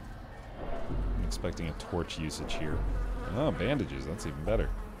 I'm expecting a torch usage here. Oh, bandages, that's even better.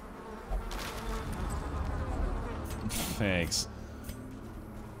 Thanks.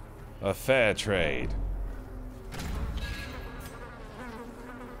 A fair trade.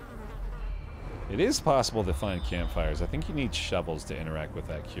 It is possible to find campfires. I think you need shovels to interact with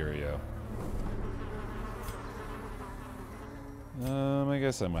that curio. I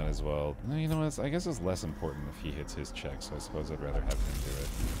guess I might as well. No, you know what? I guess it's less important if he hits his check, so I suppose I'd rather have him do it.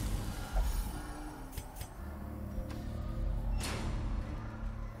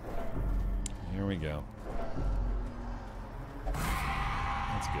 Here we go.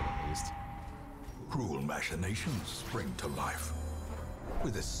 That's good at least. Cruel machinations spring to life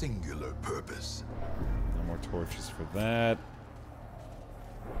with a singular purpose. No more torches for that.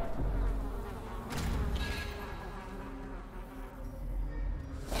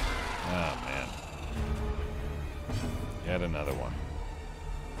 Oh, man. Yet another one.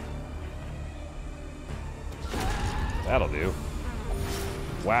 That'll do.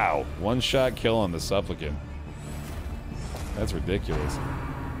 Wow. One-shot kill on the supplicant. That's ridiculous.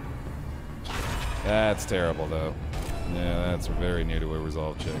 That's terrible, though. Yeah, that's very near to a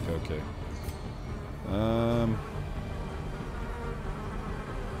resolve check. Okay. I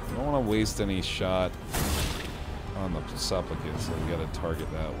don't want to waste any shot on the supplicant, so we gotta target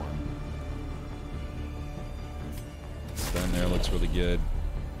that one. Stun there looks really good.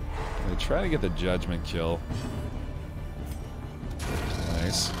 They try to get the judgment kill.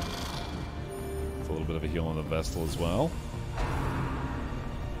 Nice. It's a little bit of a heal on the Vestal as well.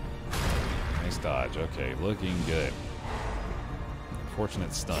 Nice dodge. Okay, looking good.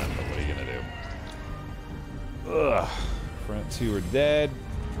 Unfortunate stun, but what are you gonna do? Ugh. Front two are dead.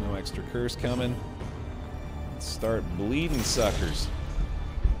 No extra curse coming. Let's start bleeding suckers.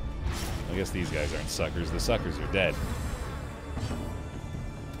 I guess these guys aren't suckers. The suckers are dead.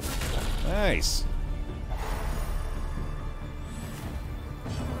 Nice.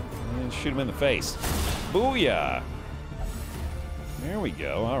 And shoot him in the face. Booyah! There we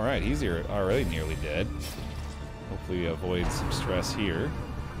go. All right, he's already nearly dead. Hopefully avoid some stress here.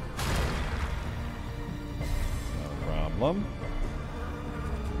 No problem.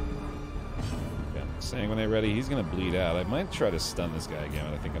 Got Sanguinate ready. He's going to bleed out. I might try to stun this guy again,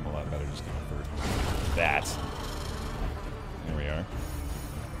 but I think I'm a lot better just going for that. There we are.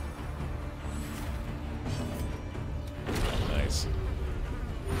 Nice.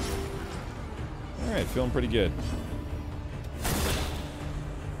 Alright, feeling pretty good.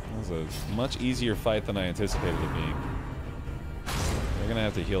 That was a much easier fight than I anticipated it being. We're gonna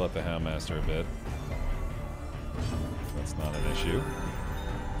have to heal up the Houndmaster a bit. That's not an issue.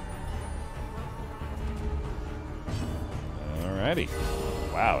 Alrighty.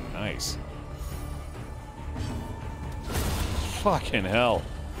 Wow, nice. Fucking hell.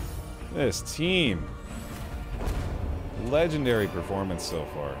 This team. Legendary performance so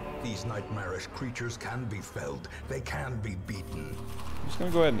far. These nightmarish creatures can be felled. They can be beaten. I'm just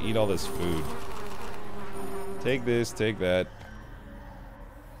gonna go ahead and eat all this food. Take this, take that.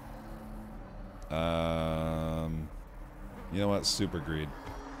 You know what? Super greed.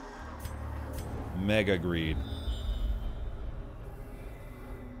 Mega greed.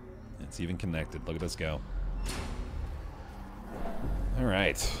 It's even connected. Look at this go.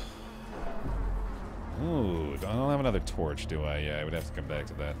 Alright. Ooh, I don't have another torch, do I? Yeah, I would have to come back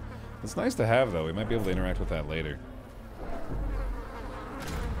to that. It's nice to have, though. We might be able to interact with that later.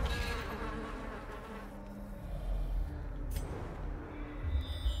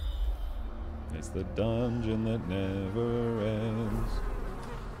 It's the dungeon that never ends.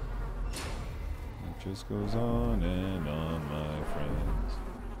 It just goes on and on, my friends.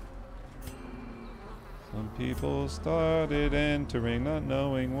 Some people started entering not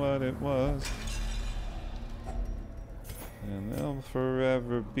knowing what it was. And they'll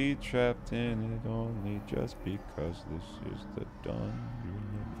forever be trapped in it only just because this is the dungeon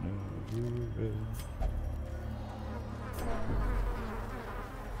that never ends.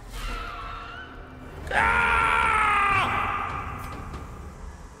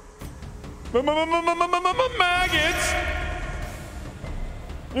 Maggots!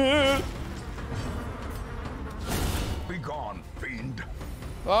 Be gone, fiend.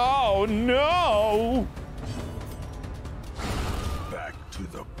 Oh no! Back to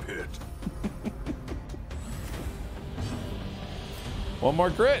the pit. One more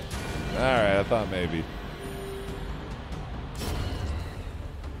crit. Alright, I thought maybe.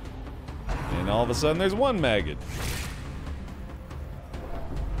 And all of a sudden there's one maggot.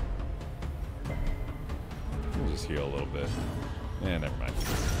 We'll just heal a little bit. Never mind.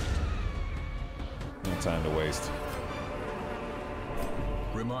 No time to waste.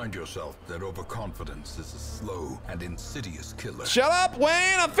 Remind yourself that overconfidence is a slow and insidious killer. Shut up,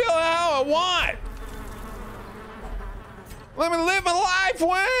 Wayne! I'm feeling how I want! Let me live my life,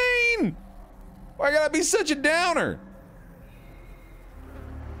 Wayne! Why I gotta be such a downer?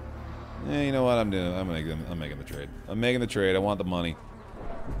 Yeah, you know what I'm doing? I'm making the trade. I'm making the trade. I want the money.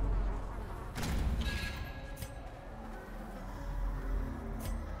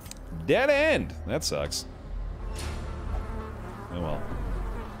 Dead end! That sucks. Oh well.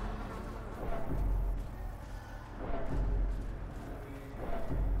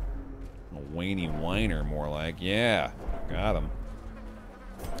 A Wayne whiner, more like. Yeah, got him.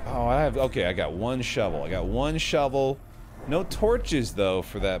 Oh, okay, I got one shovel. I got one shovel. No torches, though,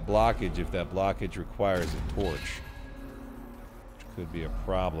 for that blockage, if that blockage requires a torch. Which could be a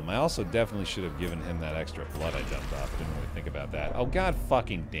problem. I also definitely should have given him that extra blood I dumped off. Didn't really think about that. Oh, god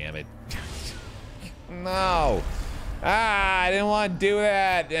fucking damn it. No! Ah, I didn't want to do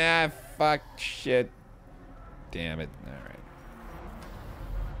that! Ah, fuck, shit. Damn it. Alright.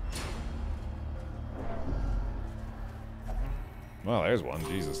 Well, there's one.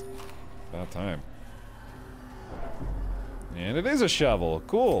 Jesus. About time. And it is a shovel.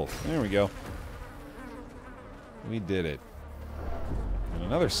 Cool. There we go. We did it. And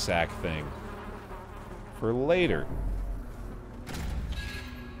another sack thing. for later.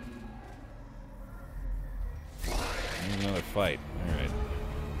 Another fight. Alright.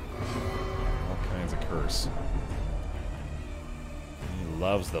 All kinds of curse. He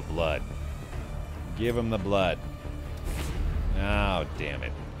loves the blood. Give him the blood. Oh, damn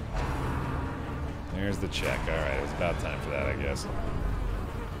it. There's the check. Alright, it's about time for that, I guess.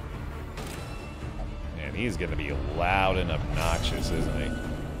 Man, he's gonna be loud and obnoxious, isn't he?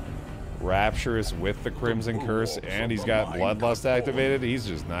 Rapturous with the Crimson Curse, and he's got Bloodlust activated. He's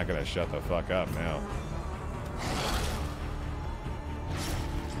just not gonna shut the fuck up now.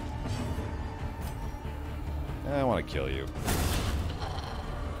 I want to kill you.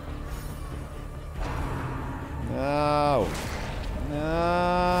 No.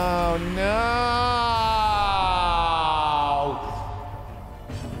 No. No.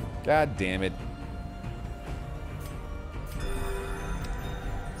 God damn it.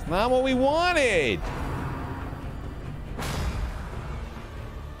 It's not what we wanted.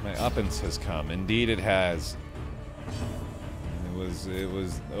 My uppance has come. Indeed it has. It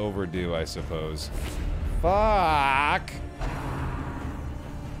was overdue, I suppose. Fuck!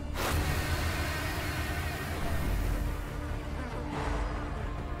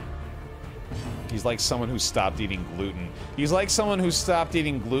 He's like someone who stopped eating gluten. He's like someone who stopped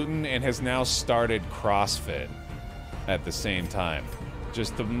eating gluten and has now started CrossFit at the same time.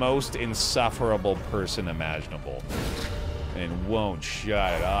 Just the most insufferable person imaginable. And won't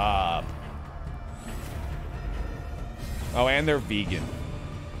shut up. Oh, and they're vegan.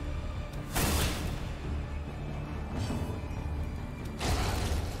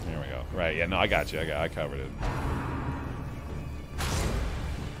 Right, yeah, no, I got you. I covered it.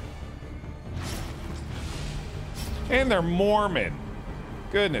 And they're Mormon.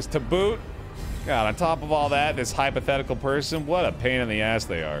 Goodness, to boot. God, on top of all that, this hypothetical person, what a pain in the ass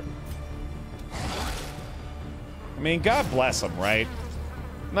they are. I mean, God bless them, right?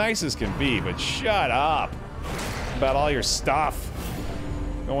 Nice as can be, but shut up about all your stuff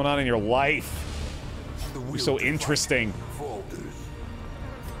going on in your life. You're so interesting.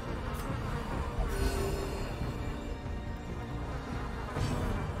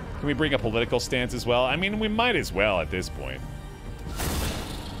 Can we bring a political stance as well? I mean, we might as well at this point.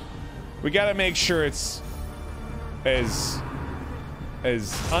 We gotta make sure it's as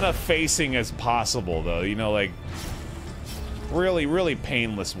uneffacing as possible, though. You know, like, really, really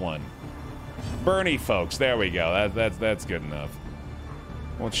painless one. Bernie, folks. There we go. That's good enough.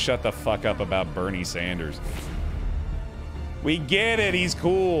 Won't shut the fuck up about Bernie Sanders. We get it. He's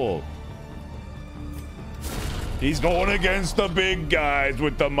cool. He's going against the big guys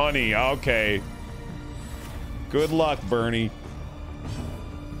with the money. Okay. Good luck, Bernie.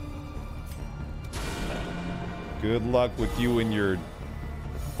 Good luck with you and your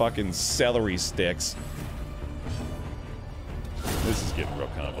fucking celery sticks. This is getting real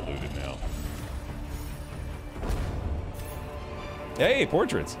convoluted now. Hey,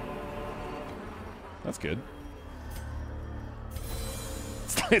 portraits. That's good.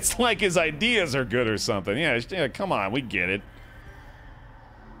 It's like his ideas are good or something. Yeah, come on, we get it.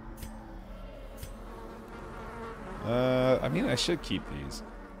 I mean, I should keep these.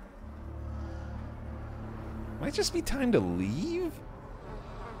 Might just be time to leave?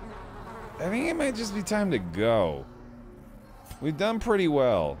 I think it might just be time to go. We've done pretty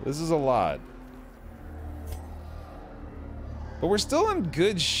well. This is a lot. But we're still in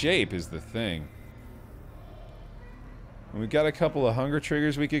good shape is the thing. And we've got a couple of hunger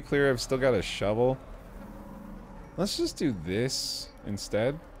triggers we could clear. I've still got a shovel. Let's just do this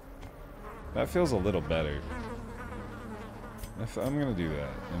instead. That feels a little better. I'm gonna do that,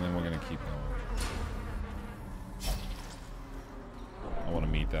 and then we're gonna keep going. I want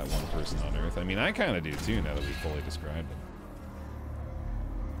to meet that one person on Earth. I mean, I kind of do too, now that we fully described them.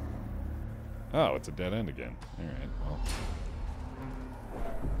 Oh, it's a dead end again. Alright, well.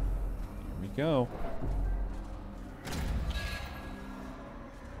 Here we go.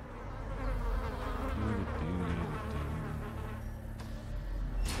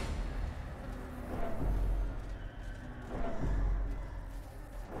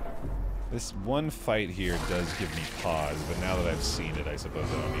 This one fight here does give me pause, but now that I've seen it, I suppose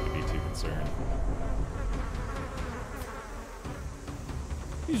I don't need to be too concerned.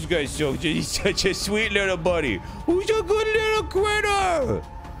 This guy's he's such a sweet little buddy. Who's a good little critter?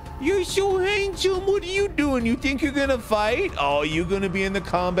 You're so handsome. What are you doing? You think you're gonna fight? Oh, you gonna be in the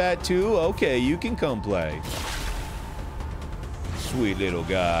combat too? Okay, you can come play. Sweet little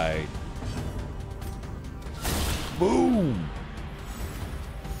guy. Boom.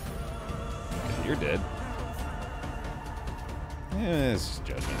 Okay, you're dead. Yeah, this is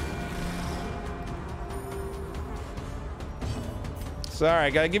judgment. Sorry, I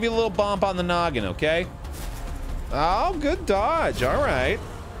gotta give you a little bump on the noggin, okay? Oh, good dodge. All right.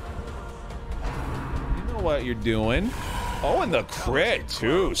 You know what you're doing. Oh, and the crit,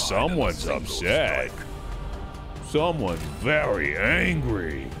 too. Someone's upset. Someone's very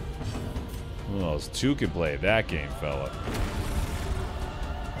angry. Well, those two can play that game, fella.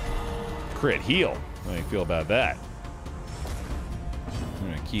 Crit heal. How do you feel about that? I'm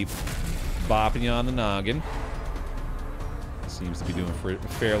gonna keep bopping you on the noggin. Seems to be doing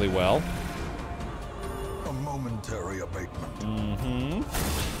fairly well. A momentary abatement.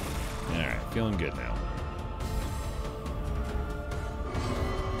 Mm-hmm. All right, feeling good now.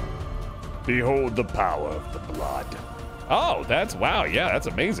 Behold the power of the blood. Oh, that's, wow, yeah, that's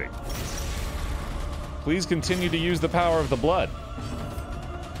amazing. Please continue to use the power of the blood.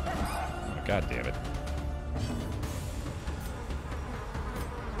 Oh, God damn it.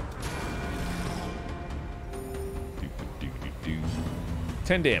 Do.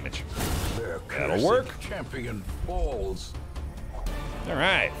 10 damage. That'll work. Champion falls. All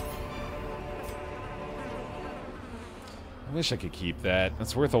right. I wish I could keep that.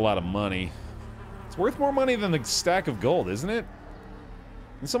 That's worth a lot of money. It's worth more money than the stack of gold, isn't it?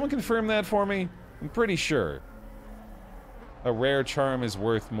 Can someone confirm that for me? I'm pretty sure. A rare charm is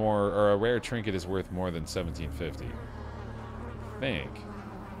worth more, or a rare trinket is worth more than 1750. I think.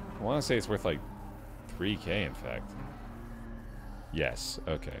 I want to say it's worth like 3K, in fact. Yes,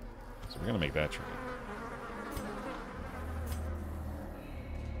 okay. So we're gonna make that trinket.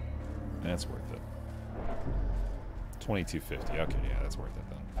 That's worth it. 2250. Okay, yeah, that's worth it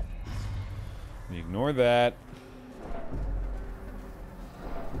then. We ignore that.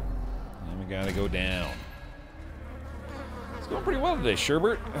 And we gotta go down. It's going pretty well today,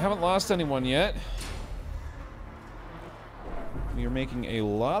 Sherbert. I haven't lost anyone yet. We are making a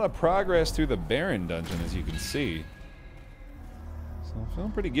lot of progress through the Baron dungeon, as you can see. So I'm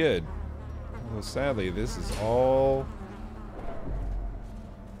feeling pretty good. Although sadly, this is all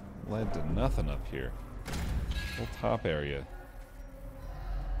led to nothing up here. Whole top area.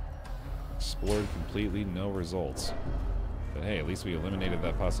 Explored completely, no results. But hey, at least we eliminated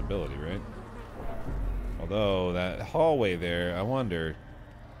that possibility, right? Although, that hallway there, I wonder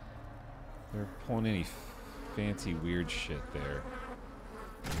if they're pulling any fancy weird shit there.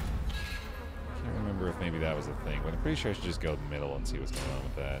 Can't remember if maybe that was a thing, but I'm pretty sure I should just go middle and see what's going on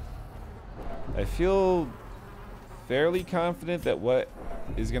with that. I feel fairly confident that what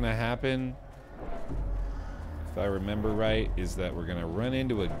is going to happen, if I remember right, is that we're going to run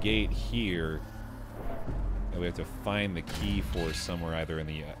into a gate here that we have to find the key for somewhere either in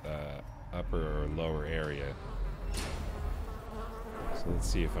the upper or lower area. So let's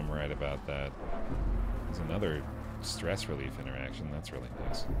see if I'm right about that. There's another stress relief interaction. That's really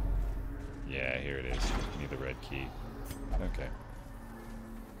nice. Yeah, here it is. Need the red key. Okay.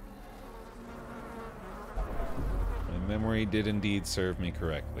 My memory did indeed serve me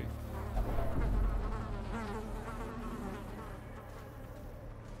correctly.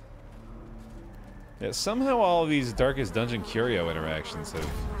 Yeah, somehow all of these Darkest Dungeon Curio interactions have...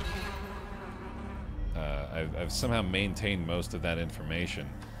 I've somehow maintained most of that information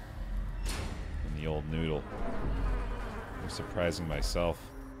in the old noodle. I'm surprising myself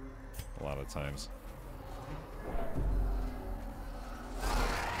a lot of times.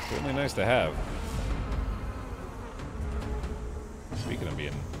 Certainly nice to have. Speaking of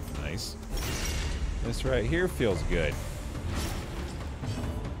being nice, this right here feels good.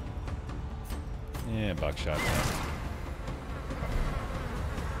 Yeah, buckshot now.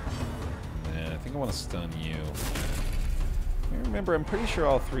 Yeah, I think I want to stun you. Remember, I'm pretty sure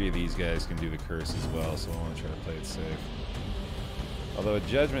all three of these guys can do the curse as well, so I want to try to play it safe. Although a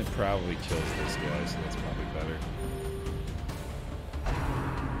judgment probably kills this guy, so that's probably better.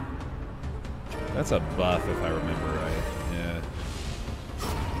 That's a buff, if I remember right. Yeah.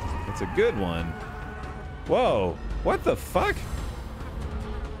 It's a good one. Whoa! What the fuck?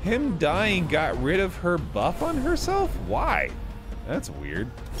 Him dying got rid of her buff on herself? Why? That's weird.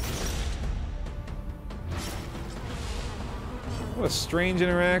 What a strange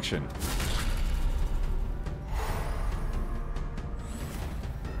interaction.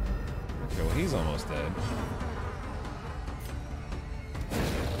 Okay, well, he's almost dead.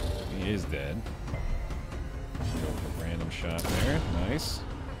 He is dead. Go for a random shot there. Nice.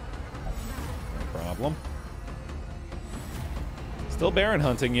 No problem. Still Baron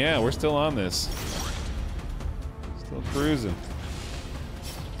hunting, yeah, we're still on this. Still cruising.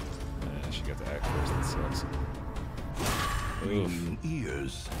 She got to act first, that sucks. Ringing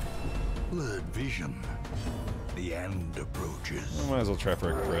ears, blurred vision. The end approaches. I might as well try for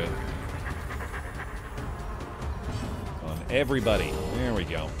a crit. On Everybody. There we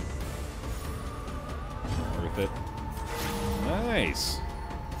go. Worth it. Nice.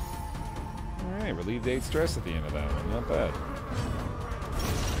 Alright, relieved 8 stress at the end of that one. Not bad.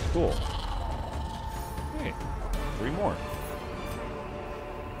 Cool. Hey, 3 more.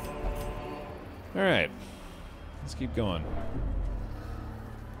 Alright. Let's keep going.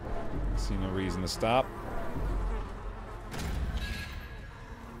 See no reason to stop.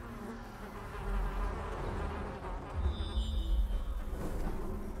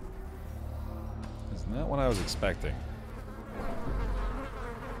 That's not what I was expecting.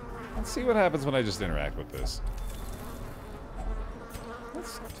 Let's see what happens when I just interact with this.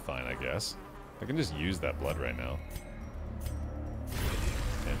 That's fine, I guess. I can just use that blood right now.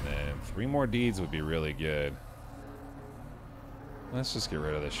 And then 3 more deeds would be really good. Let's just get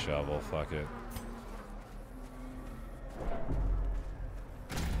rid of this shovel. Fuck it.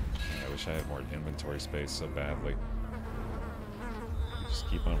 I wish I had more inventory space so badly. Just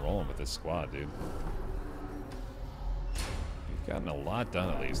keep on rolling with this squad, dude. We've gotten a lot done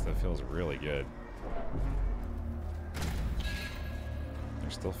at least. That feels really good.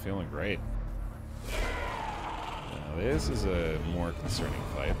 They're still feeling great. Now this is a more concerning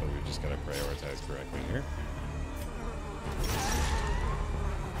fight, but we've just got to prioritize correctly here.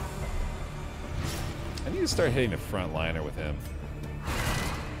 I need to start hitting the front liner with him.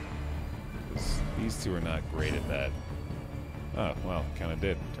 These two are not great at that. Oh, well, kind of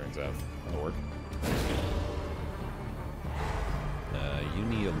did, turns out. That'll work. You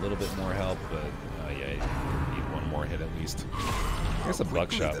need a little bit more help, but yeah, you need 1 more hit at least. I guess a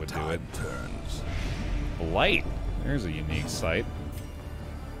buckshot would do it. Blight! There's a unique sight.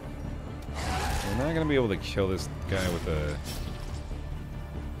 We're not going to be able to kill this guy with a...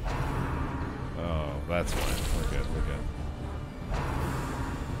 Oh, that's fine. We're good, we're good.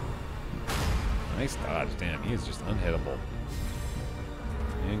 Nice dodge, damn. He is just unhittable.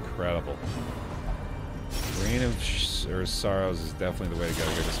 Incredible. Reign of Sorrows is definitely the way to go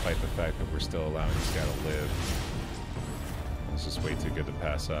here, despite the fact that we're still allowing this guy to live. It's just way too good to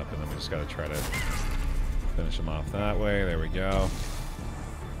pass up, and then we just gotta try to finish him off that way. There we go.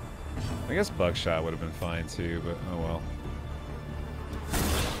 I guess buckshot would have been fine too, but oh well.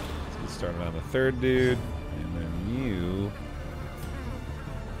 Let's get started on the 3rd dude, and then you...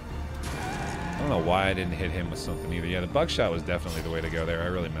 I don't know why I didn't hit him with something either. Yeah, the buckshot was definitely the way to go there. I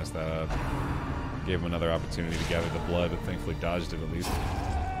really messed that up. Gave him another opportunity to gather the blood, but thankfully dodged it at least.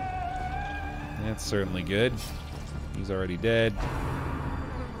 That's certainly good. He's already dead.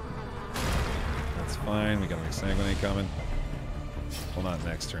 That's fine. We got an Exsanguinate coming. Well, not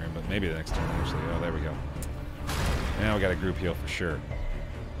next turn, but maybe the next turn, actually. Oh, there we go. Now we got a group heal for sure.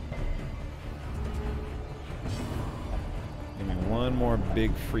 Give me 1 more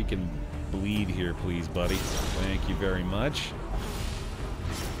big freaking bleed here, please, buddy. Thank you very much.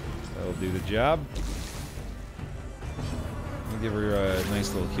 That'll do the job. We'll give her a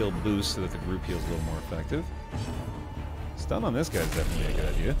nice little heal boost so that the group heal's a little more effective. Stun on this guy's definitely a good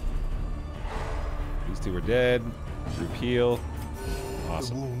idea. These 2 are dead. Group heal.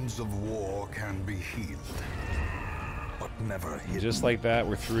 Awesome. The wounds of war can be healed, but never hidden. Just like that,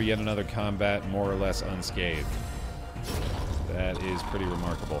 we're through yet another combat more or less unscathed. That is pretty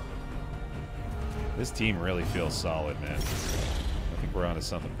remarkable. This team really feels solid, man. I think we're onto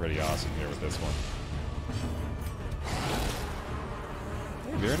something pretty awesome here with this one.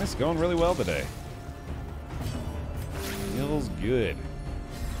 Hey, Baer, it's going really well today. Feels good.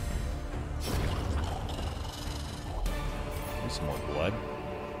 There's some more blood.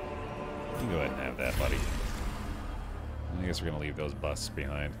 You can go ahead and have that, buddy. I guess we're going to leave those busts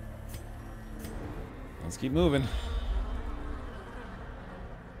behind. Let's keep moving.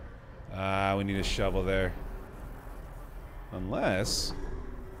 We need a shovel there. Unless...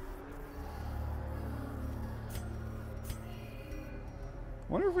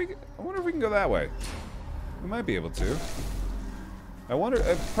 I wonder if we can go that way. We might be able to. I wonder...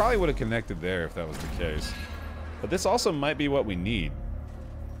 It probably would have connected there if that was the case. But this also might be what we need.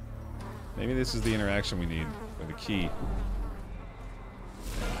 Maybe this is the interaction we need for the key.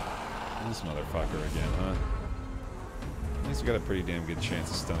 This motherfucker again, huh? At least we got a pretty damn good chance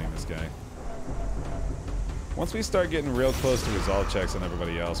of stunning this guy. Once we start getting real close to resolve checks on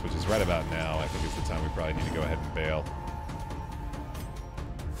everybody else, which is right about now, I think it's the time we probably need to go ahead and bail.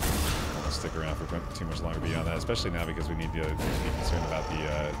 I won't stick around for too much longer beyond that, especially now because we need to be concerned about the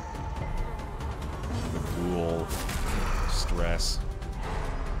ghoul stress.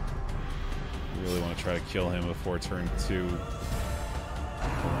 We really want to try to kill him before turn 2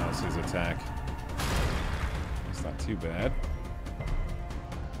 allows his attack. It's not too bad.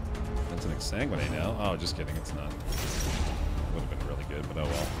 That's an Exsanguinate now. Oh, just kidding, it's not. would have been really good, but oh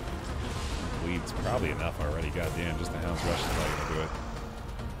well. Bleed's probably enough already. Goddamn, just the Hound's Rush is probably gonna do it.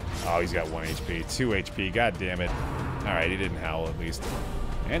 Oh, he's got 1 HP, 2 HP. God damn it. All right, he didn't howl at least,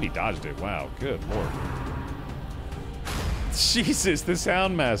 and he dodged it. Wow, good lord. Jesus, the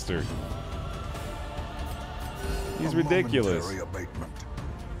Soundmaster. He's ridiculous. All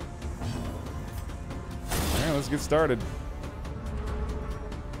right, let's get started.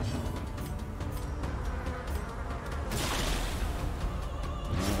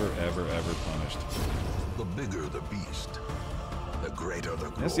 Never, ever, ever punished. The bigger the beast, the greater the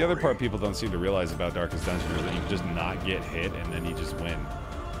glory. That's the other part people don't seem to realize about Darkest Dungeon, is that you just not get hit and then you just win.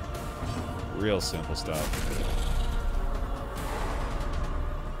 Real simple stuff.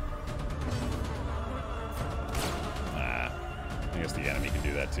 I guess the enemy can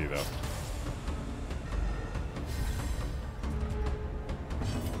do that too, though.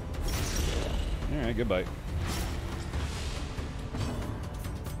 Alright, good bite.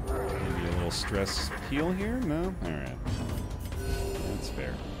 Maybe a little stress heal here? No? Alright. That's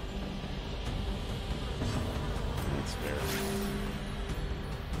fair. That's fair.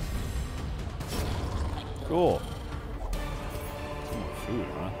 Cool. Some more food,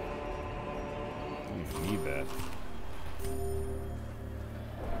 huh? Don't even need that.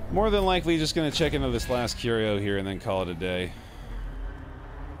 More than likely just gonna check into this last curio here and then call it a day.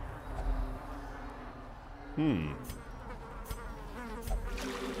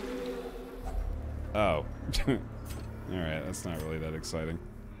 Oh. Alright, that's not really that exciting.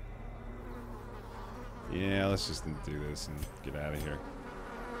 Yeah, let's just do this and get out of here.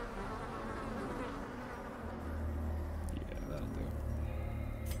 Yeah, that'll do.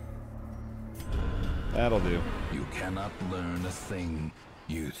 That'll do. You cannot learn a thing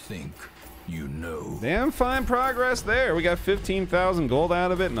you think you know. Damn fine progress there. We got 15,000 gold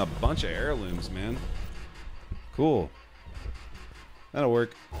out of it and a bunch of heirlooms, man. Cool. That'll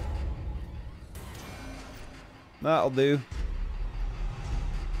work. That'll do.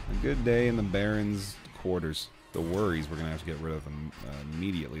 A good day in the Baron's quarters. The worries, we're gonna have to get rid of them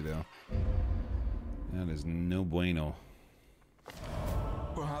immediately, though. That is no bueno.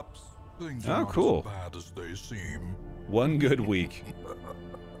 Perhaps things are not cool. as bad as they seem. One good week.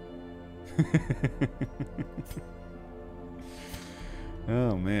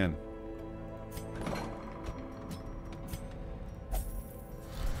 Oh, man.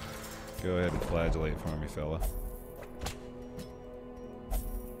 Go ahead and flagellate for me, fella.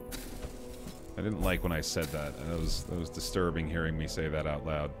 I didn't like when I said that. That was disturbing hearing me say that out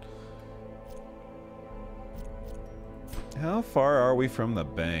loud. How far are we from the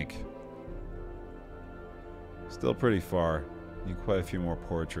bank? Still pretty far. Need quite a few more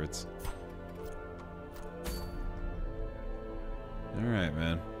portraits. Alright,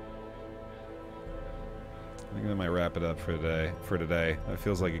 man. I think that might wrap it up for today. That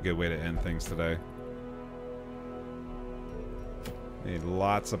feels like a good way to end things today. Made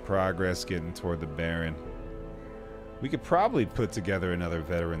lots of progress getting toward the Baron. We could probably put together another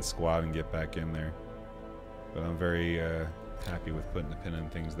veteran squad and get back in there. But I'm very happy with putting the pin in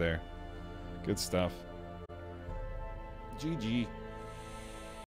things there. Good stuff. GG.